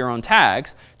make up your own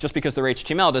tags. Just because they're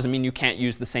HTML doesn't mean you can't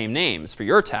use the same names for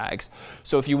your tags.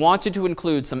 So if you wanted to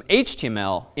include some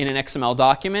HTML in an XML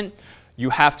document, you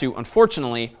have to,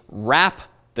 unfortunately, wrap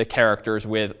the characters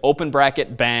with open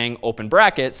bracket, bang, open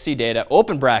bracket, C data,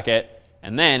 open bracket,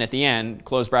 and then at the end,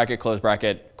 close bracket, close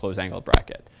angled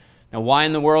bracket. Now, why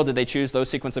in the world did they choose those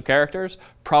sequence of characters?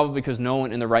 Probably because no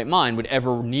one in the right mind would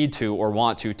ever need to or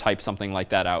want to type something like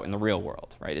that out in the real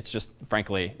world, right? It's just,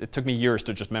 frankly, it took me years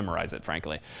to just memorize it,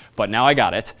 frankly. But now I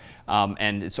got it,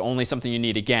 and it's only something you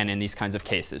need, again, in these kinds of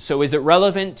cases. So is it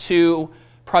relevant to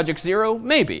Project Zero?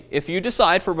 Maybe. If you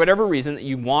decide for whatever reason that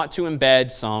you want to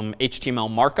embed some HTML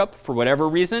markup for whatever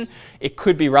reason, it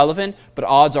could be relevant, but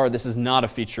odds are this is not a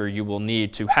feature you will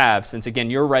need to have since, again,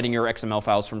 you're writing your XML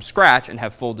files from scratch and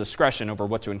have full discretion over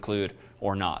what to include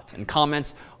or not. And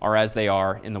comments are as they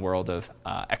are in the world of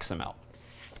XML.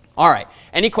 All right.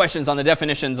 Any questions on the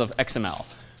definitions of XML?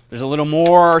 There's a little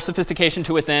more sophistication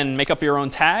to it than make up your own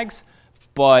tags.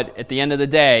 But at the end of the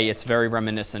day, it's very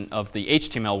reminiscent of the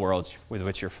HTML world with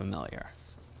which you're familiar.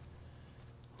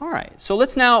 All right, so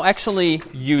let's now actually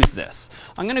use this.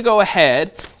 I'm going to go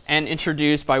ahead and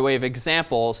introduce, by way of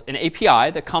examples, an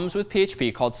API that comes with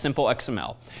PHP called Simple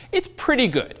XML. It's pretty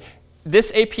good.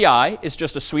 This API is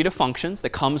just a suite of functions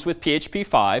that comes with PHP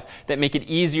 5 that make it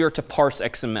easier to parse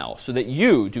XML so that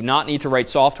you do not need to write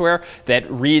software that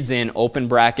reads in open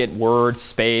bracket, word,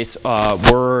 space,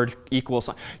 word,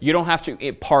 equals. You don't have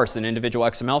to parse an individual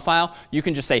XML file. You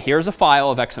can just say, here's a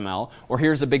file of XML, or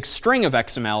here's a big string of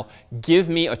XML. Give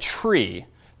me a tree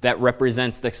that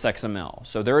represents this XML.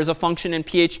 So there is a function in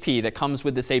PHP that comes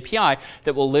with this API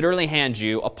that will literally hand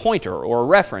you a pointer or a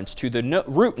reference to the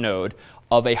root node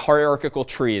of a hierarchical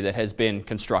tree that has been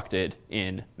constructed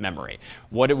in memory.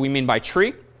 What do we mean by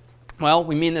tree? Well,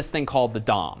 we mean this thing called the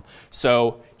DOM.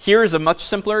 So here's a much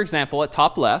simpler example at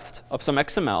top left of some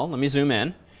XML. Let me zoom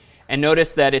in. And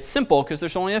notice that it's simple because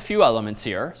there's only a few elements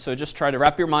here. So just try to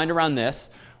wrap your mind around this.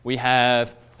 We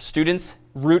have student's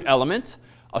root element,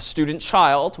 a student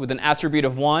child with an attribute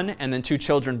of 1, and then 2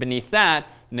 children beneath that,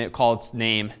 called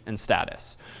name and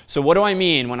status. So what do I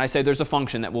mean when I say there's a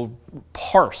function that will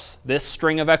parse this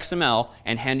string of XML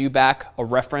and hand you back a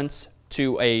reference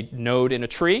to a node in a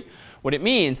tree? What it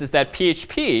means is that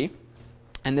PHP,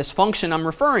 and this function I'm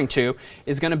referring to,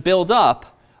 is going to build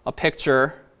up a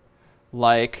picture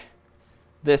like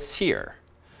this here.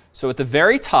 So at the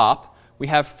very top, we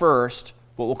have first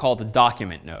what we'll call the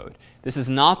document node. This is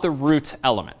not the root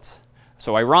element.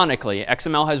 So ironically,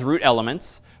 XML has root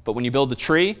elements, but when you build the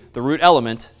tree, the root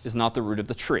element is not the root of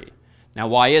the tree. Now,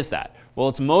 why is that? Well,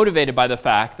 it's motivated by the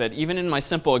fact that even in my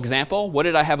simple example, what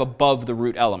did I have above the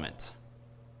root element?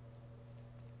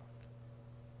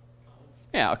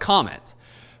 Yeah, a comment.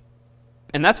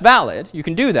 And that's valid. You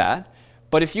can do that.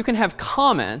 But if you can have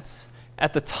comments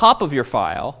at the top of your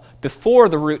file, before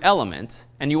the root element,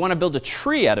 and you want to build a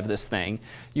tree out of this thing,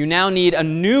 you now need a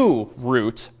new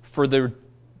root for the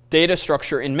data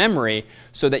structure in memory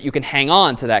so that you can hang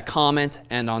on to that comment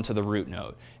and onto the root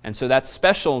node. And so that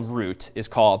special root is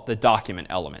called the document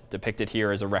element, depicted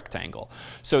here as a rectangle.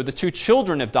 So the two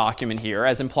children of document here,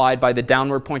 as implied by the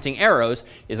downward pointing arrows,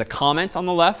 is a comment on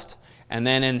the left, and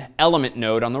then an element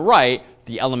node on the right,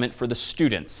 the element for the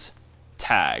students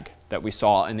tag that we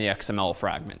saw in the XML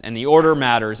fragment. And the order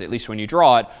matters, at least when you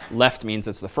draw it. Left means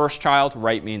it's the first child,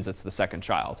 right means it's the second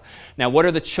child. Now, what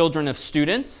are the children of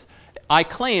students? I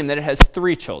claim that it has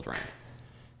 3 children.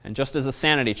 And just as a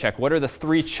sanity check, what are the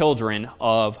 3 children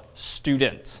of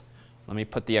student? Let me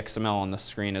put the XML on the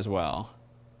screen as well.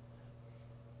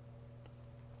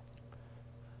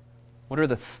 What are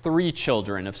the 3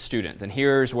 children of student? And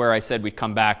here's where I said we'd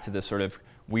come back to this sort of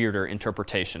weirder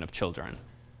interpretation of children.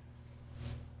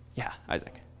 Yeah,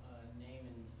 Isaac. Name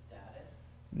and status.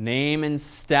 Name and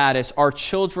status are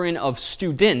children of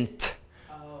student.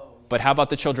 Oh. But how about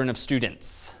the children of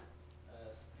students?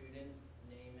 Student,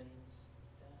 name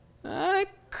and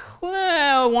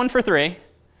Well, 1 for 3.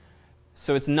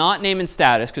 So it's not name and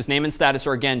status, because name and status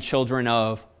are, again, children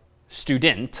of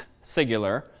student,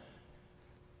 singular.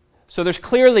 So there's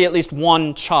clearly at least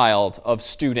 1 child of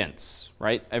students,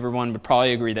 right? Everyone would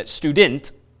probably agree that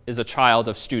student is a child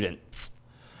of students.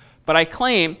 But I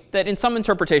claim that in some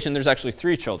interpretation, there's actually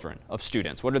 3 children of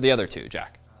students. What are the other 2,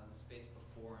 Jack? the space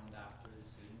before and after the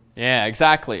student. Yeah,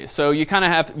 exactly. So you kind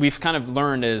of have, we've kind of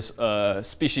learned as a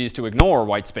species to ignore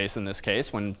white space in this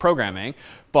case when programming.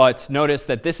 But notice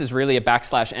that this is really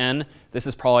a \n. This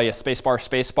is probably a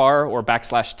spacebar, or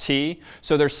 \t.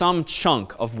 So there's some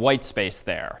chunk of white space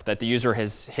there that the user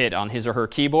has hit on his or her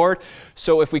keyboard.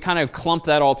 So if we kind of clump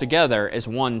that all together as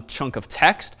one chunk of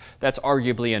text, that's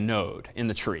arguably a node in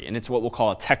the tree. And it's what we'll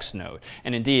call a text node.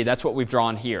 And indeed, that's what we've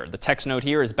drawn here. The text node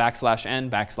here is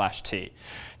 \n\t.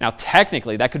 Now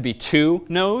technically, that could be 2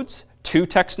 nodes. 2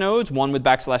 text nodes, one with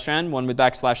 \n, one with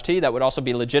 \t. That would also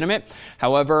be legitimate.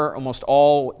 However, almost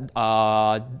all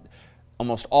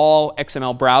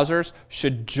XML browsers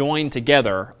should join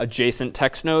together adjacent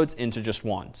text nodes into just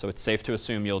one. So it's safe to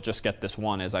assume you'll just get this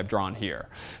one as I've drawn here.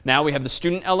 Now we have the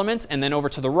student element, and then over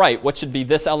to the right, what should be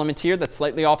this element here that's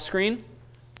slightly off screen?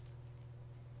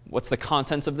 What's the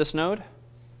contents of this node?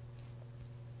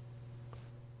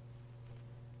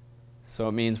 So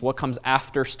it means what comes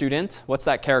after student. What's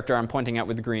that character I'm pointing at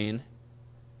with green?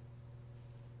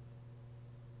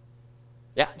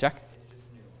 Yeah, Jack?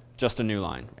 Just a new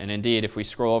line. And indeed, if we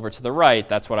scroll over to the right,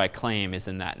 that's what I claim is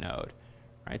in that node.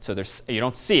 Right? So you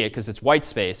don't see it because it's white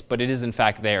space, but it is in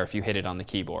fact there if you hit it on the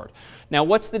keyboard. Now,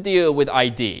 what's the deal with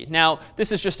ID? Now,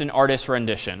 this is just an artist's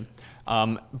rendition.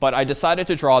 But I decided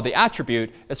to draw the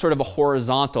attribute as sort of a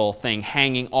horizontal thing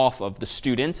hanging off of the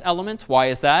student element. Why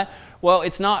is that? Well,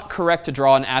 it's not correct to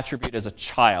draw an attribute as a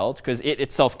child, because it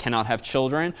itself cannot have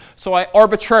children. So I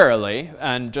arbitrarily,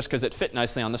 and just because it fit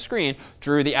nicely on the screen,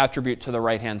 drew the attribute to the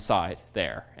right-hand side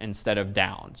there instead of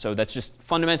down. So that's just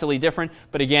fundamentally different.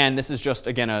 But again, this is just,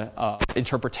 again, an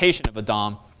interpretation of a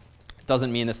DOM.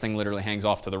 Doesn't mean this thing literally hangs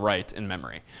off to the right in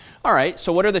memory. All right,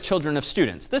 so what are the children of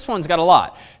students? This one's got a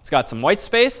lot. It's got some white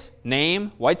space,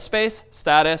 name, white space,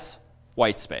 status,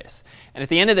 white space. And at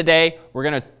the end of the day, we're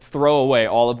going to throw away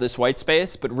all of this white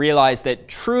space, but realize that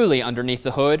truly underneath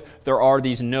the hood, there are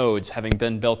these nodes having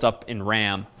been built up in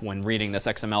RAM when reading this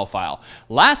XML file.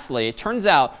 Lastly, it turns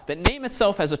out that name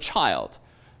itself has a child.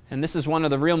 And this is one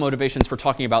of the real motivations for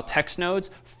talking about text nodes.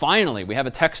 Finally, we have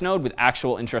a text node with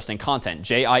actual interesting content,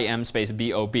 JIM space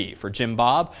BOB for Jim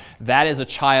Bob. That is a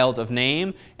child of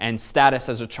name, and status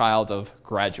as a child of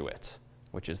graduate,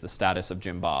 which is the status of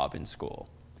Jim Bob in school.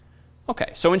 OK,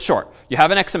 so in short, you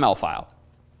have an XML file,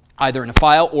 either in a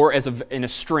file or as in a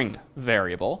string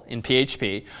variable in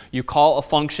PHP. You call a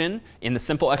function in the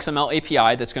simple XML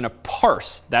API that's going to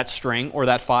parse that string or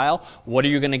that file. What are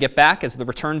you going to get back as the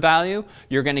return value?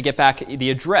 You're going to get back the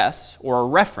address or a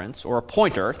reference or a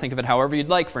pointer, think of it however you'd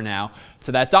like for now,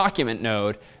 to that document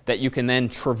node that you can then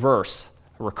traverse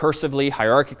recursively,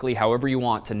 hierarchically, however you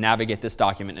want to navigate this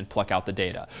document and pluck out the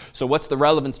data. So what's the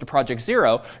relevance to Project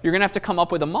Zero? You're going to have to come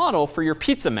up with a model for your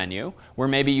pizza menu, where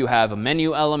maybe you have a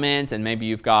menu element, and maybe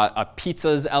you've got a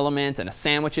pizzas element and a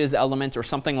sandwiches element or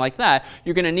something like that.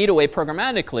 You're going to need a way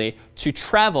programmatically to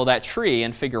travel that tree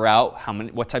and figure out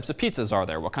what types of pizzas are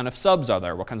there, what kind of subs are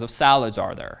there, what kinds of salads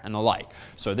are there, and the like.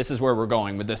 So this is where we're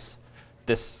going with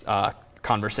this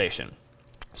conversation.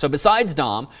 So besides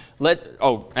DOM,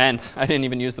 and I didn't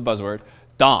even use the buzzword,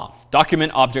 DOM,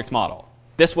 Document Object Model.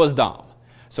 This was DOM.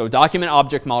 So Document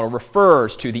Object Model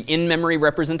refers to the in-memory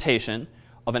representation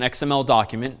of an XML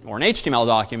document or an HTML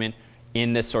document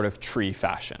in this sort of tree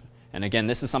fashion. And again,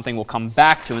 this is something we'll come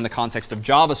back to in the context of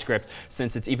JavaScript,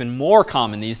 since it's even more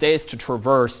common these days to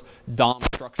traverse DOM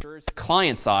structures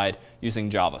client-side using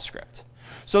JavaScript.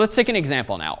 So let's take an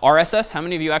example now. RSS, how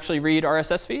many of you actually read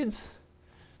RSS feeds?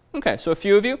 OK, so a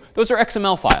few of you. Those are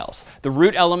XML files. The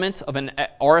root element of an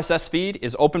RSS feed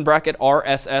is open bracket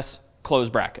RSS close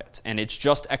bracket, and it's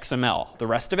just XML. The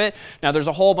rest of it, now there's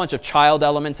a whole bunch of child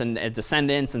elements and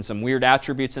descendants and some weird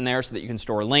attributes in there so that you can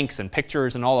store links and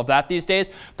pictures and all of that these days.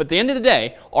 But at the end of the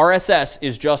day, RSS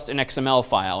is just an XML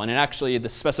file, and actually the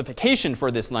specification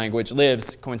for this language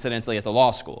lives coincidentally at the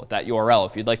law school, at that URL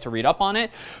if you'd like to read up on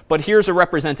it. But here's a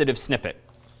representative snippet.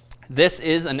 This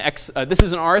is an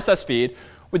RSS feed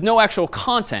with no actual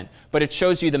content, but it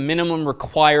shows you the minimum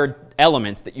required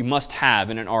elements that you must have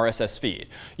in an RSS feed.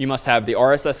 You must have the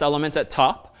RSS element at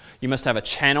top. You must have a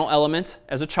channel element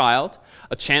as a child.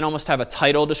 A channel must have a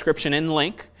title, description, and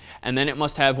link. And then it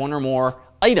must have one or more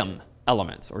item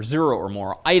elements, or 0 or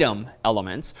more item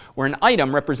elements, where an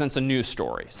item represents a news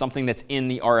story, something that's in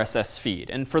the RSS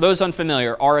feed. And for those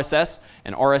unfamiliar, RSS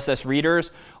and RSS readers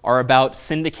are about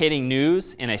syndicating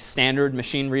news in a standard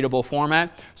machine-readable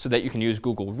format so that you can use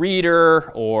Google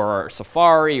Reader or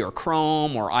Safari or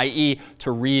Chrome or IE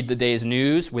to read the day's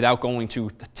news without going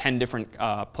to 10 different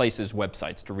places,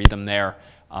 websites, to read them there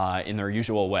in their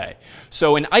usual way.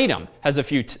 So an item has a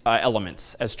few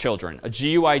elements as children. A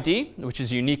GUID, which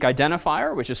is a unique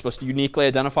identifier, which is supposed to uniquely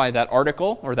identify that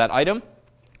article or that item.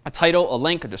 A title, a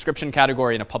link, a description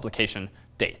category, and a publication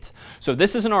date. So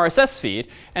this is an RSS feed.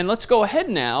 And let's go ahead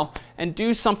now and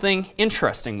do something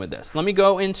interesting with this. Let me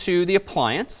go into the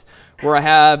appliance where I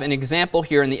have an example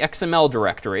here in the XML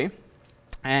directory.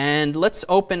 And let's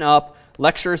open up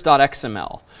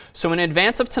lectures.xml. So in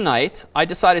advance of tonight, I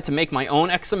decided to make my own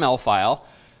XML file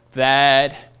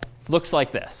that looks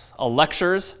like this. A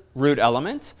lectures root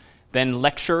element, then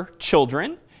lecture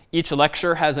children. Each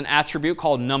lecture has an attribute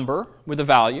called number with a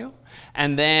value.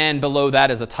 And then below that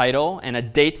is a title and a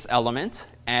dates element.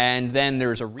 And then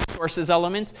there's a resources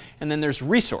element. And then there's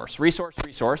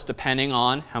resource, depending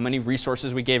on how many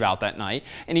resources we gave out that night.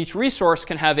 And each resource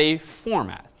can have a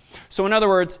format. So in other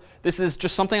words, this is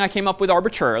just something I came up with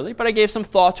arbitrarily, but I gave some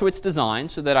thought to its design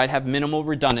so that I'd have minimal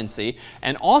redundancy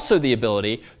and also the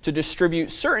ability to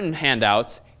distribute certain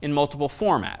handouts in multiple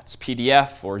formats,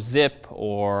 PDF or zip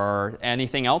or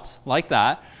anything else like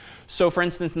that. So for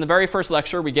instance, in the very first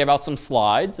lecture, we gave out some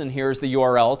slides, and here's the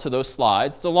URL to those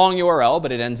slides. It's a long URL,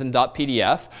 but it ends in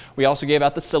 .pdf. We also gave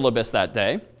out the syllabus that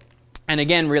day. And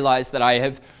again, realized that I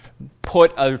have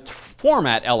put a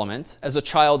format element as a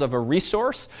child of a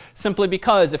resource, simply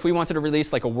because if we wanted to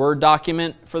release like a Word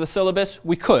document for the syllabus,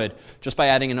 we could just by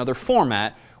adding another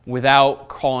format without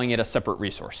calling it a separate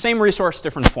resource. Same resource,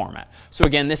 different format. So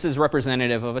again, this is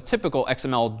representative of a typical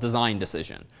XML design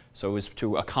decision. So it was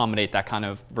to accommodate that kind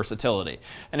of versatility.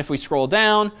 And if we scroll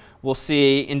down, we'll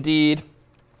see indeed,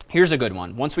 here's a good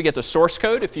one. Once we get to source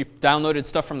code, if you've downloaded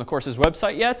stuff from the course's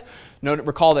website yet,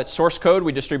 recall that source code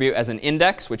we distribute as an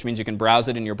index, which means you can browse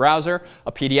it in your browser,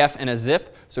 a PDF, and a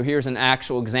zip. So here's an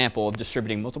actual example of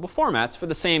distributing multiple formats for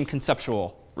the same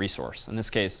conceptual resource, in this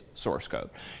case, source code.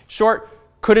 Short,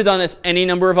 could have done this any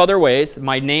number of other ways.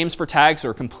 My names for tags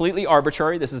are completely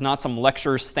arbitrary. This is not some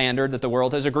lecture standard that the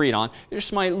world has agreed on. It's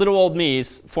just my little old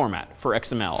me's format for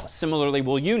XML. Similarly,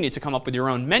 will you need to come up with your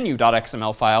own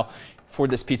menu.xml file for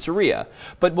this pizzeria.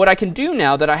 But what I can do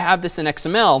now that I have this in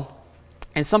XML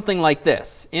is something like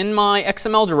this. In my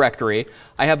XML directory,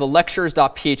 I have a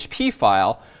lectures.php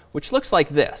file, which looks like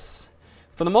this.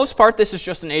 For the most part, this is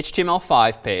just an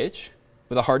HTML5 page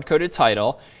with a hard-coded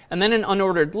title, and then an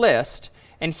unordered list.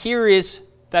 And here is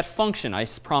that function I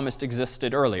promised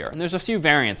existed earlier. And there's a few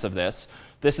variants of this.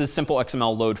 This is simple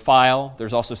XML load file.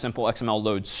 There's also simple XML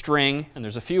load string, and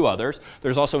there's a few others.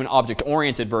 There's also an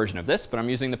object-oriented version of this, but I'm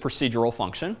using the procedural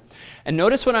function. And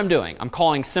notice what I'm doing. I'm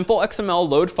calling simple XML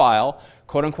load file,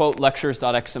 quote unquote,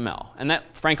 lectures.xml. And that,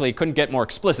 frankly, couldn't get more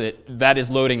explicit. That is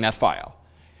loading that file.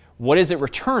 What is it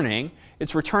returning?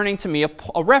 It's returning to me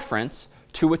a reference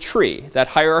to a tree, that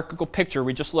hierarchical picture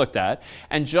we just looked at.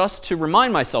 And just to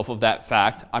remind myself of that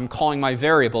fact, I'm calling my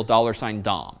variable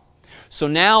 $DOM. So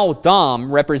now DOM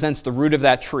represents the root of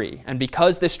that tree. And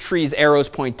because this tree's arrows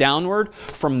point downward,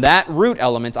 from that root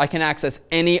element, I can access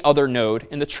any other node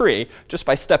in the tree just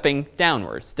by stepping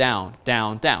downwards, down,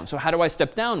 down, down. So how do I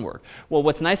step downward? Well,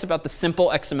 what's nice about the simple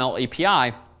XML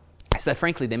API is that,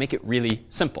 frankly, they make it really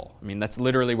simple. I mean, that's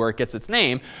literally where it gets its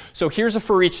name. So here's a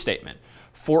for each statement.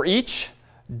 For each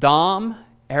DOM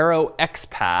arrow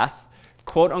XPath,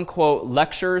 quote unquote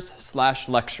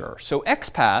lectures/lecture. So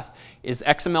XPath is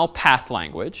XML path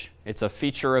language. It's a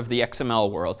feature of the XML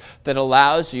world that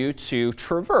allows you to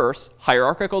traverse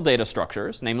hierarchical data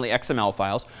structures, namely XML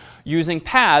files, using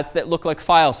paths that look like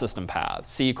file system paths,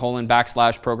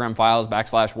 C:\program files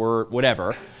 \word,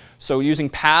 whatever. So using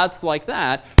paths like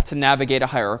that to navigate a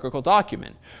hierarchical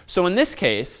document. So in this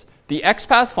case, the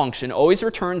XPath function always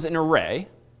returns an array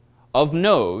of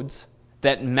nodes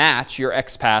that match your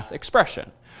XPath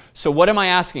expression. So what am I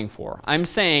asking for? I'm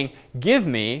saying, give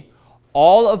me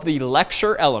all of the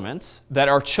lecture elements that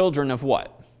are children of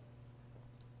what?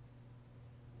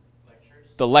 Lectures.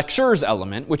 The lectures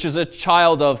element, which is a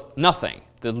child of nothing.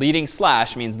 The leading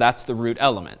slash means that's the root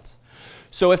element.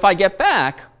 So if I get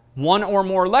back one or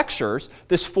more lectures,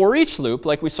 this for each loop,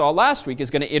 like we saw last week,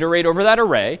 is going to iterate over that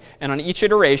array. And on each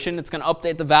iteration, it's going to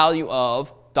update the value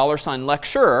of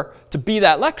 $lecture to be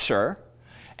that lecture.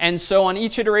 And so on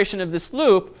each iteration of this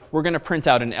loop, we're going to print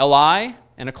out an li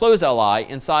and a close li,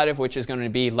 inside of which is going to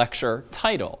be lecture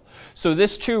title. So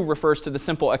this too refers to the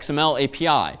simple XML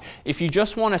API. If you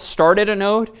just want to start at a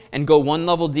node and go one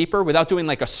level deeper without doing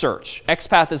like a search,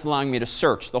 XPath is allowing me to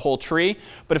search the whole tree.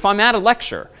 But if I'm at a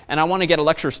lecture and I want to get a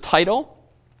lecture's title,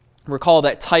 recall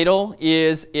that title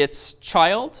is its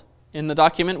child in the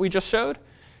document we just showed.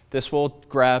 This will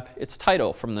grab its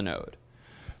title from the node.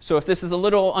 So if this is a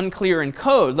little unclear in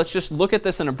code, let's just look at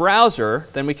this in a browser.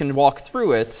 Then we can walk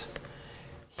through it.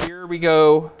 Here we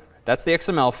go. That's the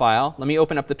XML file. Let me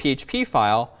open up the PHP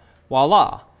file.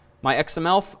 Voila. My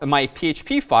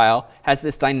PHP file has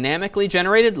this dynamically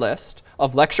generated list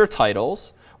of lecture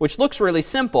titles, which looks really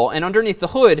simple. And underneath the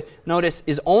hood, notice,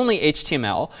 is only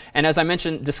HTML. And as I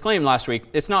mentioned, disclaimed last week,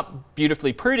 it's not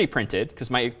beautifully pretty printed,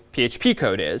 because my PHP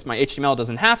code is. My HTML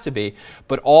doesn't have to be.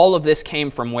 But all of this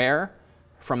came from where?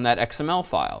 From that XML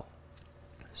file.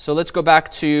 So let's go back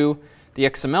to the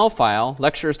XML file,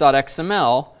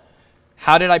 lectures.xml.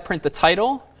 How did I print the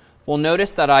title? Well,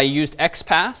 notice that I used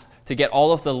XPath to get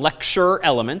all of the lecture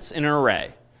elements in an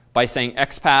array by saying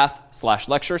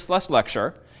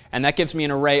XPath/lecture/lecture. And that gives me an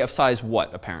array of size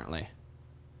what, apparently?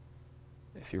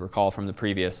 If you recall from the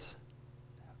previous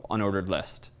unordered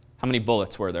list. How many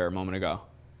bullets were there a moment ago?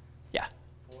 Yeah.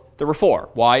 There were 4.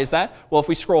 Why is that? Well, if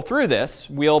we scroll through this,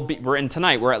 we're in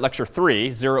tonight. We're at lecture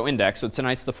 3, 0 index. So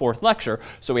tonight's the 4th lecture.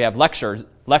 So we have lectures,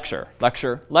 lecture,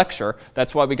 lecture, lecture.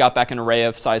 That's why we got back an array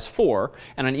of size 4.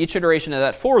 And on each iteration of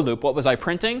that for loop, what was I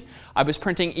printing? I was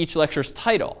printing each lecture's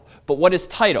title. But what is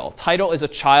title? Title is a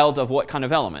child of what kind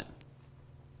of element?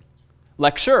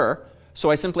 Lecture.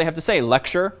 So I simply have to say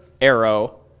lecture,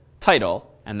 arrow,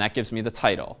 title. And that gives me the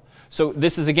title. So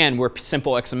this is, again, where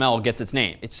simple XML gets its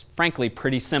name. It's frankly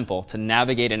pretty simple to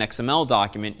navigate an XML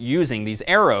document using these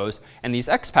arrows and these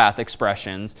XPath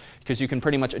expressions, because you can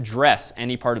pretty much address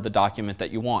any part of the document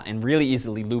that you want and really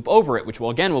easily loop over it, which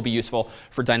will, again, will be useful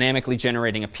for dynamically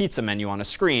generating a pizza menu on a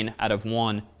screen out of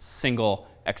one single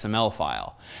XML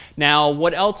file. Now,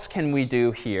 what else can we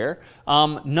do here?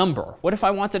 Number. What if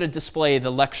I wanted to display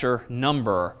the lecture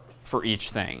number for each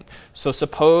thing? So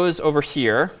suppose over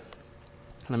here,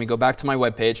 let me go back to my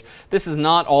web page. This is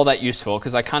not all that useful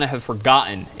because I kind of have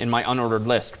forgotten in my unordered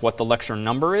list what the lecture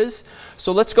number is.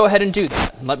 So let's go ahead and do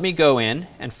that. Let me go in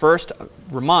and first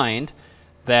remind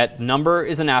that number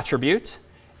is an attribute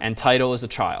and title is a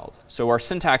child. So our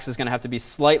syntax is going to have to be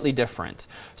slightly different.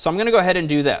 So I'm going to go ahead and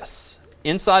do this.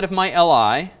 Inside of my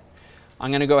li,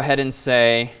 I'm going to go ahead and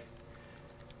say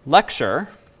lecture.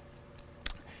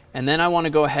 And then I want to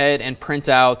go ahead and print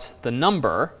out the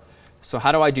number. So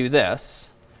how do I do this?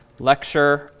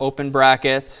 Lecture, open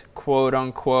bracket, quote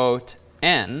unquote,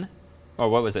 n. Or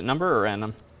what was it, number or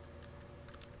n?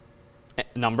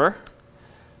 Number,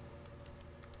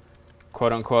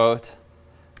 quote unquote.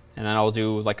 And then I'll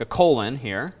do like a colon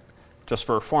here, just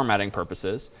for formatting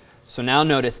purposes. So now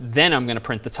notice, then I'm going to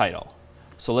print the title.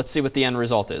 So let's see what the end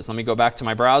result is. Let me go back to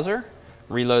my browser,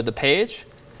 reload the page,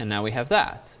 and now we have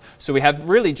that. So we have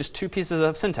really just 2 pieces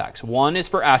of syntax. One is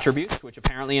for attributes, which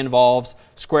apparently involves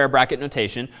square bracket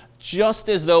notation, just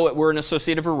as though it were an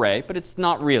associative array, but it's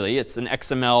not really. It's an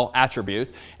XML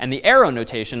attribute. And the arrow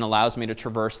notation allows me to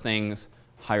traverse things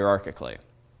hierarchically.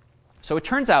 So it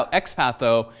turns out XPath,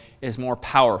 though, is more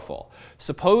powerful.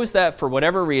 Suppose that for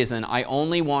whatever reason, I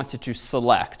only wanted to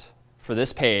select, for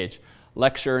this page,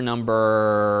 lecture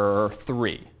number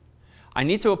 3. I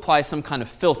need to apply some kind of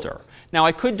filter. Now,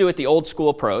 I could do it the old school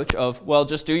approach of, well,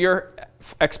 just do your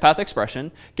XPath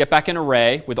expression, get back an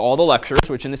array with all the lectures,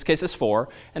 which in this case is 4,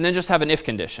 and then just have an if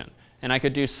condition. And I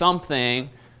could do something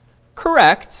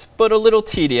correct, but a little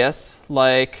tedious,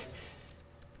 like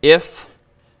if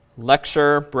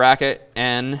lecture bracket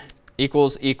n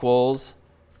equals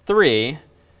 3,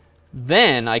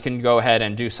 then I can go ahead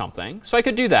and do something. So I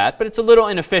could do that, but it's a little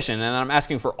inefficient, and I'm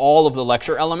asking for all of the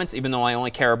lecture elements, even though I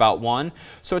only care about one.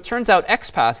 So it turns out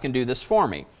XPath can do this for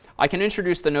me. I can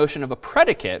introduce the notion of a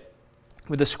predicate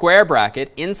with a square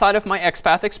bracket inside of my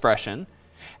XPath expression,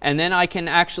 and then I can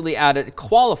actually add a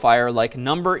qualifier like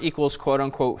number equals quote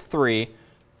unquote 3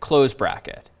 close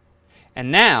bracket.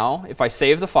 And now, if I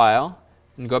save the file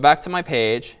and go back to my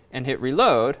page and hit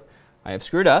reload, I have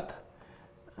screwed up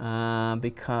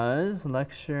because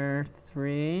lecture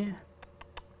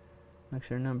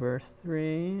number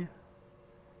 3.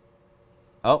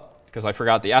 Oh, because I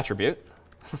forgot the attribute.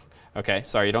 OK,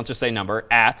 sorry, you don't just say number.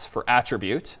 At for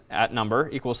attribute, at number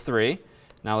equals 3.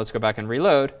 Now let's go back and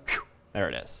reload. Whew, there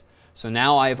it is. So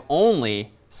now I have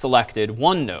only selected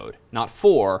one node, not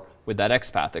 4, with that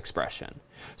XPath expression.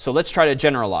 So let's try to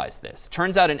generalize this.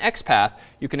 Turns out in XPath,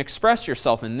 you can express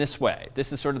yourself in this way.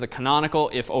 This is sort of the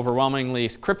canonical, if overwhelmingly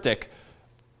cryptic,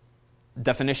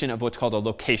 definition of what's called a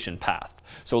location path.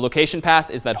 So a location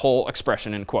path is that whole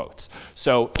expression in quotes.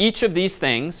 So each of these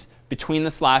things between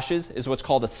the slashes is what's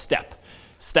called a step.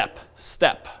 Step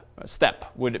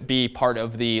would be part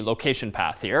of the location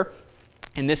path here.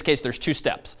 In this case, there's 2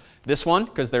 steps. This one,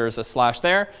 because there is a slash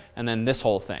there, and then this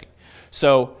whole thing.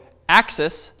 So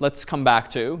axis, let's come back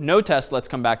to. Node test, let's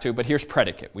come back to. But here's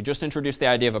predicate. We just introduced the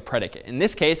idea of a predicate. In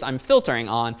this case, I'm filtering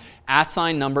on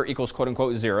 @number equals quote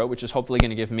unquote 0, which is hopefully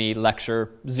going to give me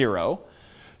lecture 0.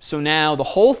 So now the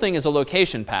whole thing is a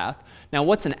location path. Now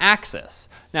what's an axis?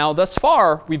 Now thus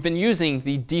far, we've been using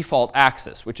the default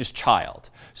axis, which is child.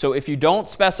 So if you don't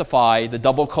specify the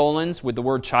double colons with the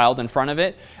word child in front of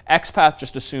it, XPath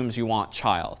just assumes you want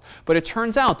child. But it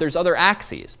turns out there's other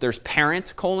axes. There's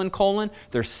parent :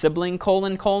 there's sibling :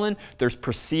 there's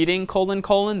preceding :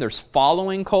 there's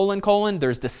following :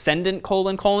 there's descendant :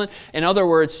 In other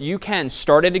words, you can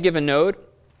start at a given node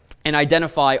and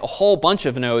identify a whole bunch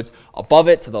of nodes above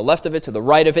it, to the left of it, to the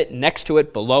right of it, next to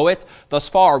it, below it. Thus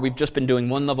far, we've just been doing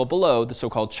one level below the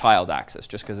so-called child axis,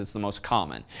 just because it's the most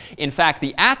common. In fact,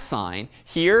 the @ sign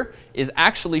here is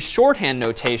actually shorthand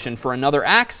notation for another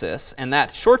axis, and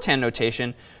that shorthand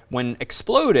notation, when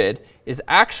exploded, is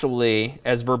actually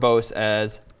as verbose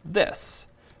as this.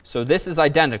 So this is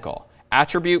identical.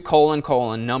 Attribute :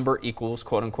 number equals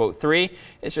quote unquote 3.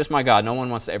 It's just, my God, no one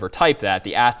wants to ever type that.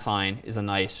 The @ sign is a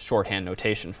nice shorthand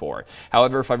notation for it.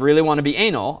 However, if I really want to be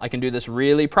anal, I can do this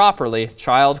really properly.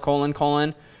 Child :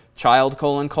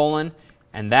 child :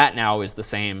 and that now is the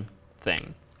same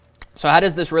thing. So how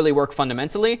does this really work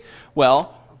fundamentally?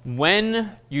 Well,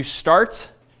 when you start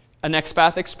an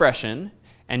XPath expression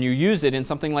and you use it in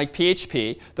something like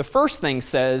PHP, the first thing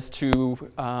says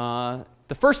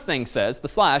the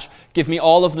slash, give me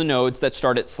all of the nodes that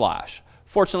start at slash.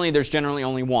 Fortunately, there's generally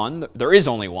only one. There is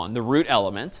only one, the root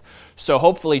element. So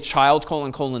hopefully child :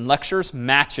 lectures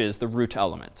matches the root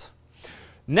element.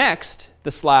 Next,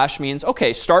 the slash means,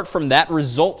 OK, start from that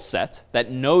result set,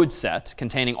 that node set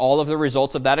containing all of the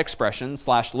results of that expression,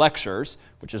 / lectures,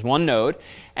 which is one node.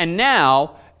 And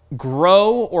now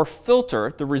grow or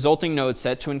filter the resulting node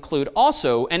set to include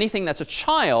also anything that's a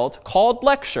child called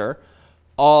lecture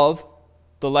of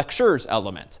the lectures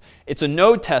element. It's a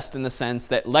node test in the sense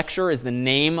that lecture is the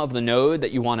name of the node that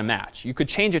you want to match. You could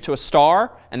change it to a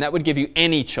star, and that would give you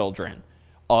any children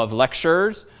of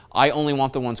lectures. I only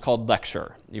want the ones called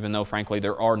lecture, even though, frankly,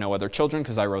 there are no other children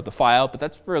because I wrote the file. But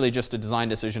that's really just a design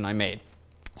decision I made.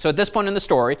 So at this point in the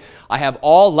story, I have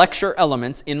all lecture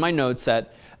elements in my node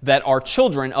set that are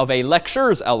children of a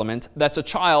lectures element that's a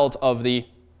child of the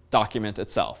document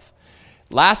itself.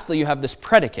 Lastly, you have this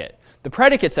predicate. The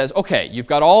predicate says, OK, you've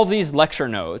got all of these lecture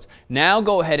nodes. Now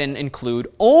go ahead and include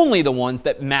only the ones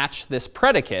that match this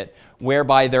predicate,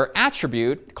 whereby their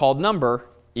attribute, called number,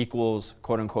 equals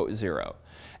quote unquote 0.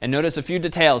 And notice a few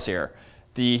details here.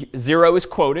 The 0 is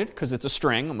quoted because it's a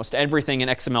string. Almost everything in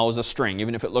XML is a string,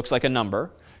 even if it looks like a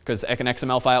number, because an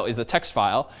XML file is a text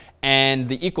file. And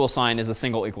the equal sign is a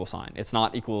single equal sign. It's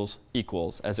not equals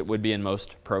equals, as it would be in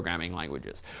most programming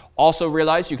languages. Also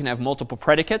realize you can have multiple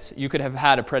predicates. You could have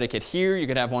had a predicate here. You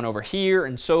could have one over here,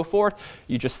 and so forth.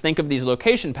 You just think of these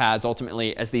location paths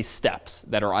ultimately as these steps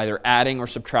that are either adding or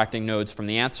subtracting nodes from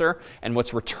the answer. And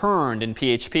what's returned in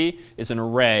PHP is an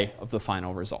array of the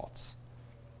final results.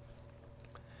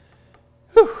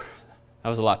 Whew. That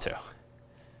was a lot too.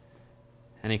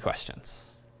 Any questions?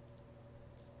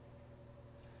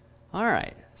 All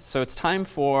right, so it's time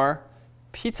for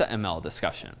PizzaML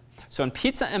discussion. So in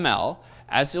PizzaML,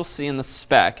 as you'll see in the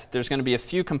spec, there's going to be a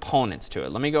few components to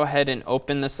it. Let me go ahead and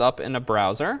open this up in a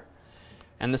browser.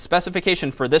 And the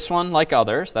specification for this one, like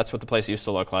others, that's what the place used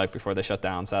to look like before they shut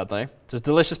down, sadly. It's a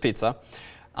delicious pizza.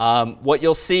 what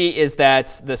you'll see is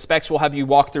that the specs will have you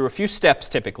walk through a few steps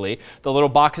typically. The little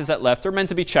boxes that left are meant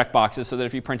to be check boxes so that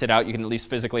if you print it out, you can at least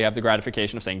physically have the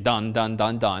gratification of saying done, done,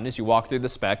 done, done as you walk through the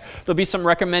spec. There'll be some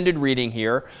recommended reading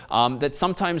here that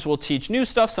sometimes will teach new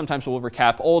stuff, sometimes will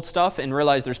recap old stuff, and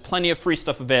realize there's plenty of free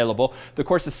stuff available. The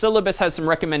course's syllabus has some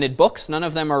recommended books. None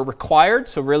of them are required,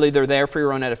 so really they're there for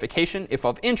your own edification. If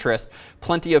of interest,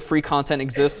 plenty of free content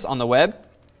exists on the web.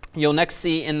 You'll next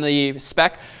see in the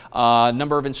spec a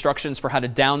number of instructions for how to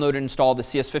download and install the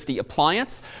CS50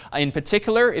 appliance. In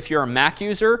particular, if you're a Mac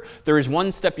user, there is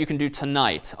one step you can do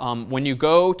tonight. When you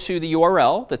go to the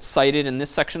URL that's cited in this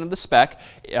section of the spec,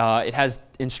 it has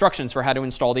instructions for how to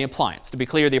install the appliance. To be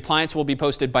clear, the appliance will be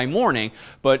posted by morning,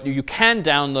 but you can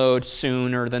download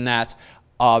sooner than that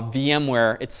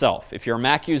VMware itself. If you're a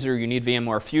Mac user, you need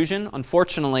VMware Fusion.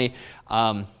 Unfortunately,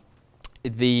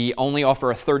 they only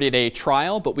offer a 30-day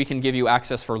trial, but we can give you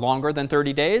access for longer than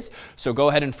 30 days. So go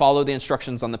ahead and follow the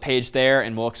instructions on the page there,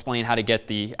 and we'll explain how to get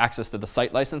the access to the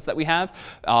site license that we have.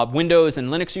 Windows and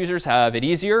Linux users have it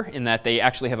easier in that they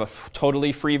actually have a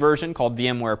totally free version called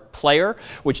VMware Player,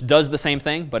 which does the same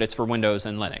thing, but it's for Windows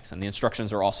and Linux, and the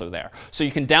instructions are also there. So you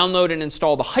can download and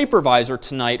install the hypervisor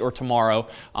tonight or tomorrow.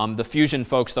 The Fusion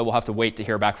folks, though, will have to wait to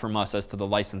hear back from us as to the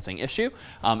licensing issue.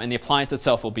 And the appliance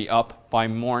itself will be up by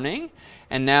morning.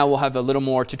 And now we'll have a little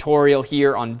more tutorial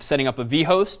here on setting up a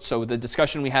vhost. So the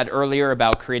discussion we had earlier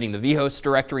about creating the vhost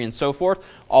directory and so forth,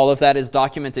 all of that is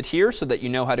documented here so that you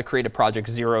know how to create a Project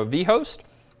Zero vhost.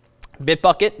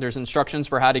 Bitbucket, there's instructions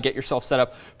for how to get yourself set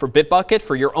up for Bitbucket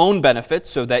for your own benefit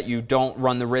so that you don't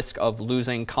run the risk of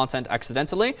losing content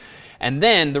accidentally. And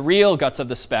then the real guts of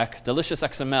the spec, Delicious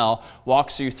XML,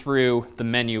 walks you through the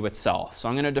menu itself. So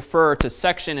I'm going to defer to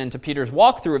Section and to Peter's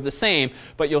walkthrough of the same,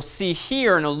 but you'll see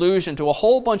here an allusion to a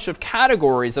whole bunch of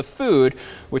categories of food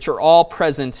which are all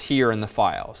present here in the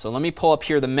file. So let me pull up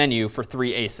here the menu for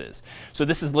 3 Aces. So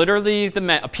this is literally a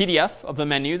PDF of the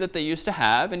menu that they used to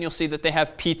have, and you'll see that they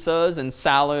have pizzas and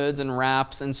salads and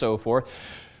wraps and so forth.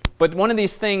 But one of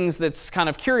these things that's kind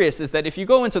of curious is that if you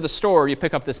go into the store, you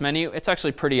pick up this menu, it's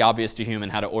actually pretty obvious to a human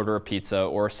how to order a pizza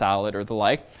or a salad or the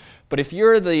like. But if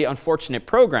you're the unfortunate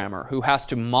programmer who has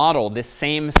to model this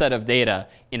same set of data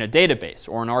in a database,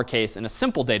 or in our case, in a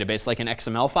simple database like an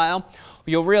XML file,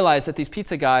 you'll realize that these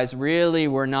pizza guys really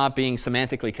were not being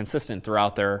semantically consistent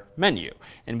throughout their menu.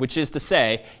 And which is to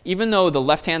say, even though the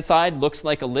left-hand side looks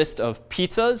like a list of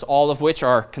pizzas, all of which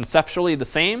are conceptually the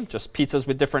same, just pizzas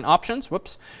with different options,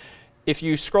 whoops. If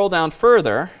you scroll down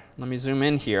further, let me zoom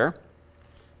in here.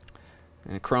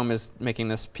 And Chrome is making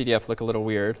this PDF look a little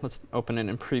weird. Let's open it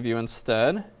in preview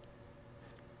instead.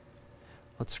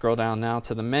 Let's scroll down now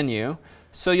to the menu.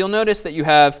 So you'll notice that you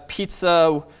have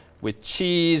pizza with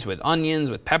cheese, with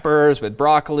onions, with peppers, with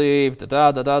broccoli, and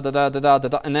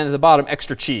then at the bottom,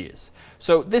 extra cheese.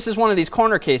 So this is one of these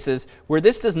corner cases where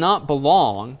this does not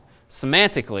belong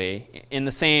semantically in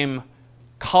the same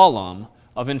column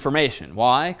of information.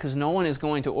 Why? Because no one is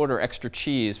going to order extra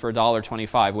cheese for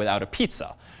 $1.25 without a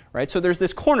pizza. Right? So there's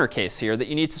this corner case here that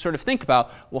you need to sort of think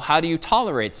about, well, how do you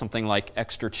tolerate something like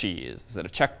extra cheese? Is it a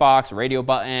checkbox, a radio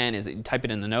button? Is it you type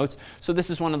it in the notes? So this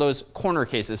is one of those corner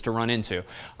cases to run into.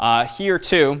 Here,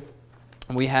 too,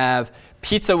 we have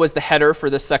pizza was the header for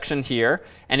this section here,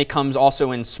 and it comes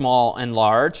also in small and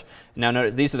large. Now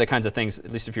notice these are the kinds of things,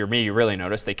 at least if you're me, you really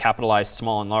notice. They capitalize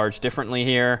small and large differently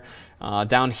here.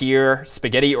 Down here,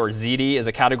 spaghetti or ziti is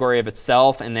a category of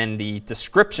itself, and then the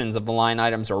descriptions of the line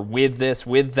items are with this,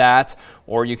 with that,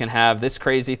 or you can have this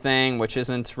crazy thing, which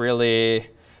isn't really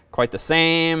quite the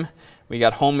same. We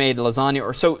got homemade lasagna,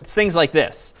 or so it's things like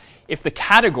this. If the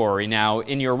category now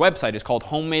in your website is called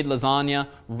homemade lasagna,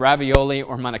 ravioli,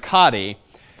 or manicotti,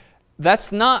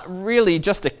 that's not really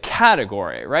just a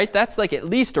category, right? That's like at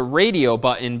least a radio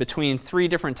button between 3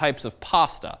 different types of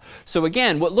pasta. So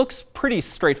again, what looks pretty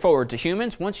straightforward to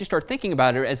humans, once you start thinking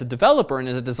about it as a developer and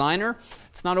as a designer,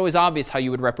 it's not always obvious how you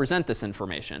would represent this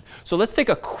information. So let's take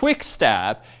a quick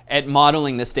stab at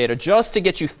modeling this data just to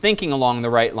get you thinking along the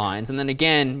right lines. And then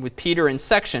again, with Peter in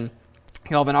Section,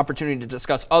 you'll have an opportunity to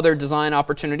discuss other design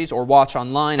opportunities or watch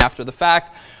online after the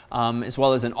fact, as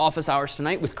well as in office hours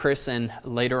tonight with Chris and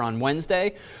later on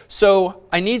Wednesday. So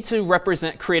I need to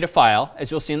create a file,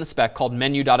 as you'll see in the spec, called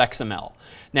menu.xml.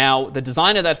 Now, the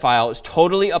design of that file is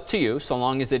totally up to you, so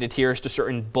long as it adheres to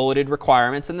certain bulleted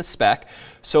requirements in the spec.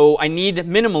 So I need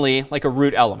minimally like a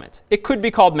root element. It could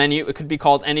be called menu. It could be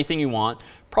called anything you want.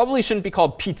 Probably shouldn't be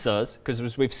called pizzas, because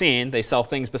as we've seen, they sell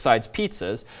things besides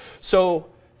pizzas. So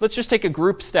let's just take a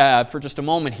group stab for just a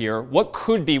moment here. What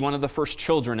could be one of the first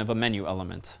children of a menu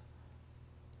element?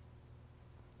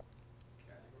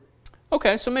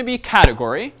 Okay, so maybe a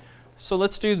category. So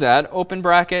let's do that. Open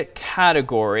bracket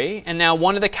category. And now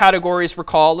one of the categories,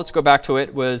 recall, let's go back to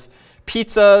it, was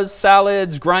pizzas,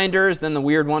 salads, grinders, then the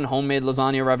weird one, homemade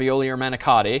lasagna, ravioli, or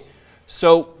manicotti.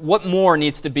 So what more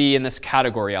needs to be in this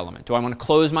category element? Do I want to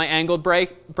close my angled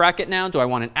bracket now? Do I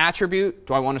want an attribute?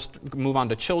 Do I want to move on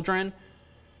to children?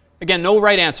 Again, no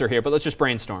right answer here, but let's just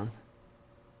brainstorm.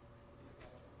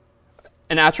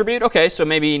 An attribute? OK, so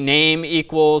maybe name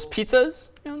equals pizzas?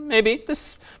 Maybe.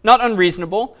 This not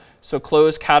unreasonable. So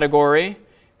close category.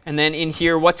 And then in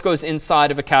here, what goes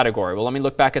inside of a category? Well, let me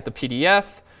look back at the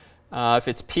PDF. If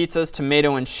it's pizzas,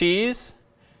 tomato, and cheese.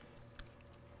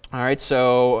 All right,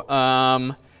 so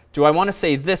do I want to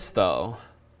say this, though?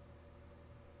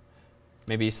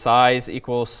 Maybe size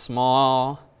equals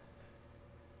small.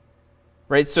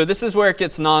 Right, so this is where it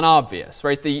gets non-obvious.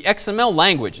 Right, the XML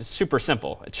language is super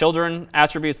simple. Children,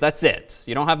 attributes, that's it.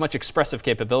 You don't have much expressive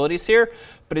capabilities here,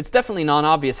 but it's definitely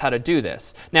non-obvious how to do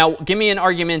this. Now, give me an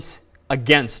argument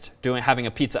against having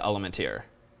a pizza element here.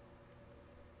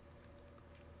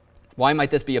 Why might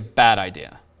this be a bad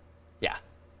idea? Yeah.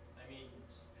 I mean,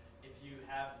 if you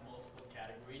have multiple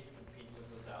categories for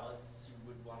pizzas and salads, you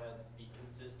would want to be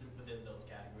consistent within those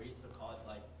categories. So call it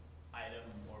like item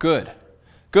or Good. whatever.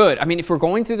 Good. I mean, if we're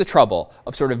going through the trouble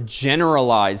of sort of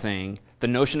generalizing the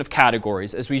notion of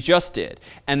categories, as we just did,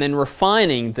 and then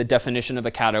refining the definition of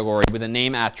a category with a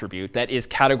name attribute that is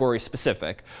category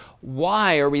specific,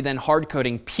 why are we then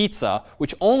hard-coding pizza,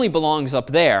 which only belongs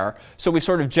up there? So we've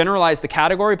sort of generalized the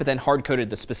category, but then hard-coded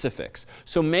the specifics.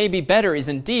 So maybe better is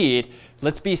indeed,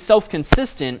 let's be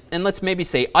self-consistent, and let's maybe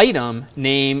say item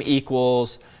name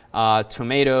equals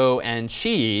tomato and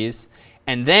cheese,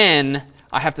 and then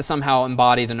I have to somehow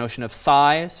embody the notion of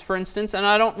size, for instance, and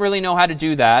I don't really know how to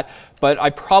do that, but I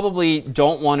probably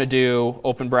don't want to do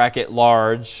open bracket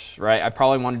large, right? I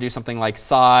probably want to do something like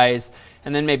size,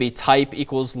 and then maybe type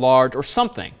equals large or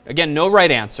something. Again, no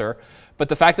right answer, but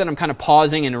the fact that I'm kind of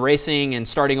pausing and erasing and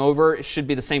starting over, it should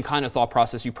be the same kind of thought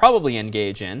process you probably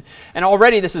engage in. And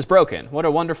already this is broken. What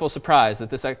a wonderful surprise that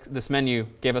this menu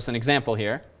gave us an example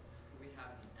here. We have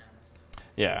an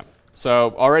Anderson. Yeah.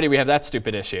 So already we have that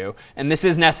stupid issue. And this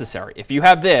is necessary. If you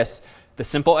have this, the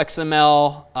simple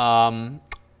XML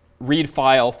read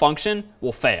file function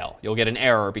will fail. You'll get an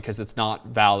error because it's not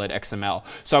valid XML.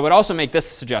 So I would also make this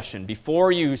suggestion.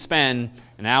 Before you spend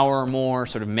an hour or more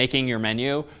sort of making your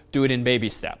menu, do it in baby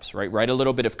steps. Right? Write a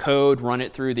little bit of code, run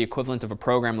it through the equivalent of a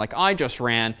program like I just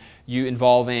ran,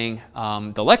 involving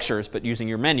the lectures, but using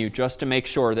your menu, just to make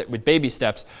sure that with baby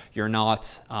steps, you're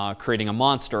not creating a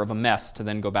monster of a mess to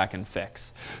then go back and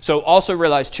fix. So also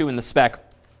realize, too, in the spec,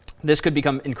 this could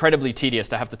become incredibly tedious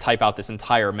to have to type out this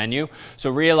entire menu.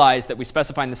 So realize that we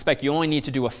specify in the spec you only need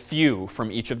to do a few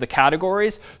from each of the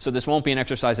categories. So this won't be an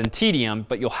exercise in tedium,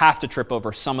 but you'll have to trip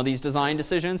over some of these design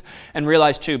decisions. And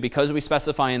realize, too, because we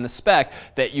specify in the spec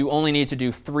that you only need to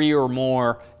do 3 or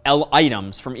more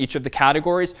items from each of the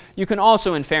categories, you can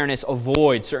also, in fairness,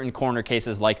 avoid certain corner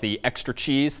cases like the extra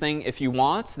cheese thing if you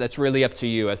want. That's really up to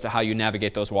you as to how you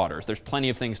navigate those waters. There's plenty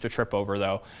of things to trip over,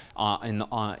 though,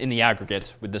 in the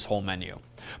aggregate with this whole menu.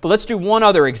 But let's do one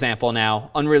other example now,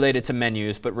 unrelated to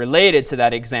menus, but related to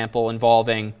that example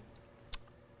involving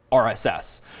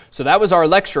RSS. So that was our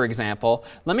lecture example.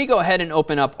 Let me go ahead and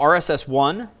open up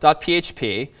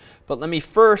rss1.php, but let me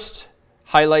first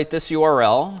highlight this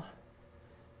URL.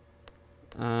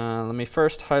 Let me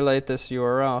first highlight this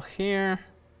URL here.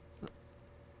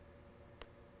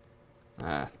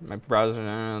 My browser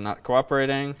not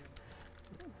cooperating.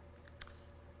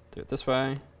 Do it this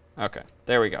way. OK,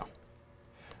 there we go.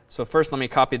 So first let me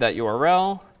copy that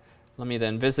URL. Let me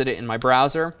then visit it in my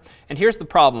browser. And here's the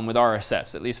problem with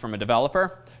RSS, at least from a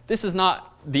developer. This is not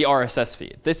the RSS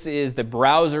feed. This is the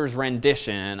browser's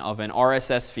rendition of an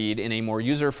RSS feed in a more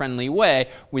user-friendly way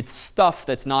with stuff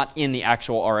that's not in the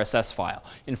actual RSS file.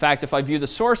 In fact, if I view the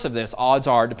source of this, odds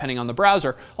are, depending on the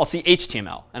browser, I'll see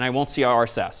HTML, and I won't see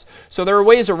RSS. So there are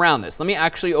ways around this. Let me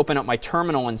actually open up my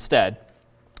terminal instead.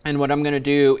 And what I'm going to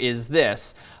do is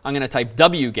this. I'm going to type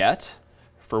wget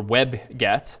for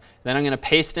webget. Then I'm going to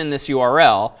paste in this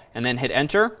URL and then hit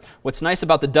enter. What's nice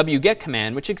about the wget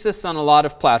command, which exists on a lot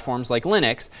of platforms like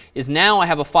Linux, is now I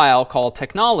have a file called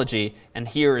technology, and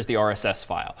here is the RSS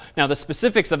file. Now the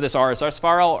specifics of this RSS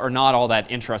file are not all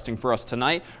that interesting for us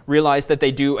tonight. Realize that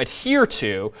they do adhere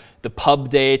to the pub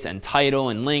date and title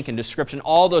and link and description,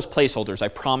 all those placeholders I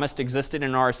promised existed in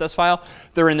an RSS file.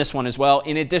 They're in this one as well,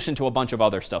 in addition to a bunch of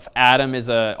other stuff. Atom is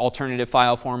an alternative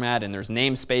file format, and there's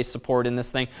namespace support in this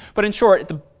thing. But in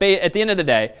short, at the end of the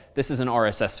day, this is an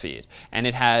RSS feed. And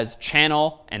it has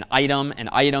channel and item and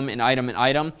item and item and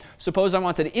item. Suppose I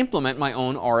wanted to implement my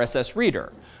own RSS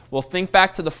reader. Well, think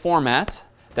back to the format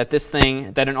that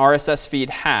an RSS feed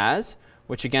has,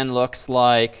 which again looks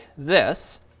like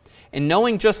this. And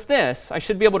knowing just this, I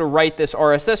should be able to write this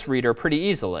RSS reader pretty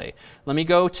easily. Let me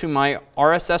go to my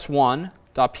rss1.php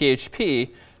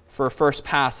for a first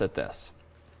pass at this.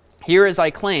 Here is, I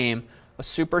claim, a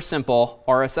super simple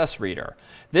RSS reader.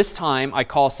 This time, I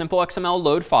call simple XML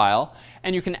load file.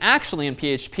 And you can actually, in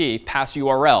PHP, pass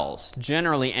URLs,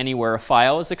 generally anywhere a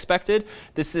file is expected.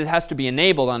 This has to be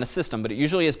enabled on a system, but it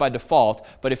usually is by default.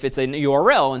 But if it's a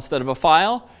URL instead of a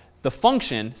file, the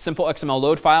function, simple XML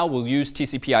load file, will use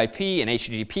TCP/IP and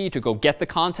HTTP to go get the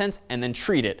contents and then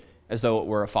treat it as though it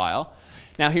were a file.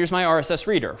 Now here's my RSS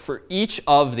reader. For each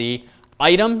of the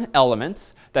item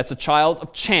elements, that's a child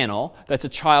of channel, that's a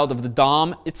child of the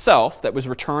DOM itself that was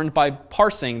returned by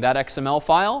parsing that XML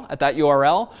file at that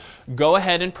URL, go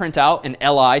ahead and print out an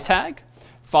li tag,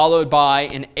 followed by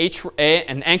an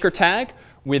anchor tag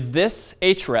with this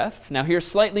href. Now here's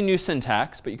slightly new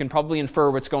syntax, but you can probably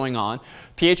infer what's going on.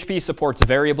 PHP supports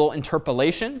variable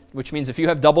interpolation, which means if you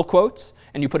have double quotes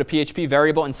and you put a PHP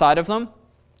variable inside of them,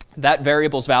 that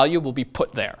variable's value will be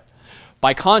put there.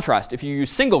 By contrast, if you use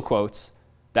single quotes,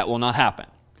 that will not happen.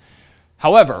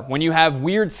 However, when you have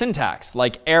weird syntax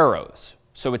like arrows,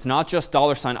 so it's not just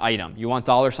 $item, you want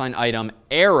 $item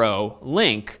arrow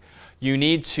link, you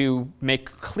need to make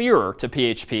clearer to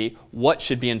PHP what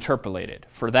should be interpolated.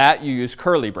 For that, you use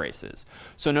curly braces.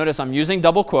 So notice I'm using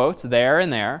double quotes there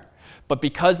and there. But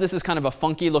because this is kind of a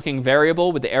funky looking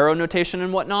variable with the arrow notation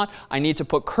and whatnot, I need to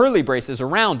put curly braces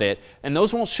around it. And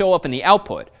those won't show up in the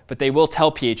output, but they will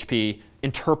tell PHP,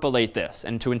 interpolate this.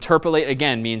 And to interpolate,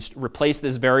 again, means replace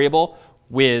this variable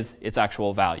with its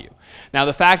actual value. Now,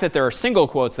 the fact that there are single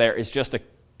quotes there is just a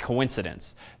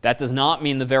coincidence. That does not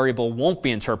mean the variable won't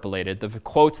be interpolated. The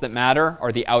quotes that matter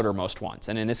are the outermost ones.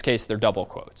 And in this case, they're double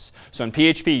quotes. So in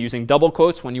PHP, using double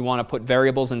quotes when you want to put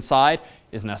variables inside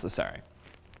is necessary.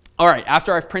 All right,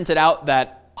 after I've printed out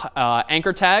that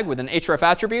anchor tag with an href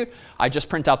attribute, I just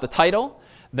print out the title.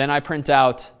 Then I print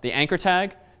out the anchor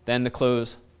tag, then the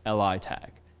close li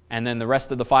tag. And then the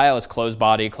rest of the file is close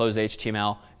body, close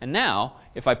HTML. And now,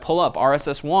 if I pull up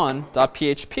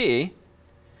rss1.php,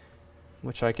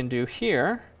 which I can do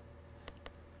here,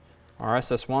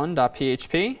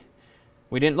 rss1.php,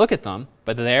 we didn't look at them,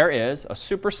 but there is a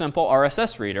super simple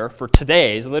RSS reader for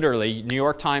today's, literally, New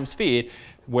York Times feed,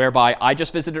 whereby I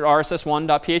just visited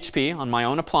rss1.php on my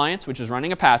own appliance, which is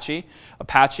running Apache.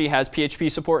 Apache has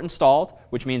PHP support installed,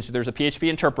 which means there's a PHP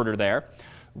interpreter there.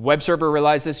 Web server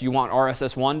realizes you want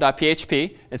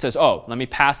rss1.php. It says, oh, let me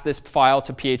pass this file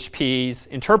to PHP's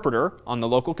interpreter on the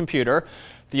local computer.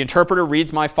 The interpreter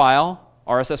reads my file,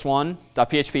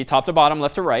 rss1.php, top to bottom,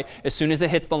 left to right. As soon as it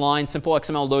hits the line simple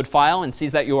XML load file and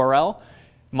sees that URL,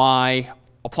 my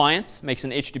appliance makes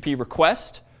an HTTP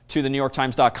request to the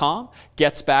NewYorkTimes.com,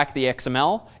 gets back the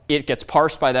XML, it gets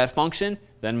parsed by that function,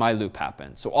 then my loop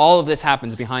happens. So all of this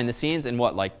happens behind the scenes in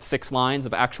what, like 6 lines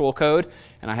of actual code,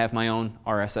 and I have my own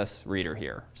RSS reader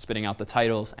here, spitting out the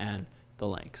titles and the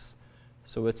links.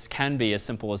 So it can be as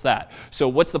simple as that. So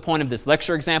what's the point of this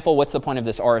lecture example? What's the point of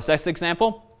this RSS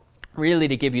example? Really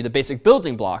to give you the basic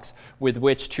building blocks with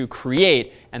which to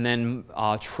create and then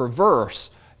traverse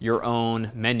your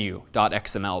own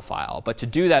menu.xml file. But to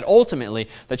do that, ultimately,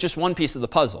 that's just one piece of the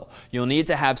puzzle. You'll need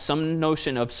to have some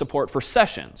notion of support for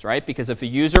sessions, right? Because if a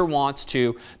user wants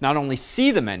to not only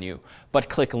see the menu, but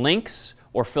click links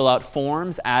or fill out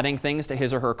forms adding things to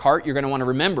his or her cart, you're going to want to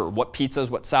remember what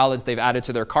pizzas, what salads they've added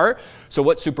to their cart. So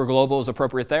what super global is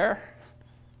appropriate there?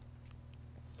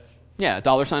 Yeah,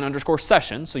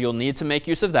 $_session, so you'll need to make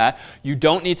use of that. You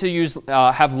don't need to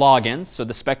have logins, so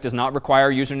the spec does not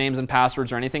require usernames and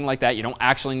passwords or anything like that. You don't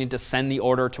actually need to send the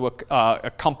order to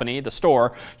a company, the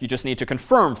store. You just need to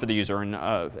confirm for the user, and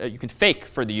you can fake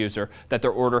for the user that their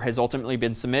order has ultimately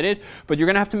been submitted. But you're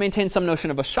going to have to maintain some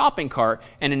notion of a shopping cart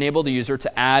and enable the user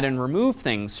to add and remove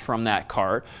things from that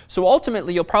cart. So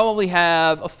ultimately, you'll probably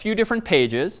have a few different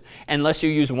pages, unless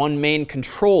you use one main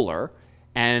controller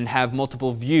and have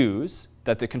multiple views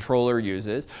that the controller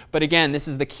uses. But again, this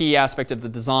is the key aspect of the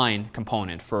design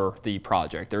component for the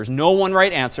project. There's no one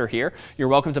right answer here. You're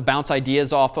welcome to bounce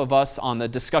ideas off of us on the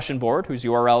discussion board, whose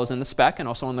URL is in the spec, and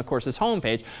also on the course's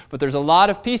homepage. But there's a lot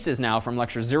of pieces now from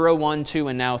lecture 0, 1, 2,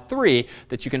 and now 3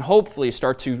 that you can hopefully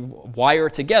start to wire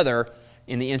together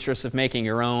in the interest of making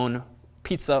your own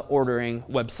pizza ordering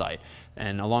website.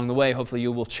 And along the way, hopefully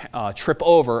you will trip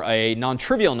over a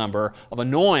non-trivial number of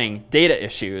annoying data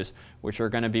issues, which are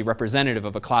going to be representative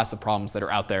of a class of problems that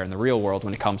are out there in the real world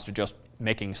when it comes to just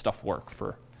making stuff work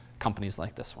for companies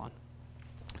like this one.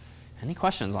 Any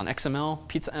questions on XML,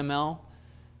 Pizza ML,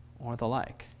 or the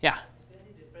like? Yeah? Is there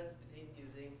any difference between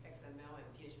using XML and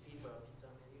PHP for a pizza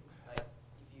menu? Like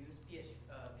if you use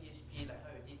PHP like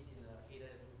how you did in the header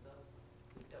and footer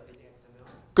instead of using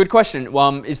XML? Good question.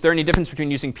 Is there any difference between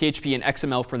using PHP and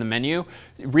XML for the menu?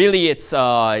 Really, it's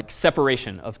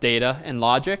separation of data and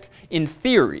logic. In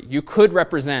theory, you could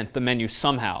represent the menu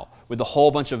somehow with a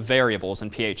whole bunch of variables in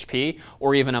PHP,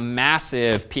 or even a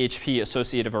massive PHP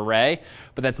associative array,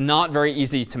 but that's not very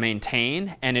easy to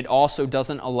maintain, and it also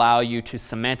doesn't allow you to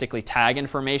semantically tag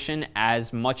information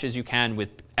as much as you can with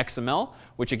XML,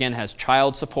 which again has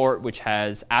child support, which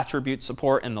has attribute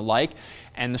support and the like.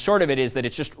 And the short of it is that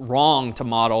it's just wrong to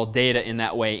model data in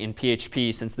that way in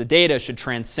PHP, since the data should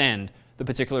transcend the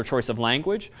particular choice of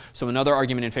language. So another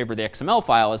argument in favor of the XML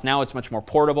file is now it's much more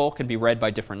portable, can be read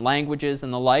by different languages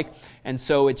and the like. And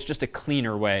so it's just a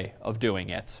cleaner way of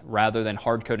doing it rather than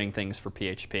hard coding things for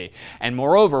PHP. And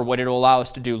moreover, what it will allow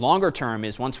us to do longer term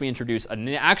is once we introduce an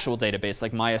actual database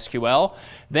like MySQL,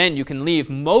 then you can leave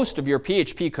most of your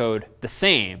PHP code the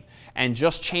same and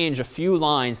just change a few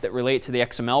lines that relate to the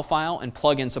XML file and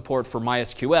plug in support for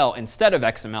MySQL instead of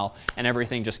XML, and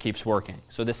everything just keeps working.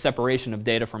 So this separation of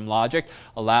data from logic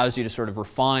allows you to sort of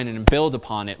refine and build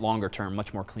upon it longer term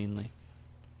much more cleanly.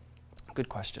 Good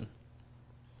question.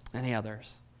 Any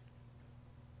others?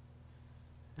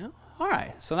 No? All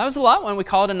right, so that was a lot. When we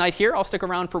call it a night here, I'll stick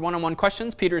around for one-on-one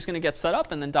questions. Peter's going to get set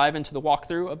up and then dive into the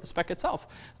walkthrough of the spec itself.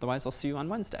 Otherwise, I'll see you on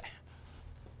Wednesday.